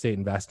for real estate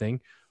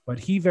investing, but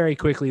he very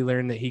quickly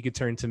learned that he could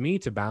turn to me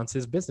to bounce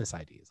his business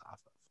ideas off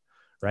of.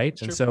 Right.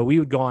 Sure. And so we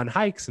would go on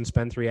hikes and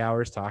spend 3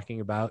 hours talking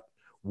about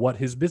what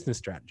his business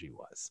strategy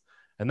was.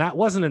 And that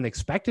wasn't an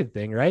expected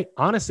thing, right?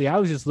 Honestly, I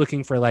was just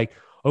looking for like,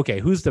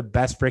 okay, who's the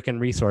best freaking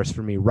resource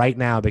for me right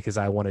now because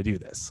I want to do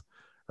this,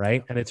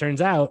 right? And it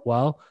turns out,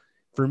 well,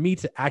 for me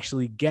to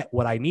actually get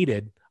what I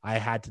needed, I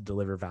had to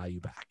deliver value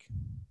back.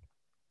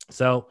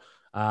 So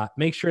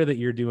make sure that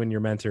you're doing your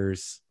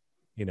mentors,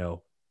 you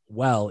know,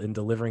 well in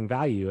delivering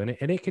value, and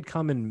it could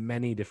come in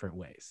many different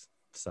ways.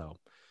 So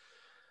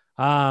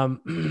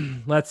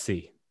let's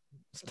see.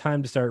 It's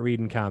time to start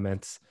reading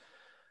comments.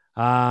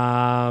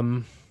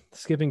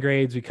 Skipping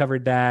grades, we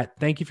covered that.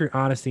 Thank you for your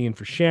honesty and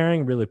for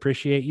sharing. Really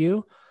appreciate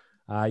you.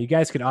 You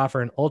guys could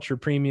offer an ultra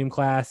premium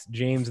class,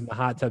 James in the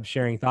hot tub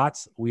sharing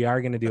thoughts. We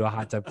are going to do a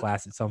hot tub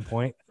class at some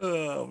point.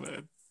 Oh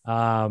man.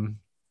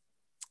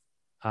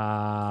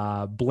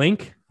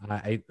 Blink.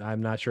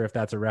 I'm not sure if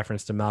that's a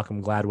reference to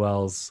Malcolm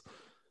Gladwell's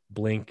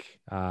Blink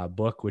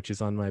book, which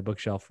is on my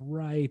bookshelf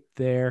right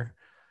there.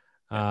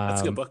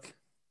 That's a good book.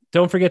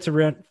 Don't forget to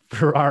rent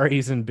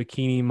Ferraris and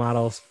bikini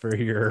models for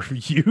your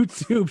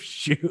YouTube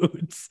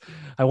shoots.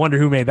 I wonder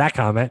who made that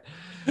comment.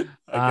 I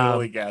can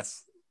only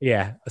guess.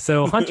 Yeah.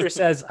 So Hunter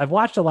says, I've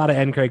watched a lot of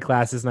NCREG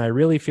classes and I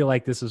really feel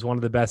like this was one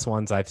of the best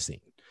ones I've seen.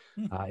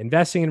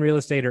 Investing in real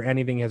estate or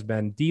anything has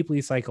been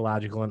deeply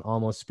psychological and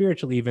almost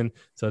spiritual even.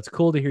 So it's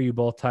cool to hear you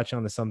both touch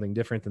on something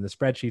different than the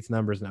spreadsheets,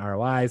 numbers, and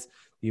ROIs.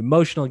 The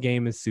emotional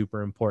game is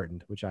super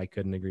important, which I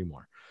couldn't agree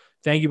more.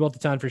 Thank you both a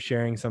ton for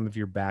sharing some of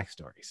your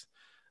backstories.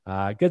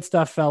 Good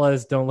stuff,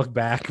 fellas. Don't look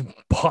back.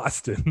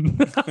 Boston.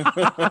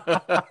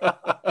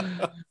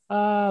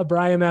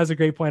 Brian has a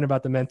great point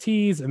about the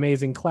mentees.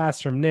 Amazing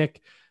class from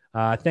Nick.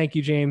 Thank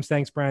you, James.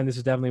 Thanks, Brian. This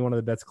is definitely one of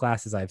the best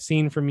classes I've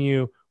seen from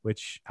you,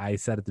 which I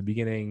said at the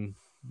beginning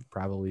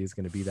probably is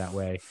going to be that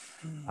way.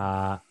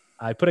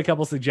 I put a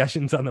couple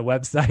suggestions on the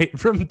website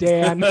from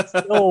Dan. It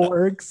still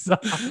works.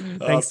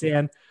 Thanks,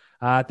 Dan.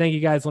 Thank you,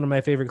 guys. One of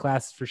my favorite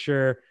classes for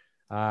sure.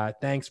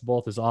 Thanks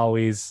both as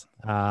always.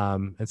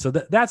 And so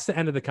that's the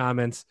end of the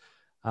comments.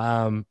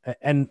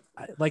 And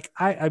like,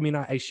 I mean,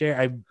 I share,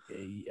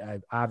 I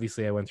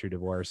obviously I went through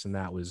divorce and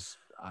that was,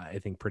 I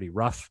think pretty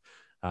rough,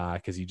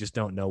 cause you just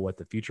don't know what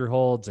the future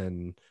holds.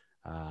 And,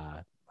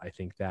 I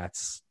think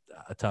that's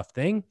a tough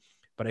thing.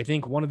 But I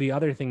think one of the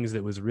other things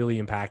that was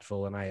really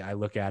impactful, and I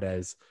look at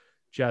as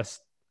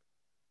just,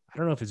 I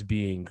don't know if it's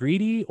being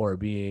greedy or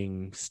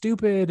being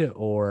stupid,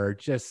 or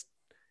just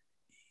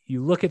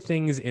you look at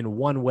things in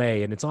one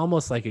way, and it's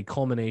almost like a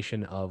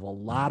culmination of a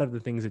lot of the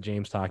things that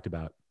James talked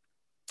about.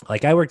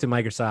 Like I worked at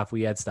Microsoft,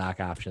 we had stock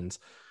options.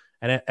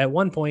 And at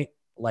one point,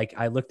 like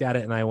I looked at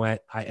it and I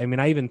went, I mean,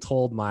 I even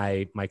told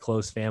my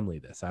close family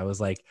this. I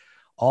was like,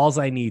 alls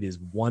I need is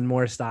one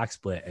more stock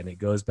split and it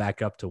goes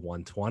back up to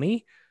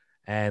 120.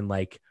 And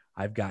like,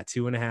 I've got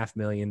 $2.5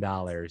 million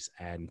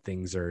and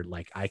things are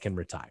like, I can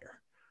retire.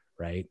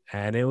 Right.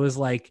 And it was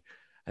like,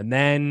 and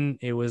then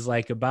it was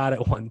like about at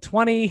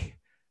 120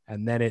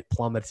 and then it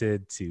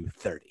plummeted to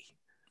 30.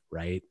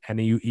 Right. And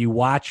you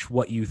watch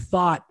what you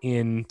thought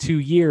in 2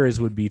 years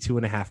would be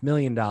 $2.5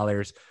 million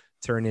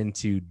turn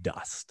into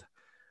dust.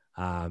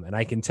 And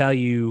I can tell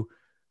you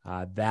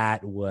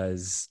that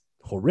was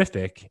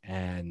horrific.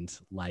 And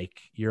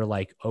like, you're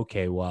like,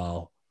 okay,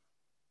 well,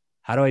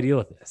 how do I deal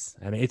with this?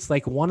 And it's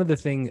like one of the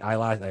things I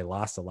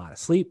lost a lot of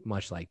sleep,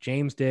 much like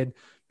James did,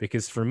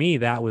 because for me,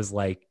 that was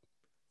like,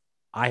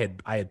 I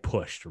had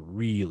pushed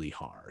really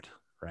hard.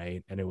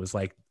 Right. And it was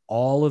like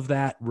all of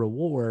that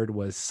reward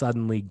was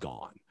suddenly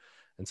gone.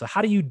 And so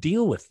how do you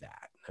deal with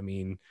that? I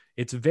mean,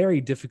 it's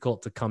very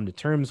difficult to come to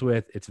terms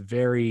with. It's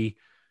very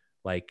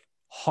like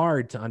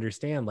hard to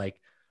understand, like,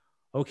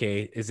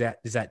 okay, is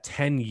that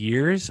 10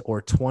 years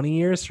or 20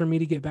 years for me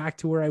to get back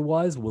to where I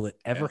was? Will it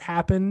ever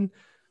happen?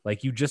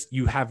 Like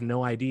you have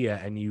no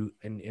idea. And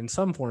in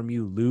some form,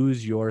 you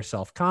lose your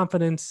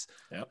self-confidence.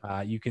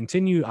 Yep. You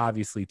continue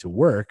obviously to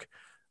work,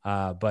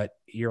 but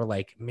you're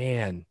like,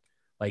 man,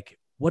 like,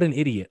 what an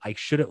idiot. I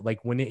should have,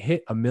 like, when it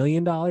hit $1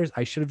 million,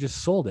 I should have just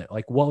sold it.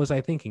 Like, what was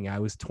I thinking? I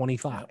was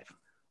 25.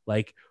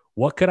 Like,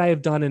 what could I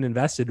have done and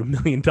invested $1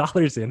 million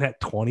in at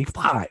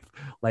 25?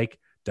 Like,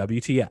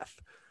 WTF.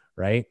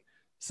 Right.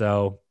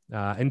 So,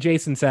 and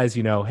Jason says,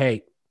 you know,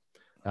 hey,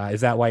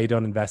 is that why you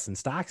don't invest in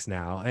stocks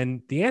now?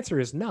 And the answer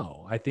is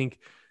no. I think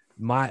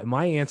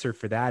my answer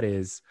for that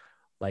is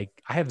like,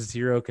 I have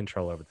zero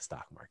control over the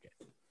stock market.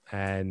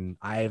 And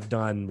I've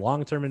done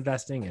long-term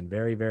investing and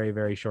very, very,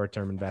 very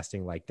short-term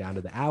investing, like down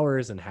to the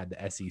hours, and had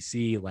the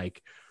SEC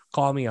like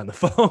call me on the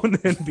phone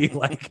and be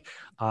like,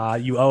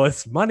 you owe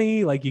us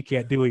money. Like you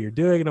can't do what you're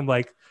doing. And I'm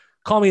like,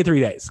 call me in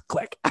 3 days,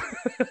 click.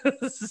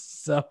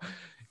 So,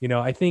 you know,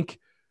 I think,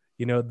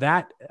 you know,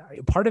 that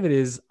part of it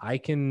is I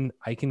can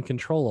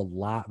control a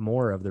lot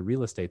more of the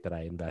real estate that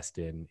I invest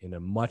in a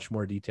much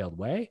more detailed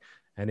way.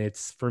 And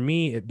it's, for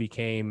me, it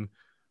became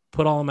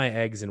put all my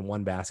eggs in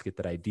one basket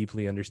that I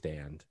deeply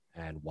understand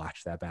and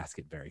watch that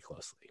basket very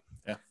closely.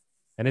 Yeah.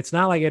 And it's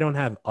not like I don't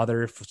have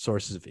other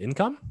sources of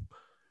income,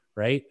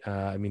 right?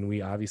 I mean,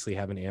 we obviously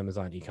have an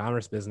Amazon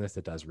e-commerce business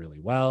that does really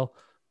well,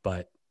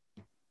 but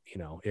you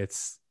know,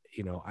 it's,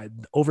 you know,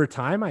 over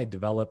time I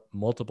develop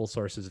multiple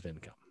sources of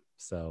income.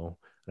 So,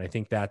 and I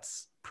think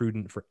that's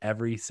prudent for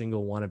every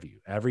single one of you.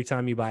 Every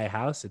time you buy a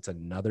house, it's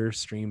another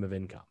stream of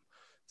income.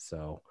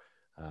 So,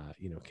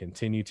 you know,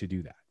 continue to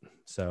do that.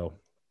 So,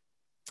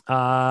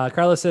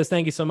 Carlos says,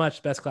 thank you so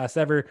much. Best class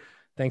ever.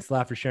 Thanks a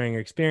lot for sharing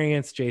your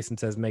experience. Jason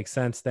says, makes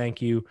sense.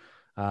 Thank you.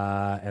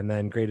 And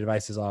then great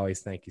advice as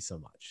always. Thank you so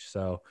much.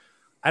 So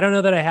I don't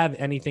know that I have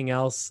anything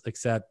else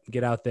except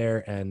get out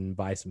there and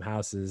buy some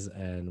houses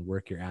and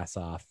work your ass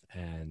off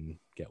and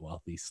get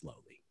wealthy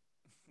slowly.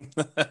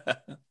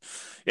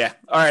 Yeah.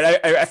 All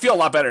right. I feel a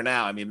lot better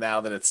now. I mean, now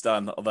that it's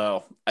done,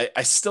 although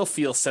I still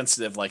feel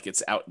sensitive, like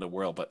it's out in the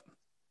world, but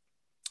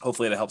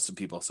hopefully it helps some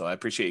people. So I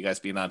appreciate you guys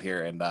being on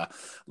here and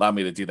allow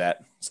me to do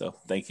that. So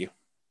thank you.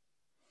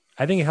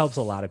 I think it helps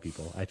a lot of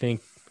people. I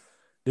think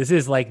this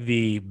is like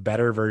the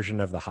better version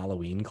of the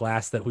Halloween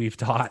class that we've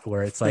taught,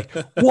 where it's like,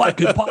 what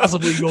could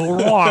possibly go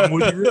wrong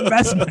with your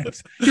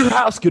investments? Your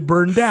house could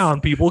burn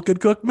down. People could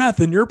cook meth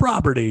in your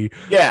property.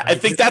 Yeah, I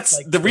think that's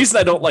like the reason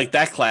I don't like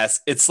that class.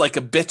 It's like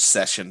a bitch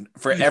session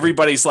for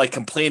everybody's like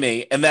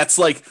complaining. And that's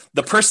like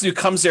the person who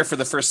comes there for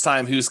the first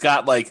time, who's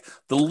got like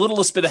the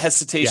littlest bit of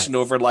hesitation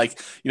over like,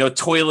 you know,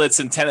 toilets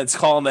and tenants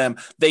calling them.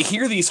 They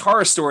hear these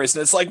horror stories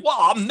and it's like, well,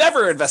 I'm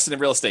never invested in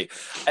real estate.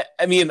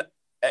 I mean,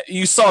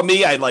 you saw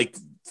me, I like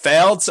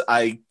failed.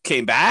 I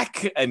came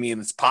back. I mean,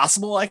 it's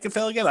possible I could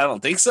fail again. I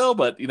don't think so,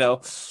 but you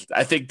know,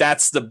 I think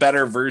that's the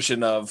better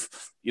version of,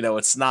 you know,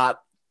 it's not,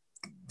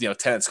 you know,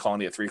 tenants calling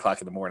you at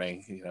 3:00 in the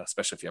morning, you know,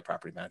 especially if you're a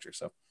property manager.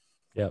 So,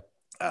 yep.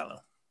 I don't know.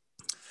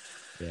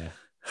 Yeah.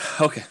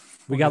 Okay.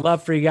 We got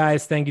love for you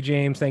guys. Thank you,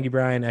 James. Thank you,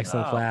 Brian.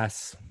 Excellent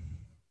class.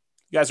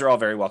 You guys are all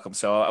very welcome.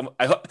 So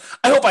I hope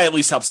I at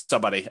least help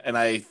somebody. And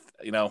I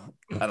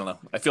don't know.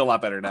 I feel a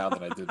lot better now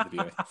than I did at the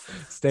beginning.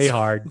 Stay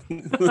hard.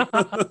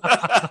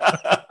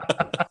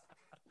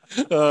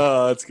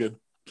 Oh, that's good.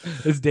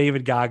 It's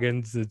David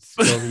Goggins. It's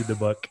go read the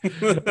book.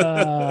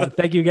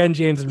 Thank you again,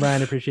 James and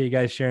Brian. I appreciate you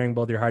guys sharing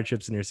both your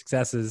hardships and your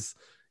successes.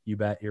 You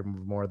bet. You're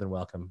more than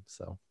welcome.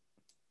 So,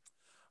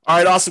 all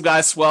right, awesome,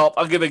 guys. Well,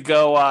 I'm gonna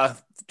go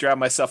grab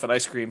myself an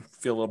ice cream.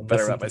 Feel a little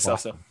better about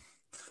myself. Boston.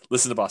 So,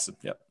 listen to Boston.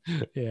 Yep.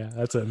 Yeah,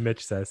 that's what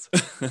Mitch says.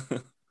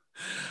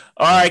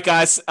 All right,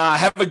 guys.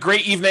 Have a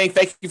great evening.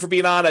 Thank you for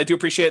being on. I do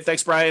appreciate it.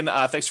 Thanks, Brian.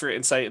 Thanks for your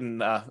insight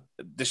and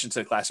addition to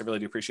the class. I really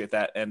do appreciate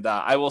that. And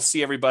I will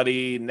see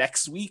everybody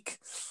next week.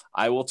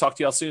 I will talk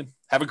to y'all soon.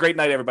 Have a great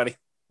night, everybody.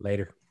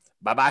 Later.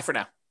 Bye-bye for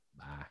now.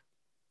 Bye.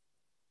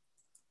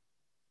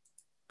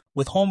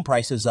 With home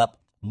prices up,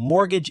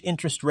 mortgage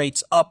interest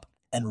rates up,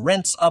 and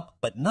rents up,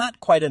 but not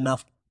quite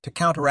enough to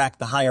counteract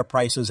the higher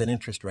prices and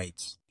interest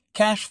rates.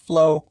 Cash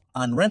flow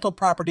on rental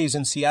properties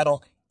in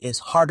Seattle is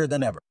harder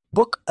than ever.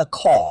 Book a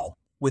call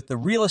with the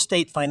Real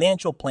Estate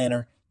Financial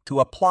Planner to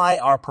apply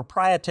our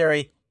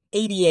proprietary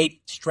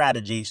 88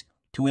 strategies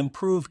to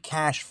improve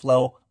cash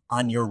flow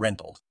on your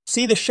rentals.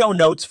 See the show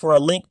notes for a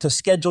link to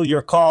schedule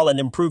your call and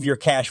improve your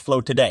cash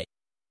flow today.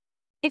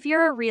 If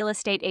you're a real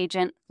estate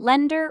agent,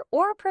 lender,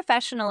 or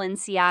professional in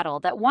Seattle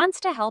that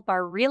wants to help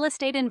our real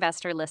estate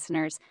investor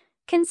listeners,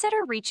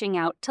 consider reaching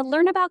out to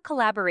learn about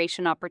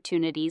collaboration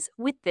opportunities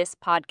with this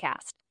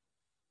podcast.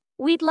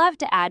 We'd love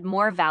to add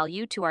more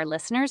value to our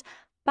listeners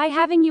by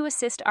having you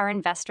assist our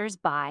investors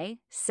buy,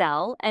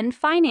 sell, and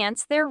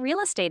finance their real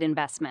estate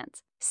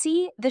investments.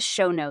 See the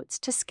show notes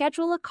to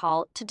schedule a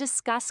call to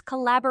discuss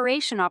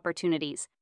collaboration opportunities.